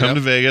 Yep, come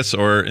to Vegas,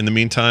 or in the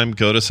meantime,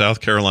 go to South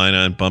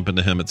Carolina and bump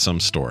into him at some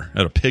store,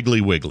 at a Piggly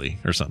Wiggly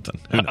or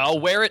something. I'll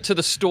wear it to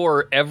the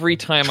store every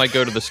time I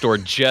go to the store,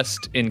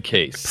 just in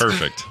case.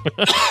 Perfect.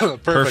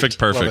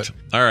 Perfect.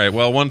 All right.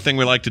 Well, one thing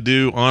we like to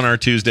do on our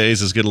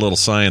Tuesdays is get a little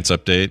science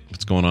update,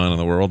 what's going on in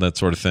the world, that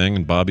sort of thing.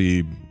 And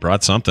Bobby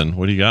brought something.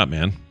 What do you got,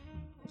 man?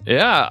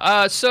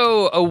 Yeah.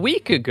 So a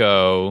week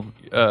ago,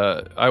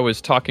 I was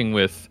talking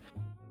with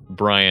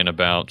Brian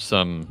about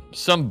some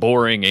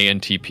boring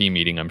ANTP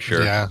meeting, I'm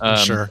sure. Yeah,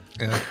 I'm sure.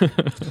 Yeah.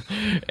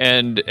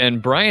 and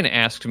Brian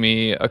asked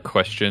me a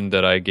question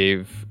that I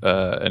gave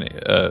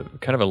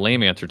kind of a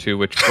lame answer to,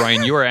 which,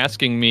 Brian, you were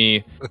asking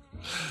me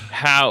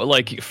how,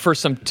 for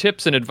some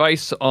tips and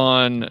advice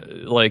on,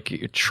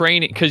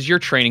 training, because you're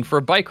training for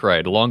a bike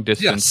ride, a long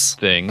distance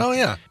thing. Oh,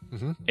 yeah.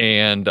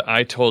 And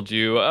I told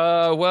you,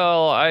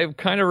 well, I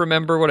kind of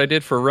remember what I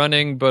did for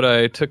running, but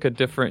I took a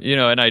different,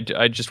 and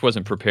I just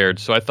wasn't prepared.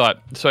 So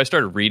I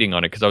started reading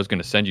on it because I was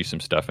going to send you some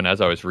stuff. And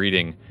as I was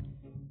reading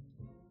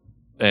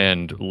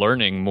and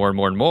learning more and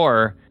more and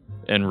more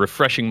and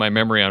refreshing my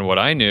memory on what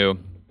I knew,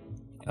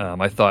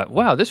 I thought,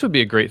 wow, this would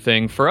be a great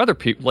thing for other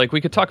people. Like,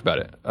 we could talk about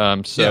it.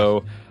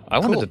 I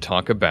wanted to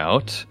talk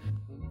about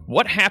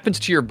what happens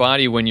to your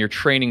body when you're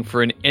training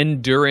for an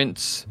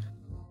endurance,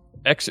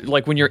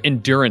 like when you're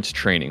endurance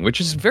training, which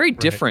is very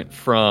different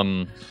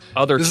from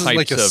other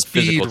types of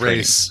physical speed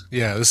race.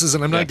 training.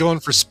 Yeah, I'm not going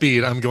for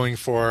speed. I'm going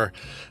for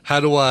how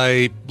do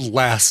I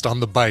last on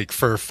the bike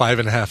for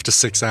 5.5 to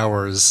 6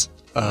 hours.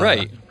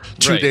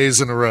 2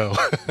 days in a row.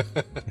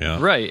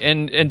 Right.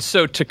 And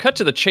so to cut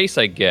to the chase,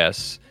 I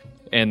guess,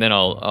 and then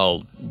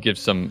I'll give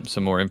some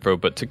more info.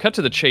 But to cut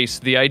to the chase,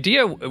 the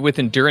idea with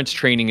endurance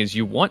training is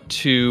you want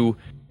to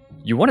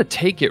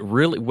take it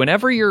really,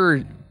 whenever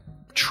you're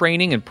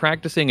training and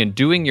practicing and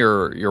doing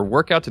your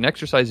workouts and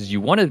exercises, you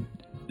want it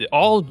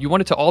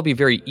to all be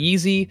very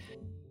easy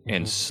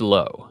and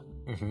slow,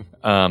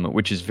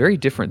 which is very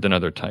different than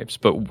other types.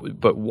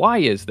 But why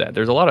is that?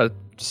 There's a lot of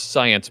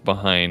science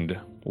behind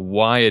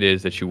why it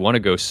is that you want to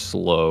go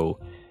slow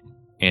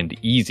and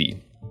easy.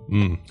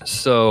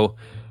 So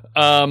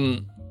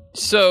when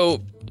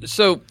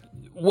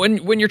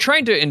you're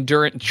trying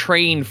to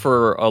train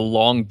for a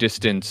long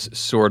distance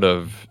sort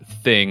of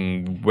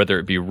thing, whether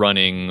it be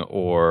running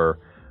or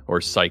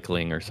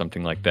cycling or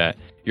something like that,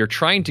 you're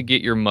trying to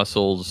get your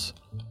muscles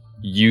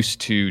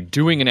used to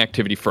doing an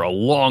activity for a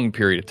long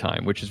period of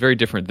time, which is very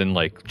different than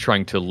like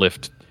trying to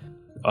lift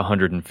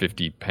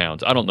 150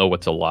 pounds. I don't know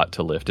what's a lot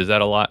to lift. Is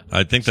that a lot?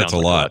 I think that's a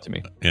lot to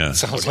me. Yeah.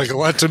 Sounds like a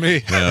lot to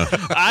me. Yeah.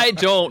 I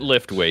don't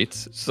lift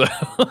weights, so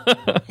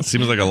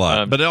seems like a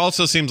lot. But it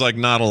also seems like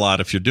not a lot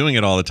if you're doing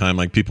it all the time.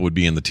 Like people would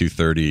be in the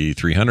 230,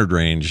 300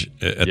 range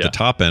at the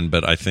top end,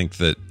 but I think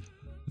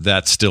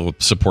that still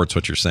supports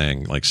what you're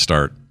saying, like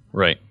start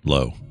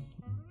low.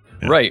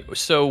 Yeah. Right.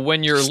 So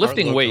when you're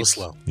lifting weights,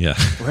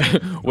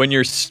 when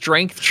you're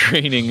strength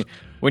training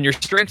or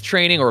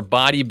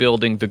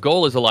bodybuilding, the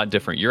goal is a lot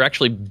different. You're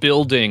actually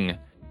building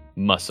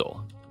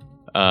muscle,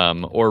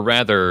 or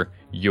rather,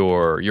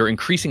 you're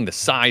increasing the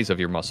size of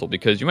your muscle,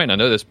 because you might not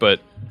know this, but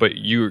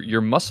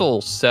your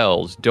muscle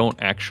cells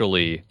don't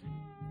actually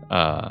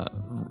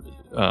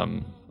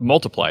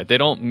multiply. You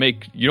don't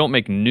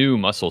make new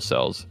muscle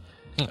cells.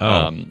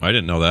 I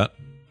didn't know that.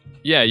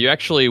 Yeah, you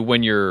actually,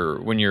 when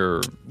you're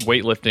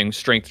weightlifting,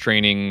 strength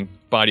training,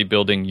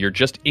 bodybuilding, you're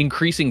just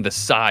increasing the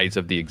size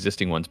of the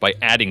existing ones by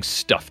adding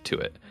stuff to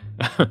it,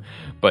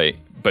 by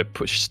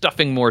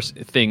stuffing more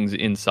things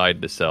inside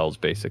the cells.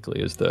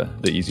 Basically, is the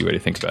easy way to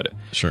think about it.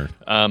 Sure.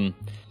 And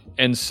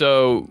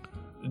so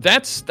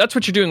that's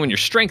what you're doing when you're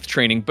strength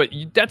training, but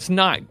that's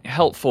not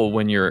helpful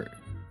when you're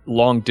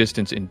long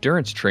distance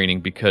endurance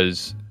training,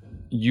 because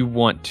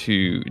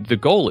the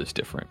goal is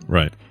different.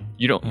 Right.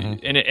 You don't,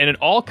 and it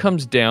all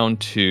comes down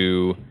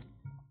to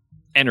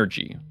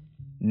energy,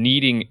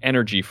 needing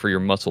energy for your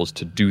muscles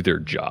to do their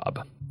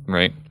job,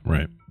 right?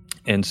 Right.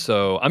 And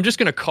so I'm just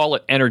going to call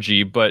it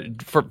energy,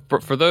 but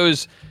for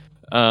those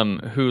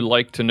who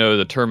like to know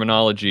the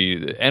terminology,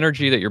 the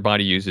energy that your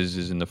body uses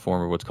is in the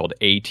form of what's called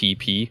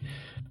ATP,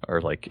 or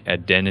like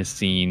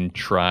adenosine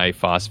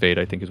triphosphate,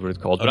 I think is what it's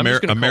called. But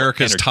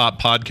America's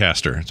top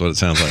podcaster. That's what it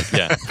sounds like.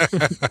 Yeah.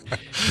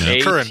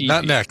 Current,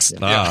 not next.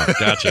 Ah,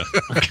 gotcha.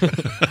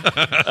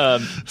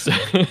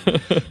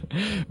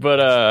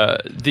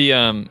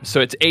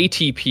 So it's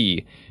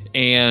ATP,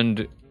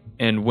 and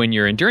when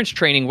you're endurance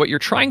training, what you're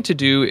trying to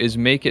do is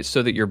make it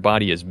so that your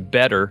body is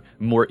better,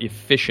 more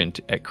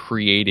efficient at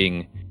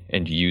creating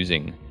and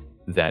using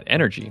that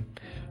energy.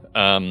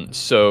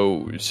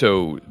 So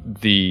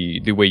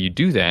the way you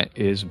do that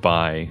is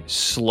by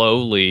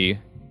slowly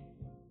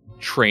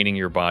training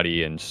your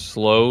body and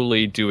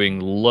slowly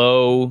doing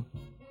low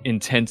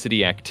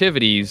intensity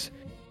activities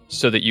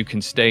so that you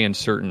can stay in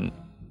certain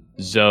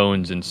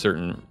zones and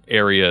certain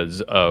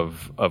areas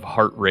of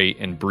heart rate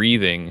and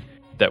breathing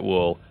that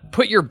will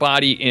put your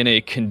body in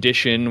a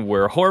condition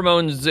where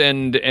hormones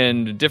and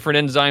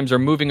different enzymes are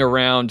moving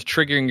around,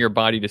 triggering your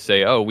body to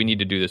say, oh, we need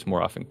to do this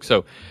more often.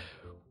 So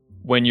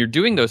when you're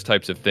doing those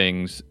types of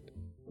things,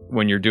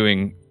 when you're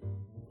doing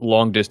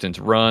long distance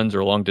runs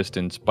or long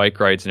distance bike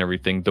rides and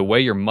everything, the way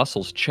your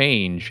muscles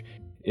change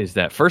is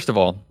that, first of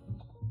all,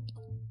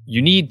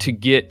 you need to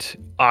get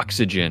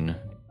oxygen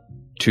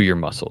to your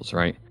muscles,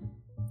 right?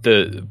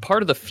 The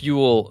part of the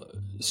fuel,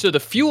 so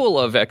the fuel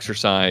of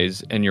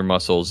exercise and your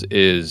muscles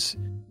is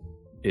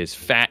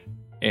fat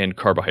and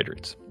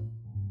carbohydrates,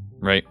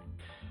 right?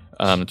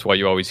 That's why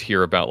you always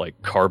hear about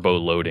like carbo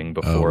loading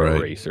before a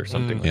race or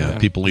something like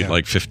that. People eat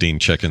like 15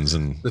 chickens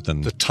and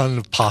then the ton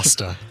of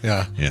pasta.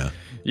 Yeah,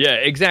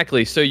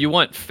 exactly. So you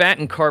want fat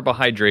and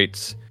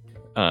carbohydrates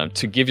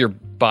to give your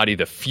body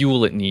the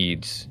fuel it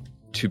needs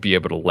to be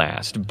able to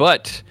last.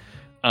 But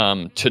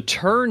to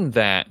turn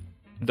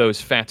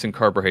those fats and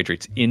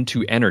carbohydrates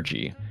into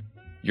energy,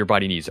 your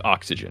body needs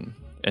oxygen.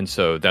 And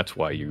so that's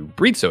why you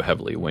breathe so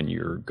heavily when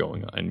you're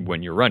going and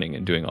when you're running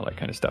and doing all that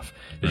kind of stuff.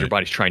 Is your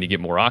body's trying to get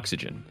more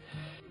oxygen.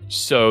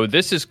 So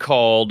this is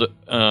called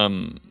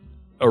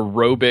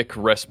aerobic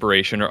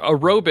respiration. Or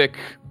aerobic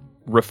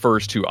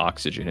refers to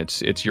oxygen.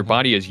 It's your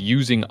body is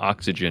using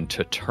oxygen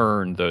to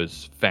turn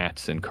those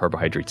fats and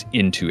carbohydrates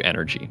into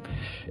energy.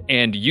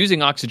 And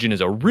using oxygen is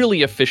a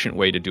really efficient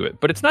way to do it,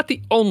 but it's not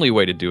the only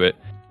way to do it.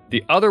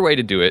 The other way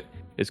to do it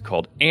is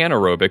called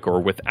anaerobic, or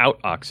without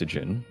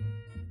oxygen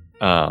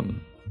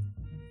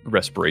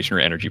respiration or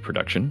energy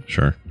production.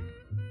 Sure.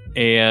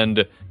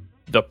 And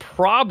the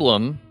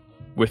problem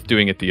with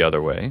doing it the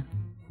other way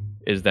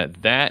is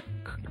that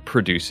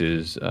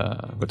produces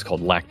what's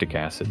called lactic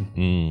acid,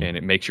 and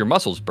it makes your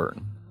muscles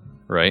burn,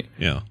 right?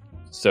 Yeah.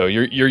 So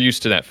you're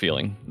used to that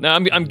feeling. Now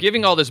I'm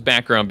giving all this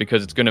background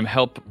because it's going to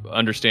help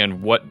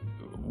understand what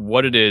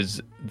it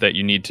is that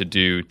you need to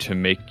do to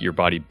make your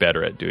body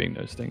better at doing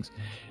those things.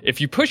 If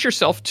you push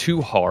yourself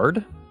too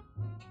hard,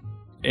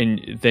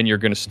 and then you're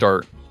going to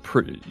start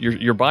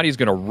your body's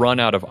going to run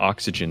out of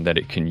oxygen that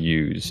it can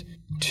use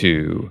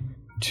to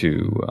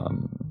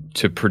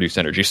produce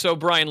energy. So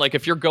Brian, like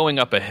if you're going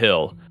up a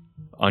hill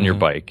on your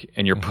bike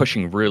and you're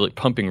pumping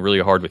really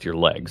hard with your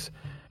legs,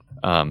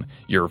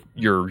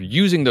 you're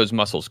using those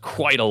muscles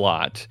quite a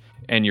lot,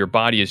 and your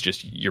body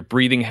is you're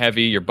breathing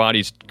heavy, your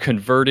body's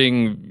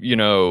converting,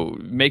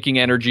 making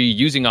energy,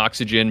 using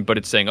oxygen, but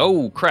it's saying,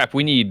 oh crap,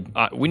 we need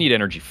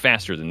energy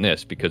faster than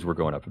this because we're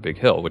going up a big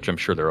hill, which I'm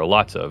sure there are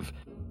lots of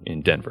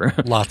in Denver.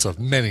 Lots of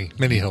many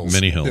hills.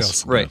 Many hills.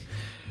 Yes. Right.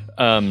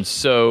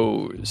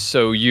 So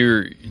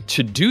you're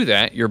to do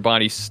that, your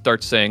body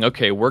starts saying,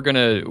 okay, we're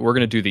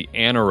gonna do the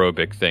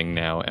anaerobic thing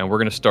now, and we're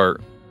gonna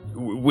start.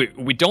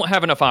 We don't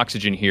have enough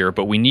oxygen here,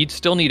 but we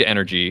still need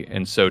energy,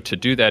 and so to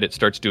do that, it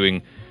starts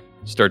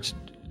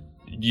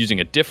using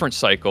a different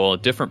cycle, a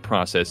different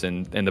process,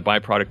 and the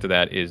byproduct of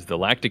that is the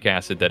lactic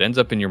acid that ends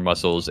up in your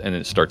muscles, and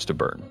it starts to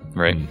burn.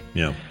 Right.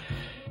 Yeah.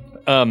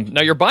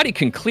 Now your body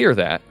can clear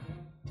that.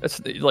 That's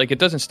like, it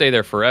doesn't stay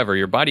there forever.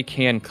 Your body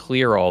can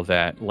clear all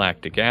that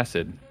lactic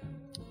acid,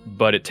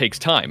 but it takes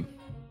time.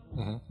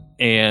 Mm-hmm.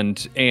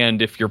 And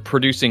if you're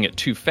producing it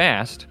too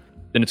fast,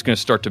 then it's going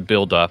to start to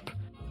build up,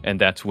 and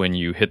that's when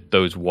you hit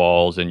those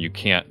walls and you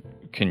can't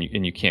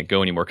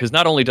go anymore. Because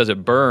not only does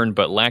it burn,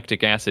 but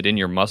lactic acid in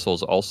your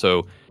muscles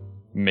also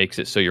makes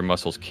it so your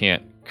muscles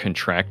can't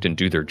contract and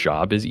do their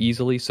job as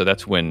easily. So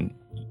that's when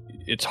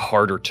it's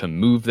harder to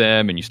move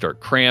them, and you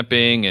start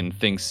cramping and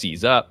things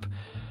seize up.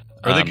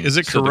 Is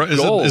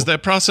that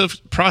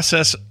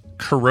process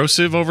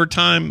corrosive over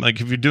time? Like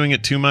if you're doing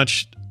it too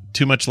much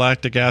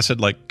lactic acid,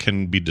 like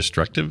can be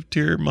destructive to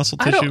your muscle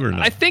tissue or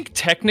no? I think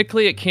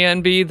technically it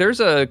can be.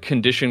 There's a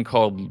condition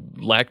called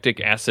lactic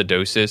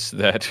acidosis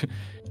that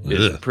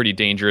is pretty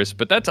dangerous,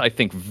 but that's, I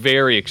think,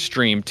 very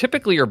extreme.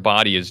 Typically your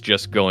body is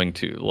just going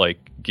to like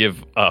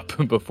give up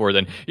before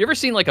then. You ever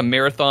seen like a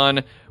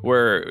marathon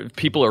where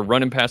people are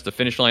running past the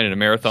finish line in a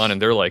marathon and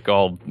they're like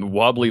all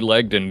wobbly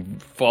legged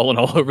and falling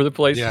all over the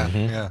place? Yeah.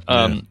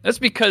 Mm-hmm. That's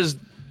because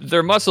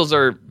their muscles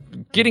are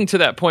getting to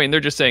that point and they're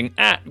just saying,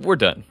 we're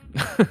done.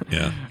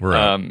 Yeah, we're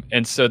out.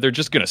 And so they're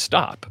just going to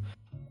stop.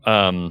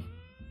 And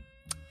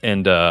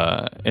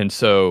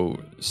so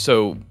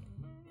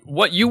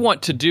what you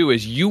want to do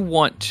is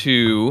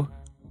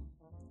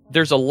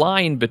there's a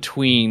line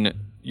between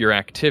your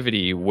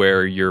activity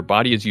where your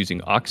body is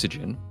using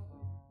oxygen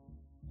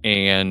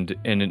and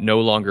it no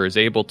longer is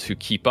able to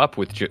keep up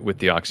with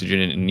the oxygen,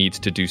 and it needs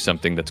to do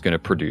something that's going to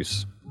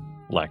produce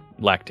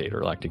lactate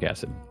or lactic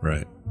acid.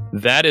 Right.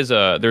 There's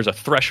a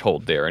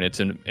threshold there, and it's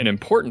an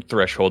important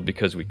threshold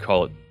because we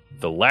call it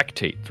the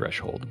lactate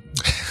threshold.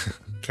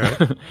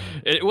 Okay.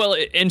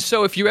 And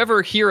so if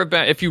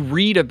you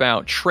read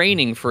about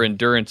training for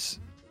endurance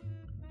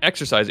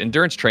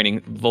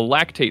training, the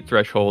lactate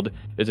threshold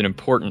is an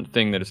important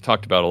thing that is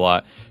talked about a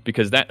lot,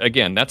 because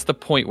that's the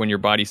point when your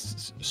body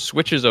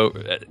switches over.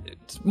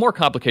 It's more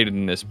complicated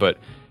than this, but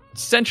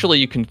essentially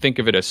you can think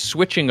of it as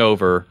switching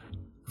over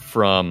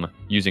from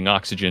using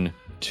oxygen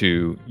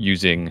to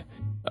using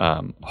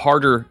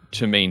harder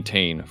to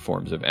maintain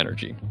forms of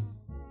energy.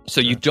 So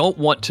you don't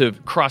want to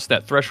cross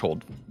that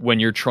threshold when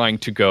you're trying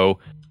to go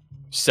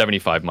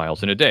 75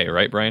 miles in a day,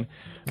 right, Brian?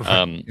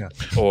 Yeah.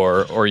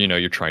 Or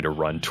you're trying to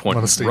run 20.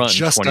 Want to stay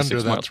just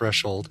under that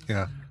threshold.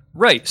 Yeah.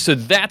 Right. So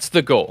that's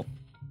the goal.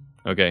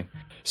 Okay.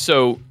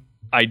 So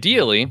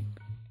ideally,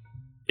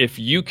 if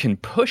you can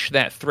push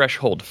that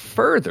threshold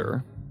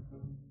further,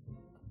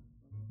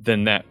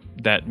 then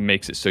that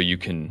makes it so you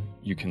can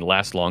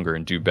last longer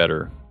and do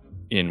better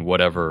in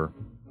whatever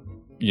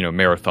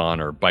marathon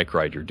or bike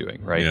ride you're doing,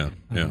 right?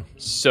 Yeah.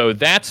 So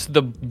that's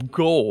the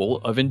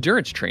goal of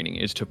endurance training,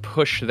 is to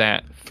push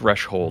that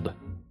threshold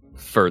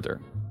further.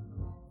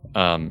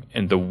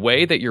 And the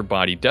way that your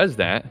body does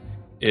that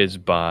is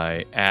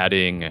by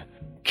adding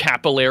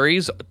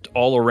capillaries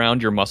all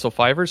around your muscle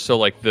fibers. So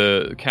like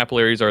the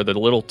capillaries are the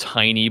little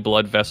tiny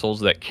blood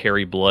vessels that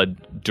carry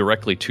blood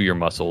directly to your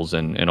muscles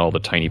and all the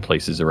tiny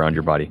places around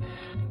your body.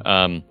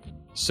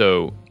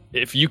 So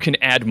if you can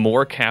add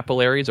more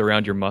capillaries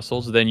around your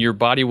muscles, then your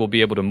body will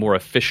be able to more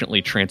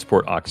efficiently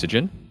transport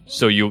oxygen.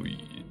 So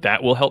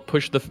that will help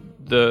push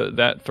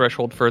that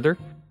threshold further.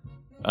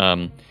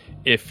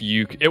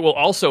 It will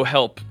also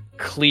help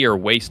clear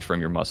waste from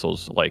your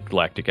muscles, like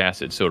lactic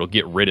acid, so it'll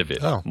get rid of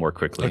it more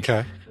quickly.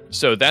 Okay.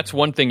 So that's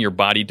one thing your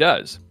body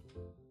does.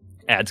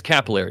 Adds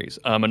capillaries.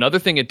 Another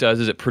thing it does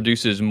is it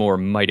produces more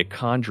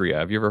mitochondria.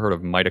 Have you ever heard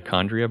of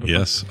mitochondria before?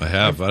 Yes, I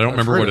have. I don't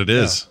remember what it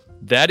is.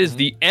 That is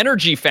the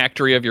energy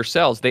factory of your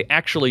cells. They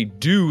actually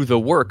do the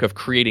work of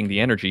creating the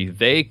energy.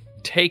 They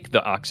take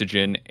the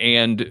oxygen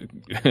and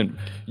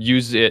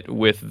use it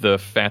with the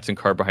fats and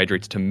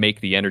carbohydrates to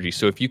make the energy.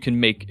 So if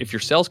your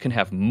cells can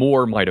have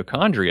more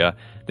mitochondria,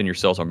 then your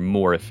cells are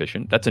more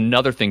efficient. That's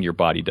another thing your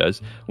body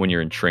does when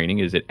you're in training,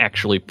 is it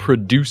actually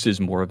produces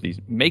more of these,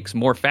 makes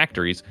more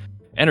factories,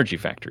 energy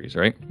factories,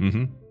 right?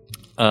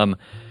 Mm-hmm.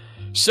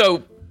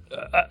 So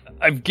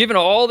I've given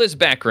all this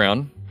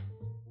background.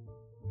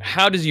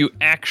 How do you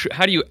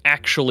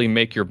actually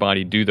make your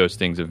body do those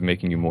things of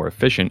making you more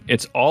efficient?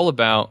 It's all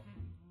about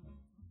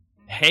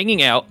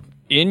hanging out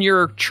in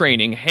your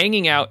training,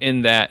 hanging out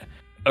in that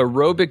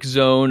aerobic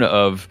zone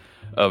of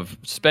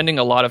spending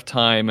a lot of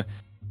time,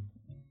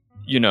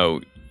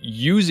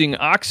 using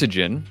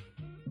oxygen,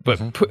 but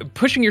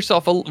pushing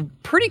yourself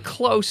pretty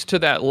close to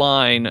that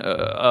line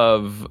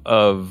of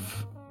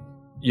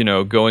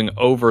going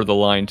over the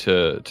line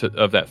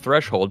of that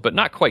threshold, but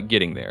not quite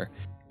getting there.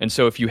 And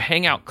so if you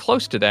hang out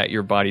close to that,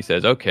 your body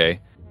says, okay,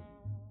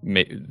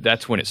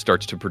 that's when it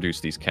starts to produce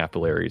these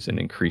capillaries and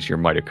increase your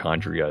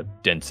mitochondria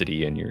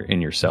density in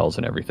your cells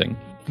and everything.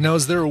 Now,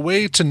 is there a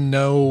way to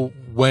know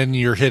when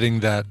you're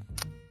hitting that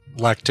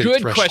lactate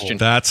threshold? Good question.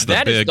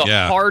 That is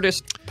the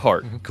hardest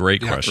part.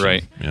 Great question.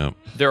 Right. Yeah.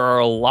 There are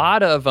a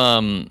lot of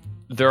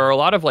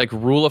like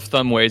rule of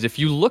thumb ways. If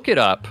you look it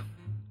up,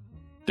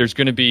 there's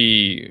going to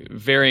be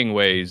varying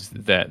ways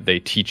that they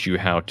teach you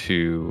how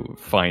to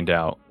find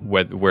out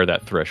where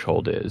that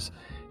threshold is.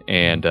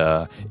 And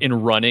in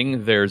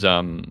running, there's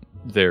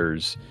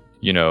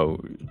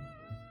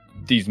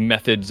these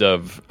methods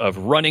of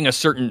running a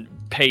certain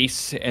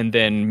pace and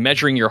then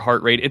measuring your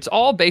heart rate. It's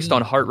all based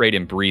on heart rate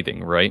and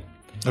breathing, right?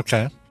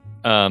 Okay.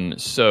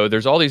 So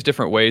there's all these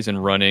different ways in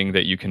running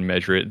that you can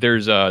measure it.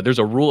 There's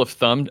a rule of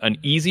thumb, an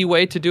easy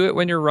way to do it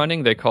when you're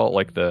running. They call it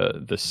like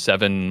the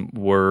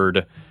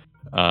 7-word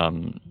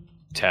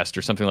test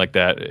or something like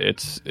that.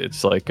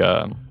 It's like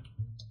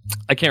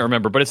I can't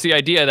remember, but it's the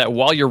idea that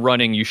while you're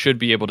running, you should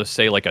be able to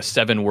say like a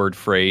 7-word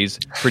phrase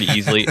pretty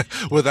easily.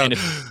 Without,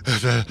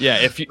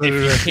 if you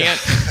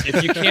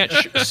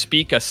can't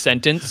speak a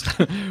sentence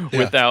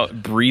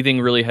without breathing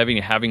really heavy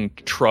and having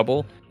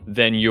trouble,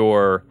 then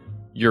you're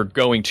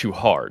going too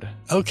hard.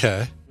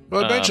 Okay.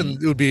 Well, I imagine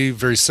it would be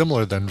very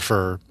similar then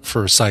for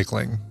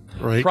cycling,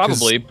 right?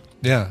 Probably.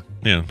 Yeah.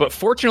 Yeah. But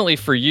fortunately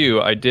for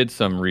you, I did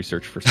some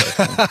research for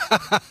cycling.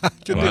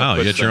 Wow,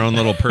 you get your own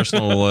little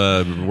personal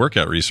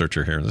workout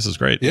researcher here. This is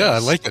great. Yeah, I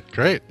like it.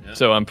 Great. Yeah.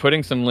 So I'm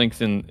putting some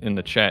links in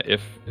the chat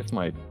if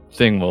my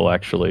thing will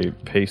actually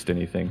paste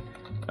anything.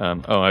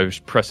 I was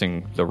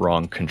pressing the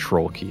wrong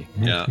control key.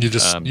 Yeah. You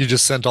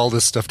just sent all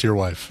this stuff to your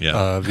wife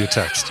via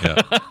text.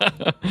 Yeah.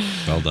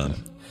 Well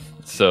done.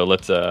 So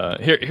let's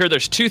here.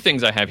 There's two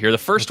things I have here. The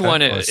first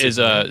one is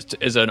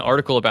an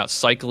article about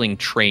cycling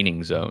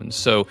training zones.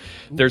 So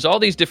there's all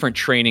these different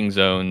training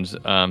zones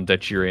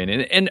that you're in,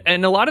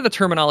 and a lot of the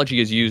terminology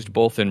is used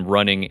both in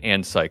running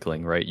and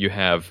cycling. Right? You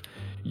have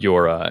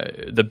your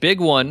the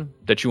big one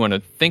that you want to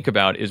think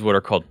about is what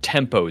are called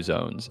tempo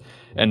zones,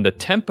 and the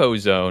tempo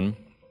zone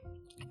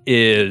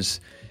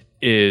is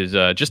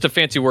just a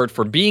fancy word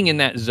for being in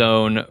that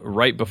zone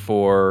right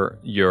before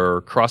you're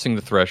crossing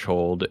the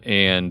threshold,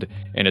 and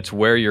it's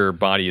where your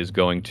body is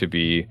going to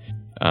be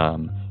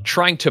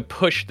trying to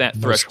push that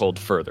threshold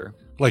further.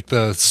 Like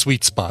the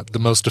sweet spot, the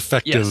most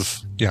effective.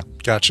 Yes. Yeah,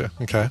 gotcha.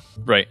 Okay.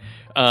 Right.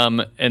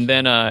 And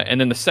then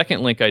the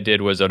second link I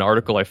did was an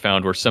article I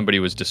found where somebody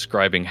was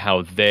describing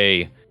how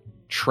they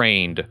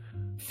trained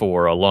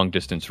for a long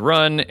distance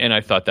run, and I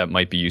thought that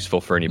might be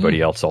useful for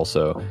anybody else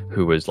also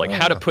who was like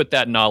how to put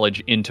that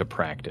knowledge into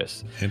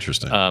practice.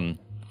 Interesting.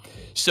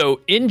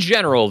 So in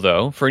general,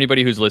 though, for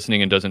anybody who's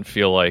listening and doesn't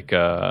feel like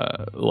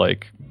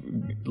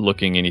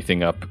looking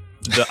anything up,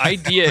 the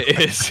idea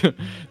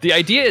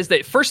is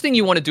that first thing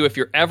you want to do if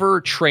you're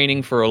ever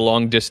training for a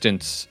long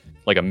distance,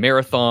 like a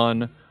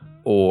marathon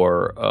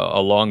or a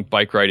long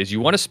bike ride, is you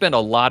want to spend a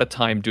lot of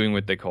time doing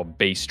what they call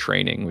base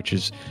training, which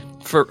is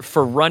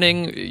for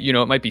running,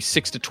 it might be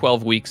 6 to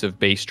 12 weeks of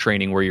base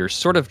training where you're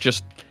sort of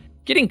just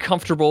getting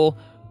comfortable,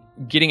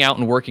 getting out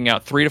and working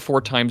out 3 to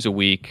 4 times a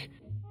week.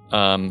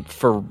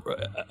 For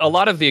a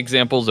lot of the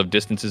examples of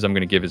distances I'm going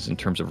to give is in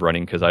terms of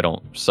running because I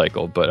don't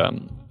cycle, but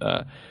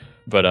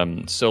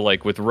so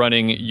like with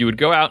running, you would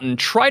go out and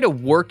try to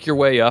work your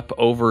way up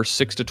over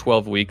 6 to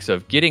 12 weeks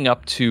of getting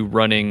up to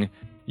running,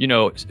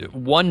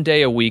 1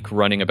 day a week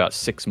running about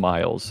 6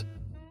 miles.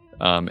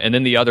 And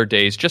then the other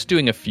days, just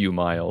doing a few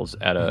miles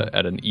at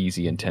an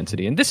easy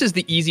intensity. And this is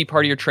the easy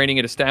part of your training.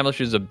 It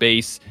establishes a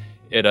base.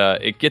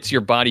 it gets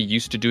your body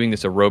used to doing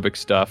this aerobic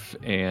stuff,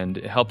 and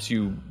it helps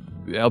you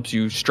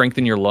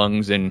strengthen your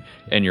lungs and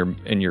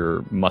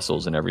your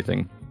muscles and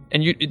everything.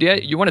 And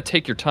you want to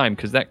take your time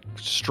because that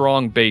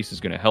strong base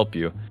is going to help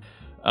you.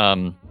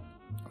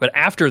 But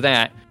after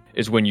that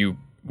is when you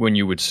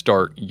would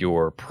start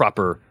your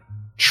proper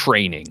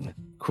training,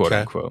 quote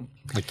unquote,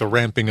 like the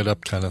ramping it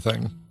up kind of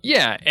thing.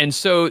 Yeah, and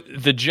so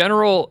the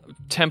general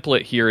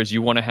template here is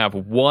you want to have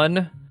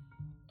one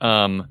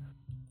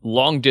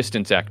long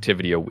distance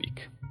activity a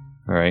week.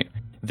 All right.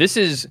 This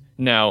is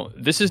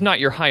not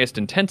your highest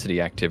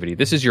intensity activity.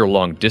 This is your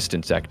long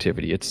distance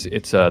activity.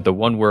 It's the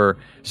one where,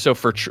 so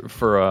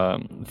for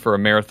a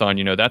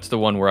marathon, that's the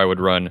one where I would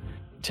run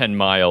 10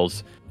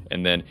 miles.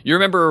 And then you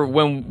remember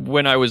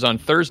when I was on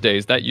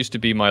Thursdays, that used to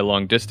be my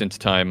long distance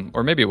time,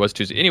 or maybe it was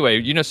Tuesday.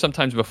 Anyway,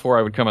 sometimes before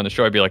I would come on the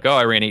show, I'd be like, oh,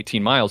 I ran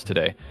 18 miles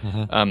today.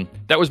 Mm-hmm.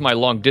 That was my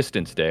long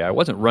distance day. I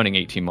wasn't running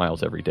 18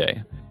 miles every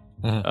day.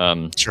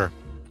 Mm-hmm. Sure.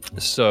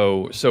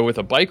 So with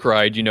a bike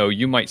ride,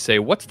 you might say,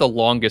 what's the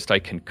longest I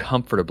can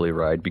comfortably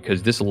ride?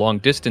 Because this long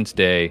distance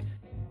day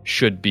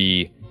should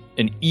be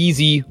an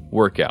easy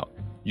workout.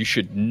 You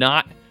should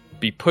not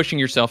be pushing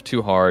yourself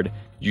too hard.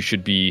 You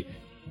should be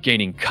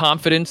gaining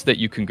confidence that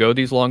you can go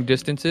these long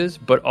distances,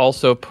 but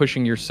also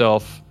pushing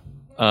yourself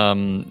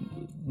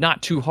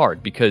not too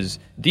hard, because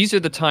these are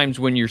the times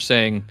when you're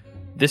saying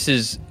this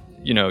is,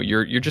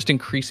 you're just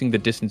increasing the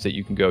distance that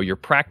you can go. You're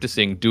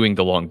practicing doing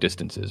the long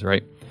distances,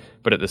 right?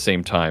 But at the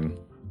same time,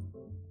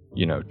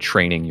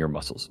 training your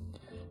muscles.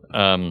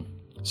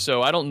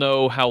 So I don't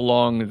know how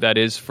long that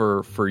is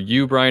for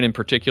you, Brian, in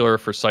particular,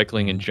 for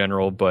cycling in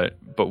general, but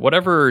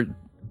whatever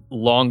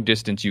long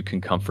distance you can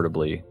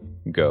comfortably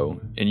go,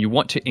 and you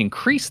want to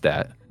increase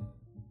that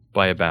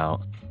by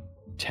about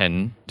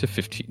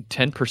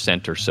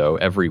 10% or so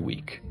every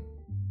week.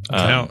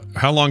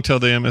 How long till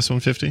the MS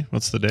 150?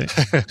 What's the date?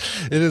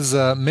 It is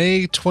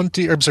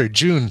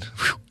June.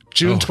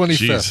 June 25th.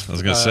 Geez. I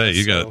was going to say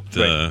you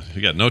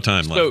got no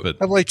time left,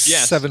 but I have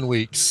 7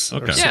 weeks.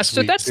 Okay. Yeah,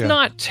 so that's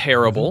not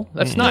terrible.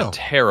 That's not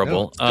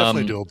terrible. It's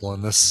definitely doable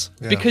in this.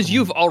 Yeah. Because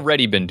you've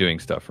already been doing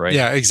stuff, right?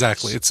 Yeah,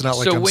 exactly. It's not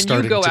like I'm starting today. So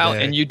when you go out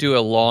and you do a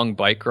long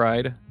bike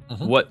ride,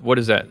 what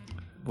does that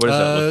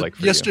look like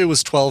for yesterday you?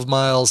 Was 12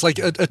 miles. Like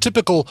a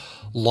typical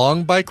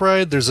long bike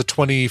ride, there's a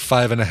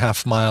 25 and a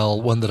half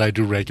mile one that I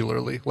do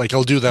regularly. Like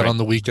I'll do that on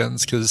the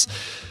weekends because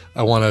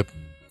I want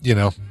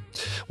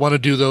to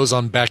do those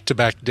on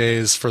back-to-back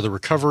days for the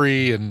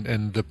recovery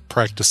and the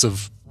practice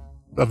of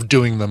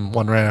doing them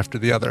one right after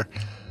the other.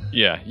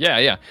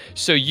 Yeah.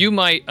 So you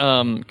might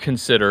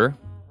consider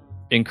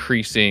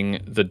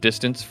increasing the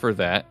distance for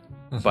that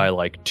by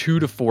like 2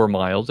 to 4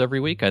 miles every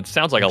week. It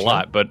sounds like a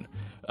lot, but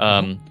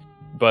and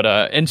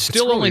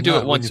still really only do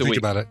it once a week. Think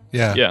about it.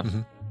 Yeah.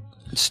 Mm-hmm.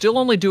 Still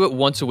only do it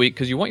once a week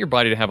because you want your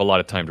body to have a lot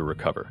of time to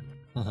recover.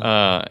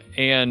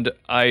 And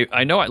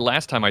I know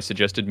last time I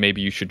suggested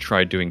maybe you should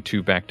try doing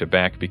 2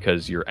 back-to-back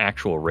because your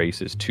actual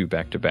race is 2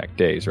 back-to-back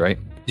days, right?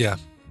 Yeah.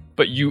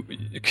 But you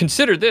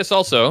consider this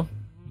also.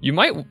 You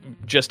might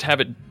just have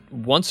it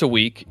once a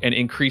week and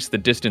increase the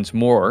distance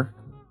more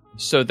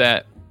so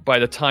that by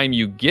the time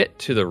you get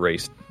to the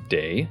race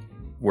day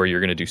where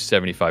you're going to do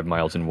 75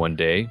 miles in one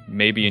day,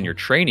 maybe in your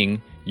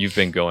training you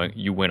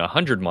went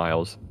 100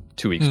 miles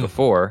 2 weeks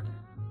before.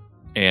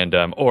 And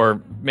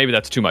or maybe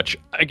that's too much.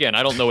 Again,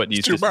 I don't know what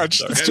these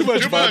distances are. It's too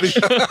much, Bobby.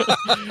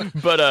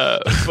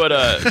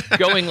 but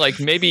going like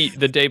maybe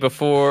the day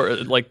before,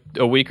 like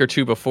a week or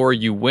two before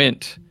you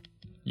went,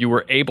 you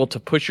were able to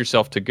push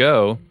yourself to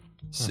go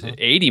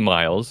 80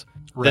 miles.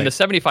 Right. Then the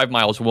 75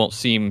 miles won't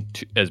seem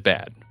as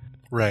bad.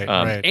 Right.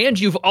 And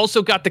you've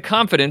also got the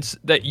confidence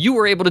that you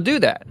were able to do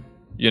that.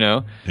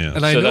 Yeah.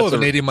 And I know of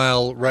an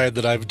 80-mile ride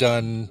that I've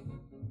done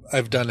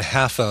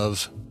half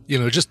of.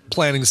 Just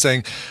planning,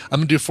 saying, I'm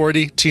going to do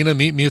 40. Tina,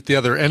 meet me at the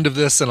other end of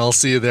this, and I'll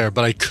see you there.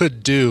 But I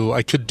could do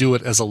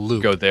it as a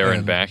loop. Go there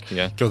and back,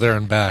 yeah. Go there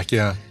and back,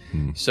 yeah.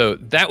 So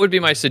that would be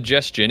my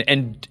suggestion.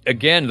 And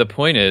again, the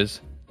point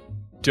is,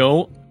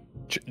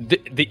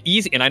 the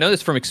easy, and I know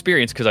this from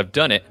experience because I've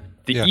done it,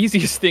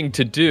 easiest thing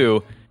to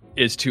do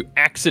is to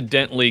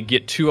accidentally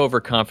get too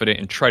overconfident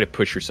and try to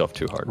push yourself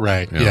too hard.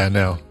 Right, yeah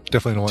no.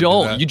 Definitely don't want to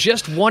do that. You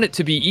just want it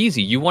to be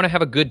easy. You want to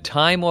have a good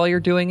time while you're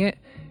doing it.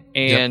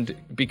 And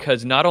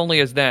because not only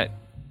is that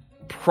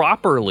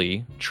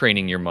properly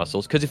training your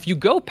muscles, because if you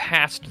go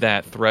past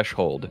that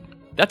threshold,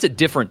 that's a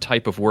different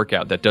type of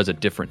workout that does a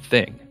different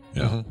thing.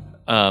 Yeah.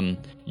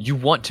 You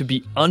want to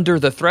be under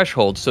the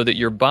threshold so that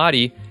your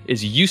body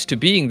is used to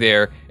being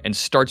there and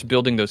starts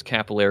building those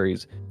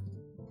capillaries,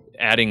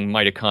 adding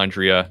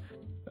mitochondria,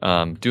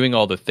 doing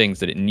all the things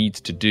that it needs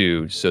to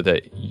do so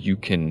that you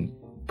can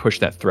push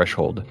that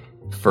threshold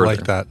further. I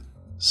like that.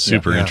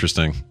 Super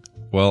interesting.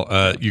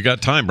 Well, you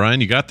got time,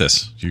 Brian. You got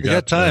this. You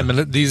got time.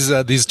 And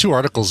these 2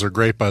 articles are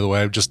great, by the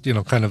way. I've just,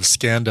 kind of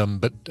scanned them,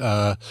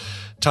 but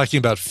talking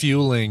about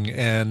fueling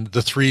and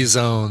the 3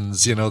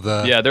 zones,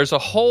 Yeah, there's a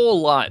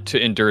whole lot to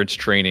endurance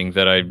training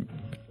that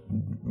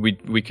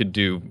we could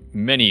do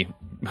many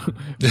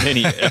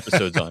many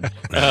episodes on.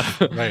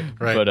 Right.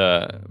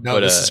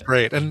 This is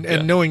great.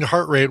 And knowing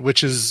heart rate,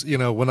 which is,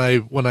 when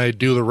I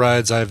do the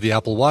rides, I have the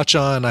Apple Watch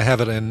on. I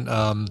have it in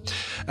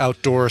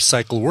outdoor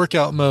cycle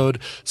workout mode.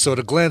 So at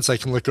a glance, I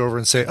can look over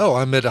and say, oh,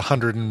 I'm at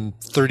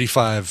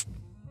 135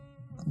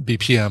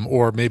 BPM,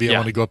 or maybe I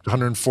want to go up to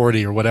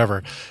 140 or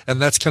whatever.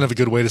 And that's kind of a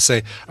good way to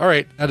say, all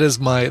right, that's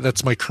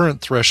my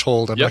current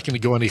threshold. I'm not going to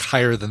go any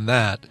higher than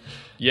that.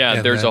 Yeah,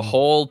 and there's a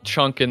whole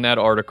chunk in that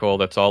article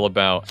that's all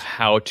about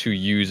how to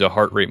use a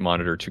heart rate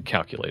monitor to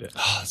calculate it.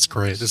 Oh, that's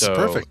great. This is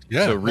perfect.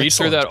 Yeah. So read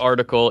through that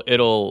article.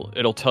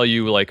 It'll tell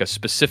you like a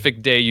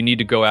specific day you need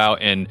to go out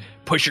and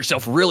push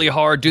yourself really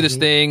hard, do this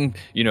thing,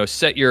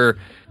 set your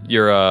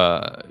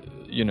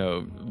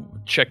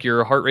check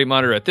your heart rate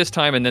monitor at this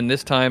time and then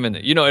this time, and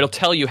it'll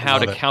tell you how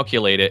to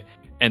calculate it,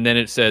 and then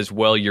it says,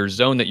 well, your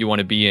zone that you want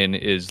to be in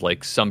is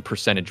like some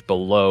percentage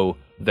below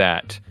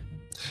that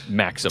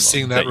maximum.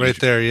 Seeing that right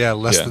there,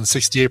 less than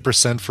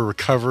 68% for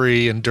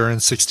recovery,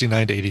 endurance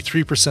 69 to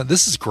 83%.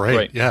 This is great.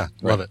 Right. Yeah,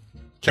 love it.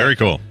 Very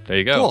cool. There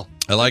you go. Cool.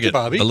 I like it.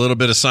 Bobby. A little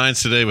bit of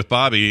science today with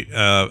Bobby.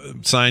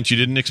 Science you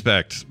didn't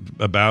expect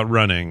about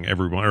running,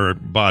 everyone, or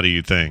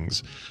body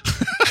things.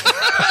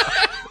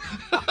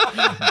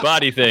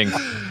 Body things.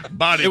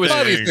 Body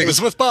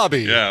things with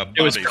Bobby. Yeah,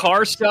 it was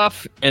car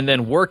stuff and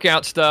then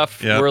workout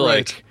stuff. Yeah,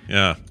 we're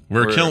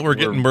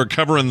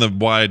covering the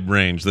wide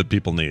range that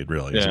people need.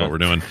 Really, is what we're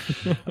doing.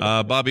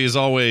 Bobby, as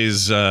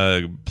always,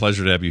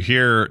 pleasure to have you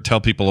here.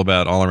 Tell people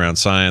about All Around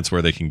Science,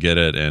 where they can get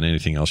it, and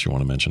anything else you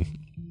want to mention.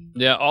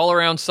 Yeah, All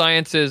Around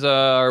Science is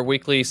our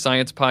weekly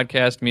science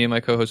podcast. Me and my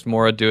co-host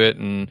Maura do it,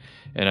 and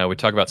we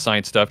talk about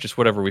science stuff, just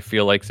whatever we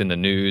feel like's in the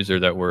news or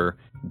that we're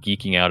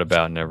geeking out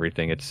about and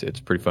everything. It's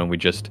pretty fun. We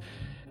just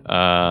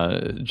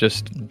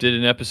did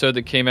an episode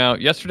that came out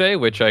yesterday,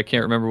 which I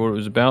can't remember what it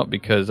was about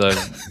because I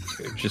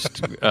just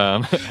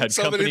had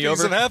so company many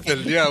over. Things have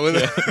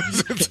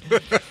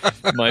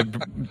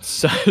happened.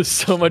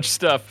 So much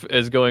stuff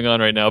is going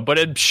on right now, but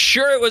I'm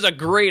sure it was a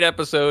great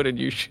episode, and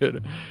you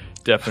should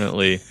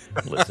definitely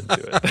listen to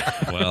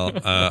it. Well,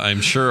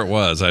 I'm sure it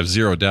was. I have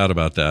zero doubt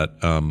about that.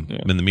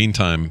 In the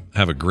meantime,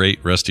 have a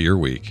great rest of your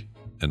week,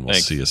 and we'll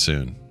see you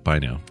soon. Bye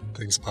now.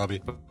 Thanks,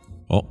 Bobby.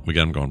 Oh, we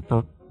got him going.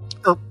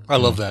 I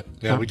love that.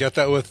 Yeah, we got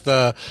that with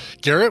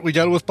Garrett. We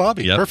got it with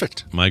Bobby. Yep.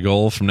 Perfect. My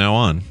goal from now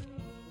on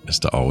is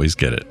to always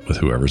get it with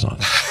whoever's on.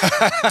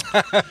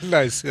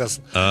 Nice. Yes.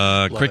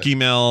 Quick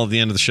email at the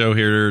end of the show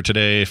here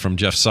today from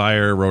Jeff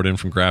Sire, wrote in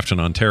from Grafton,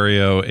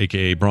 Ontario,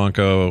 aka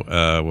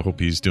Bronco. We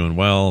hope he's doing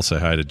well. Say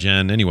hi to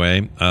Jen.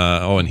 Anyway,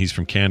 and he's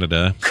from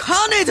Canada.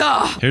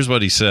 Canada! Here's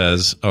what he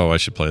says. Oh, I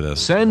should play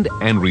this. Send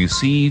and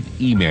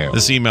receive email.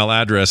 This email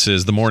address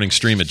is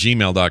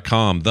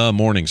themorningstream@gmail.com.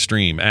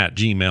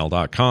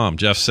 Themorningstream@gmail.com.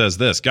 Jeff says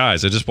this.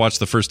 Guys, I just watched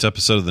the first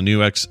episode of the new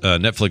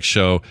Netflix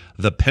show,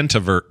 The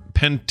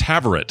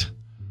Pentaverate.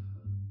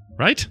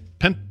 Right?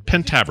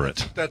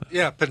 Pentaverate.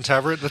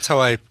 Pentaverate. That's how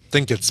I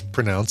think it's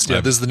pronounced.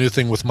 Yeah, this is the new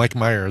thing with Mike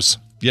Myers.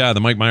 Yeah,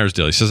 the Mike Myers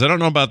deal. He says, I don't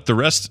know about the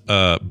rest,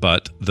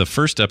 but the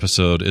first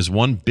episode is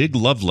one big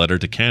love letter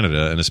to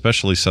Canada, and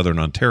especially Southern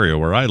Ontario,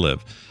 where I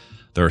live.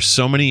 There are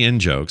so many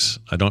in-jokes.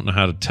 I don't know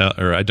how to tell,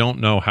 or I don't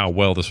know how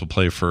well this will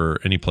play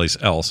for any place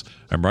else.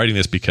 I'm writing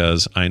this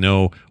because I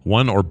know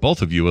one or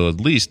both of you will at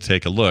least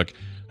take a look,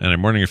 and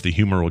I'm wondering if the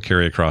humor will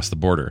carry across the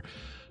border.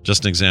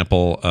 Just an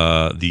example,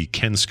 the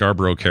Ken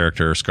Scarborough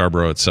character,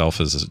 Scarborough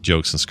itself is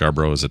jokes, and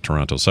Scarborough is a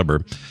Toronto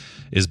suburb,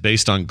 is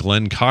based on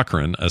Glenn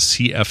Cochran, a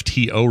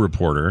CFTO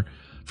reporter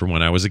from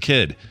when I was a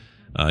kid.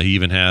 He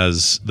even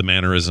has the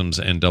mannerisms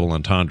and double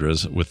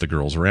entendres with the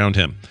girls around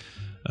him.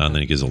 And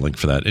then he gives a link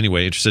for that.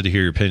 Anyway, interested to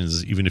hear your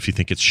opinions, even if you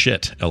think it's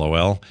shit,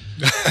 LOL.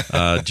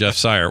 Jeff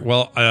Sire.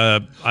 Well,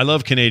 I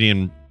love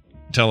Canadian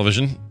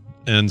television,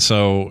 and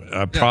so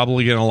I'm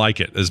probably going to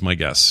like it, is my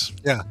guess.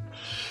 Yeah.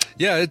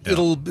 Yeah,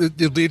 it'll be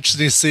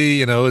interesting to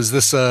see, is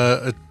this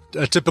a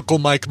typical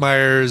Mike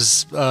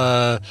Myers,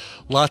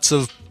 lots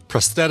of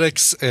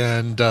prosthetics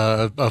and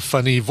a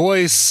funny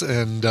voice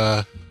and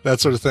that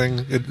sort of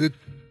thing.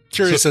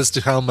 Curious as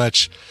to how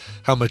much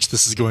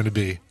this is going to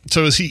be.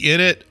 So is he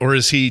in it, or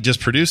is he just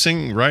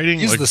producing, writing?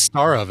 He's the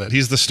star of it.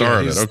 He's the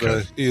star of it.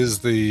 Okay. He is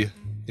the,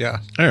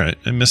 All right.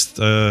 I missed...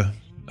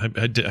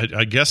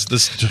 I guess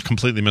this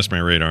completely missed my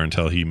radar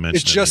until he mentioned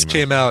it. It just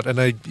came out, and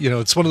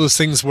it's one of those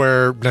things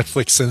where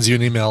Netflix sends you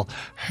an email.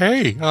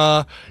 Hey,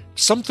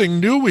 something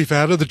new we've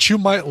added that you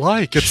might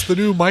like. It's the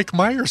new Mike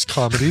Myers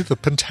comedy, The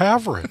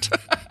Pentaverate.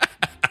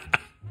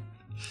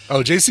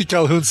 Oh, J.C.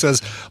 Calhoun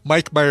says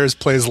Mike Myers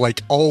plays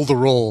like all the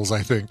roles,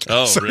 I think.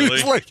 Oh, so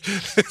really?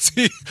 Is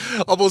he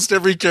almost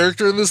every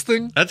character in this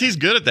thing? He's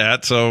good at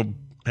that, so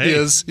hey. He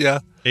is, yeah.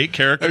 8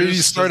 characters. I mean,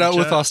 you start out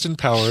with Austin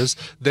Powers,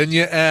 then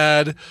you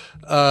add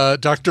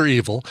Dr.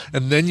 Evil,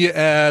 and then you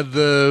add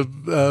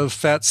the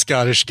fat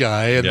Scottish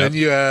guy, and then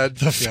you add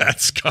the fat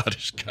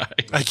Scottish guy.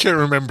 I can't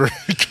remember.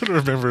 I couldn't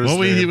remember his name.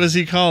 What was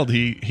he called?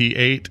 He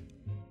ate.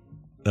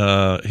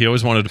 He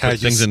always wanted to put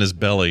things in his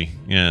belly.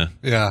 Yeah.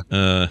 Yeah.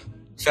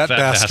 Fat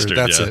Bastard.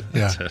 That's it.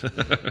 Yeah.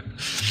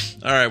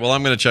 All right. Well,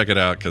 I'm going to check it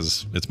out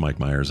because it's Mike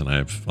Myers, and I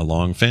have a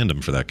long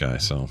fandom for that guy.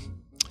 So,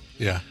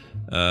 yeah.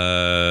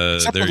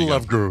 Except for the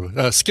Love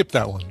Guru. Skip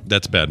that one.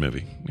 That's a bad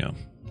movie. Yeah.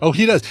 Oh,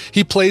 he does.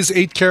 He plays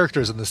 8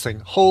 characters in this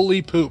thing.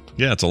 Holy poop.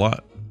 Yeah, it's a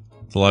lot.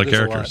 It's a lot of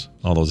characters.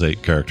 All those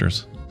 8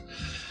 characters.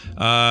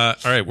 All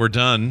right, we're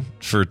done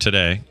for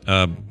today.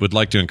 Would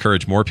like to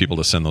encourage more people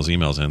to send those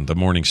emails in,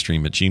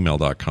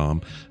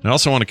 themorningstream@gmail.com. And I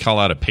also want to call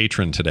out a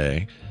patron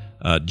today,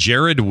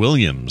 Jared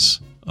Williams,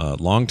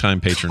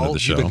 longtime patron of the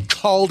show. You've been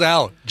called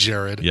out,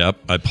 Jared. Yep.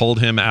 I pulled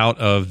him out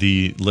of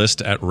the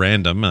list at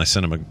random. I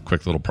sent him a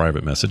quick little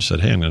private message, said,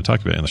 hey, I'm going to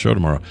talk about it on the show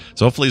tomorrow.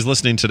 So hopefully he's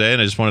listening today,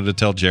 and I just wanted to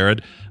tell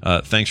Jared,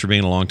 thanks for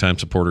being a longtime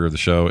supporter of the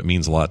show. It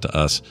means a lot to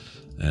us.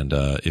 And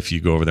if you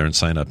go over there and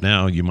sign up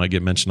now, you might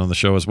get mentioned on the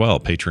show as well.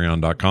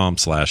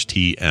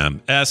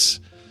 Patreon.com/TMS.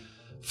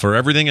 For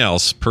everything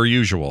else, per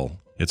usual,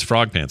 it's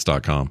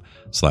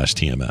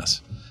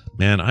frogpants.com/TMS.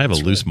 Man, I have a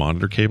loose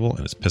monitor cable,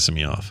 and it's pissing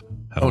me off.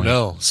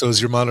 No. So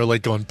is your monitor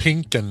like going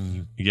pink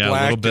and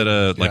black? A little bit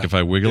of, like if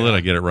I wiggle it,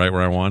 I get it right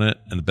where I want it.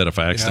 And but if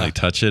I accidentally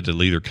touch it,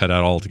 it'll either cut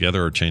out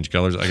altogether or change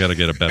colors. I got to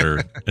get a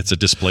better, it's a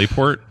display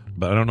port,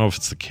 but I don't know if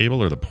it's the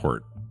cable or the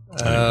port.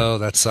 Oh,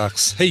 that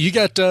sucks. Hey, you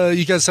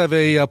guys have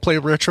a Play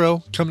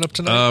Retro coming up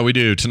tonight? We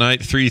do.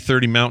 Tonight,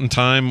 3:30 Mountain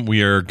Time.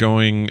 We are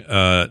going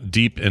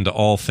deep into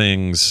all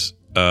things.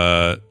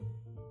 Well,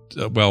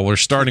 we're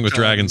starting with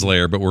Dragon's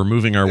Lair, but we're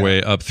moving our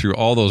way up through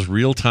all those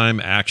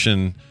real-time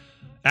action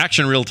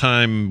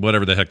real-time,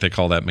 whatever the heck they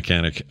call that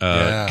mechanic,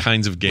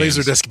 kinds of games.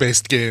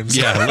 Laserdisc-based games.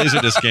 Yeah,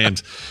 Laserdisc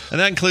games.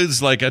 And that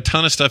includes like a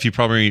ton of stuff you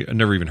probably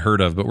never even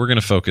heard of, but we're going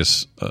to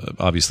focus,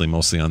 obviously,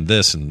 mostly on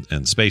this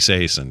and Space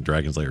Ace and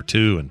Dragon's Lair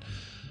 2 and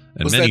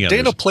was many that others.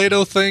 Dana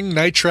Plato thing,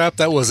 Night Trap?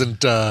 That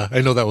wasn't.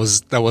 I know that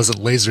wasn't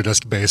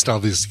Laserdisc based,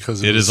 obviously,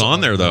 because it is on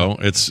there though.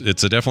 It's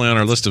definitely on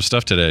our list of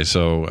stuff today.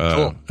 So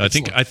cool. I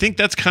think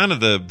that's kind of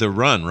the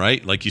run,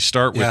 right? Like you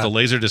start with the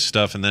Laserdisc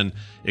stuff, and then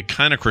it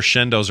kind of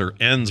crescendos or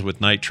ends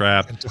with Night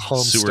Trap,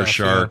 Sewer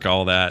Shark,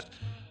 all that.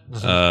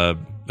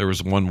 Mm-hmm. There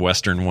was one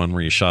Western one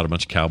where you shot a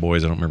bunch of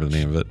cowboys. I don't remember the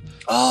name of it.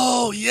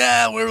 Oh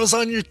yeah, where it was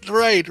on your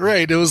right.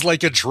 It was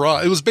like a draw.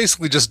 It was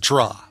basically just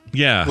draw.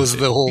 Yeah, was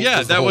the whole.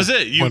 Yeah, that was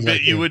it.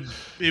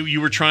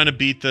 You were trying to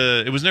beat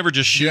the. It was never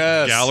just shoot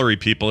gallery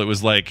people. It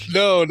was like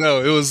no.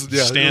 It was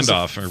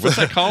standoff or what's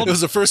that called? It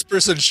was a first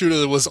person shooter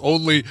that was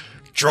only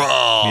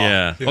draw.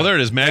 Yeah. Oh, there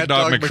it is. Mad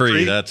Dog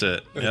McCree. That's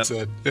it. That's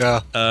it.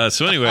 Yeah.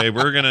 So anyway,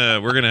 we're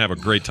gonna have a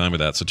great time with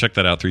that. So check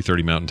that out.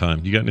 3:30 Mountain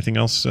Time. You got anything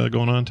else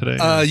going on today?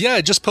 Yeah,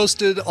 I just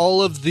posted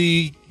all of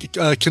the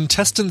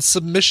contestant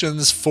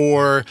submissions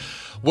for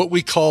what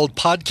we called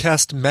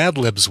Podcast Mad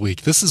Libs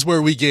Week. This is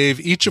where we gave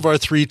each of our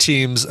 3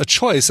 teams a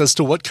choice as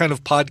to what kind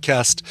of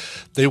podcast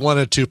they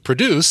wanted to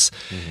produce.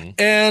 Mm-hmm.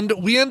 And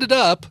we ended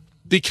up,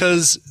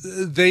 because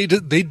they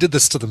did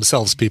this to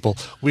themselves, people,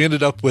 we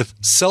ended up with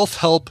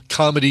Self-Help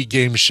Comedy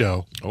Game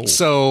Show. Oh,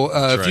 so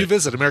if you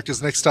visit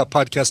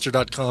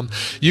americasnexttopodcaster.com,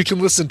 you can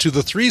listen to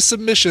the 3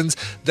 submissions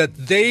that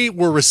they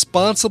were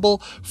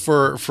responsible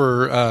for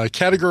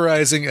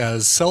categorizing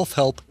as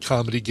self-help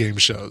comedy game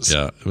shows.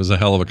 Yeah, it was a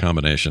hell of a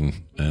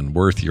combination and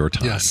worth your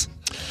time. Yes.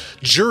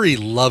 Jury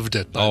loved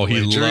it. He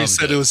loved Jury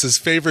said it was his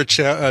favorite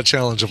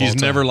challenge of all time. He's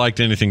never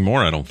liked anything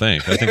more, I don't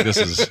think. I think this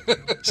is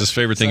his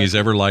favorite thing he's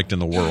ever liked in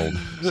the world.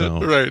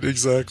 So right,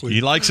 exactly.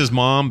 He likes his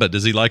mom, but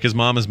does he like his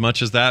mom as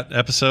much as that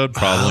episode?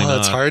 Probably not.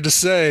 It's hard to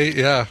say.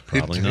 Yeah,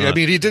 probably not. I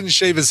mean, he didn't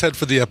shave his head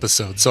for the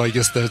episode, so I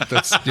guess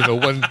that's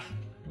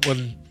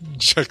one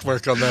check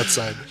mark on that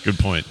side. Good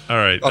point. All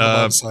right, on the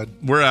mom's side.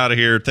 We're out of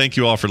here. Thank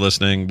you all for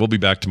listening. We'll be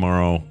back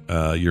tomorrow.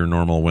 Your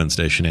normal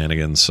Wednesday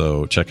shenanigans.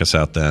 So check us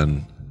out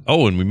then.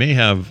 Oh, and we may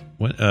have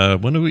when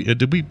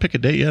did we pick a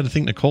date yet? I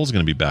think Nicole's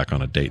going to be back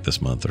on a date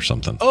this month or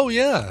something. Oh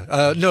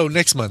yeah, no,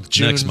 next month,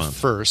 June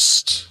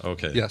 1st.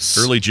 Okay, yes,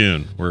 early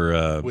June.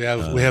 We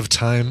have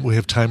time. We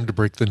have time to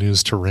break the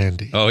news to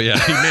Randy. Oh yeah,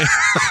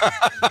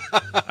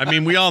 I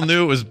mean, we all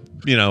knew it was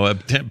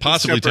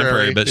possibly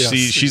temporary, but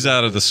she's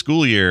out of the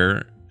school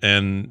year,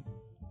 and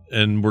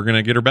we're going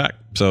to get her back.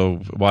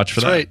 So watch for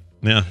that. Right.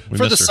 Yeah,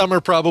 for the summer,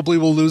 probably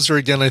we'll lose her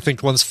again. I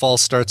think once fall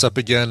starts up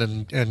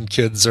again and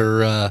kids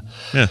are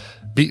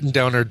beating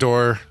down her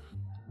door.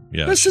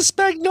 Yeah. Mrs.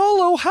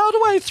 Spagnolo, how do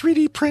I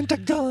 3D print a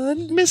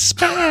gun? Miss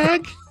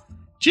Spag,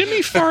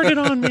 Jimmy farted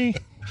on me.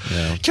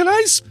 Yeah. Can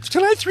I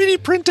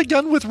 3D print a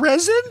gun with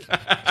resin?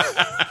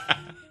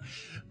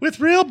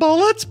 With real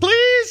bullets,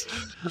 please.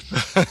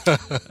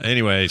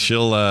 Anyway,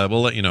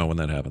 we'll let you know when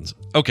that happens.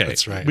 Okay,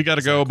 that's right. We got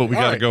to go, but we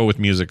got to go with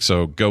music.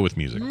 So go with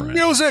music, Brian.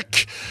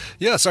 Music.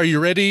 Yes. Are you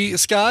ready,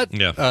 Scott?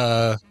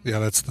 Yeah.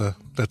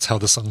 That's how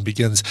the song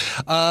begins.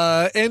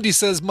 Andy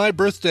says, my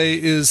birthday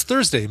is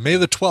Thursday, May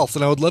the 12th,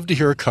 and I would love to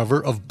hear a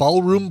cover of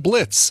Ballroom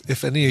Blitz,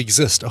 if any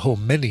exist. Oh,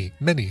 many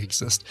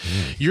exist.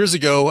 Years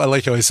ago, I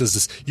like how he says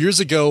this, years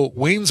ago,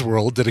 Wayne's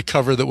World did a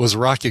cover that was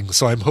rocking,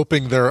 so I'm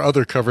hoping there are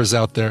other covers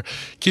out there.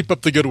 Keep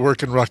up the good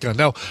work and rock on.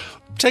 Now,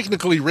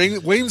 technically,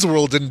 Wayne's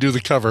World didn't do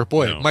the cover.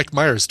 Boy, no. Mike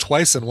Myers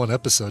twice in one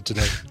episode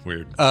today.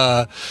 Weird.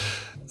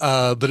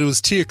 but it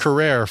was Tia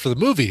Carrere for the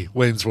movie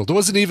Wayne's World. It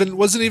wasn't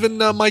even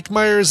Mike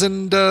Myers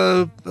and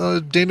Dana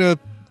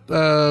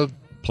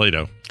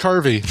Plato.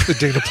 Carvey,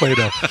 Dana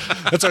Plato.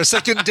 That's our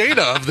second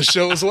Dana of the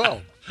show as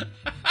well.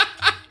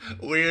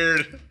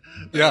 Weird.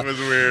 Yeah, that was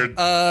weird.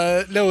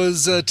 No, it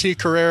was Tia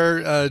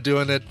Carrere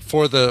doing it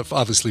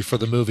obviously for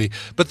the movie.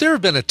 But there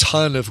have been a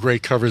ton of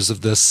great covers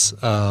of this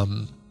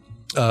song.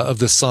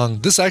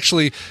 This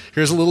actually,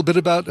 here's a little bit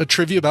about a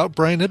trivia about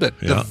Brian Ibbett.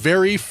 Yeah. The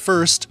very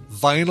first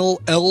vinyl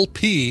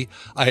LP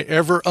I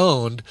ever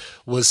owned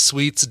was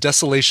Sweet's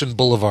Desolation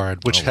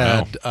Boulevard, which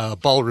had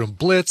Ballroom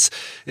Blitz.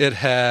 It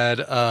had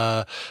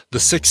the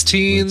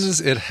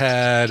 16s. It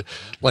had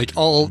like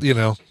all,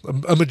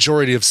 a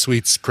majority of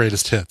Sweet's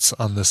greatest hits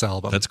on this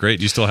album. That's great.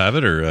 Do you still have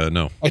it or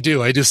no? I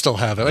do still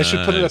have it. I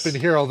should put it up in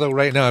here, although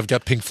right now I've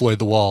got Pink Floyd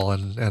The Wall,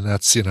 and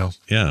that's,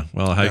 Yeah,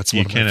 well,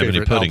 you can't have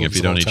any pudding if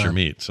you don't eat your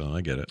meat, so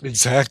I get it.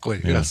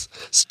 Exactly, yes.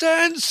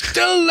 Stand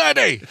still,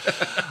 laddie!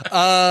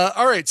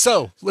 All right,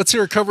 so let's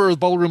hear a cover of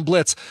Ballroom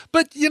Blitz.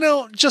 But,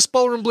 just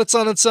Ballroom Blitz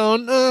on its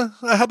own,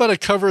 how about a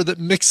cover that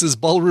mixes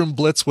Ballroom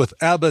Blitz with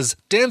ABBA's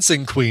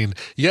Dancing Queen?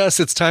 Yes,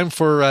 it's time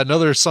for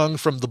another song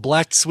from the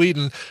Black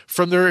Sweden.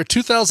 From their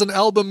 2000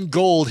 album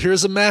Gold,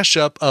 here's a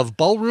mashup of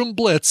Ballroom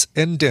Blitz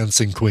and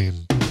Dancing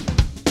Queen.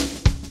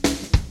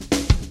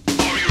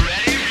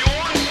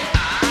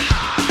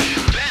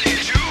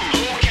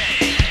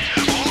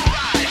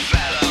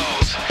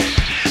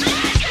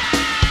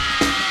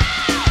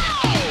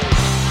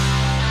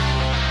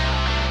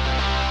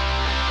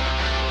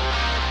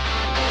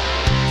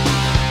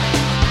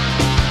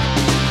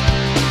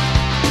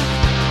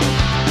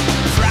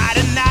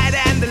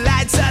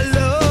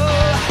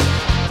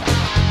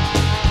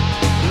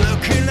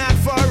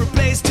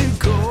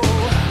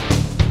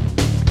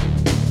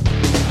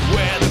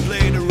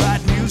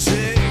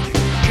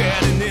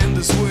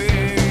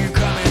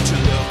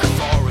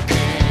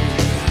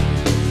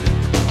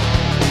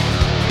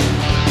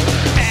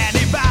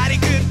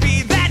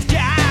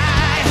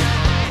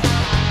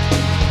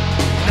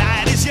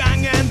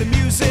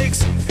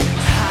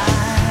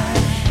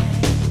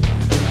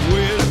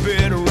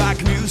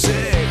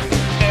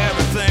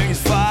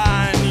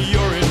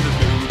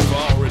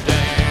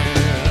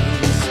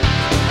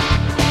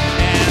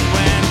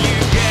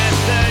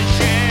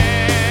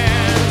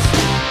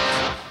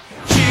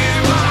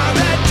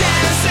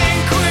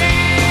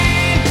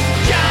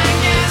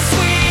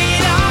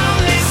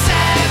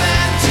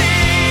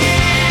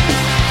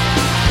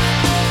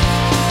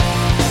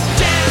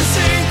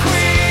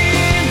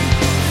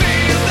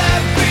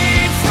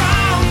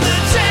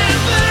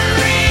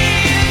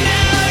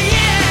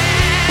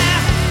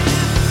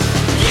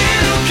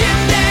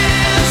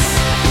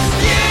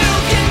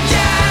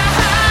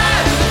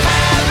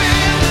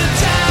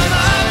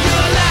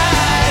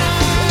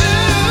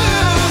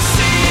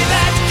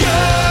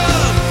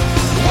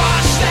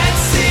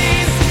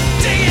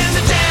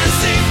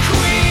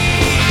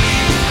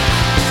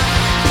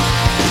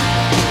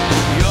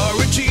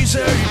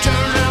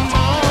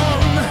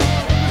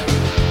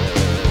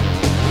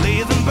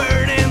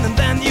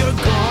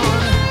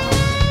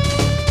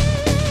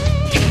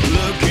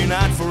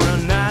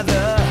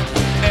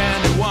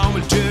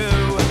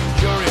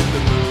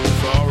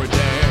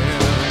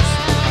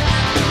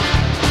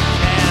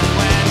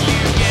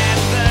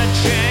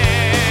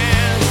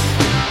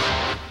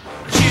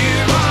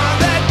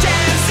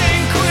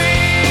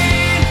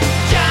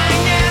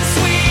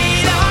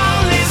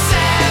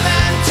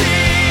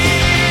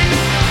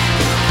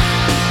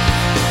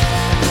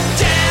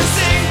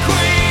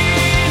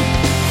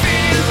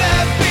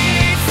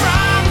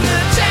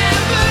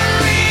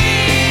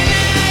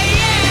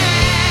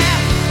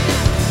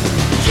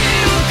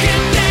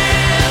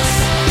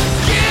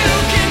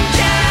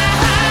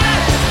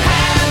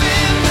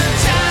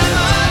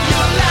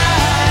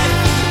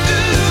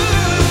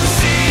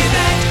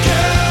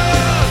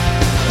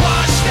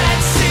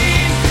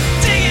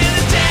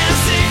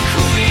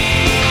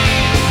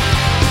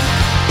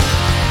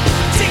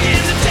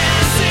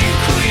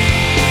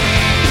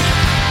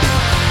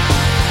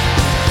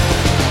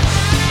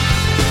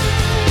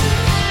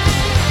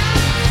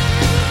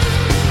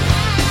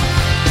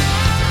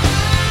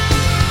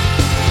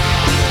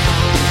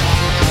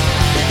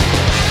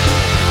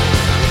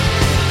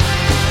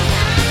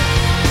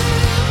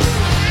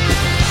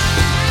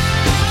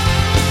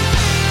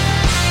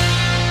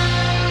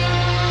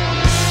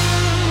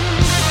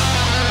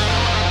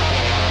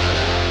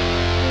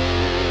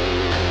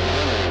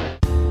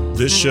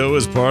 This show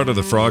is part of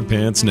the Frog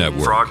Pants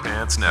Network. Frog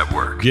Pants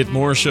Network. Get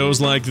more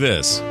shows like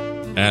this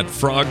at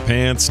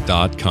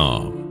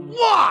frogpants.com.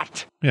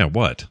 What? Yeah,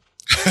 what?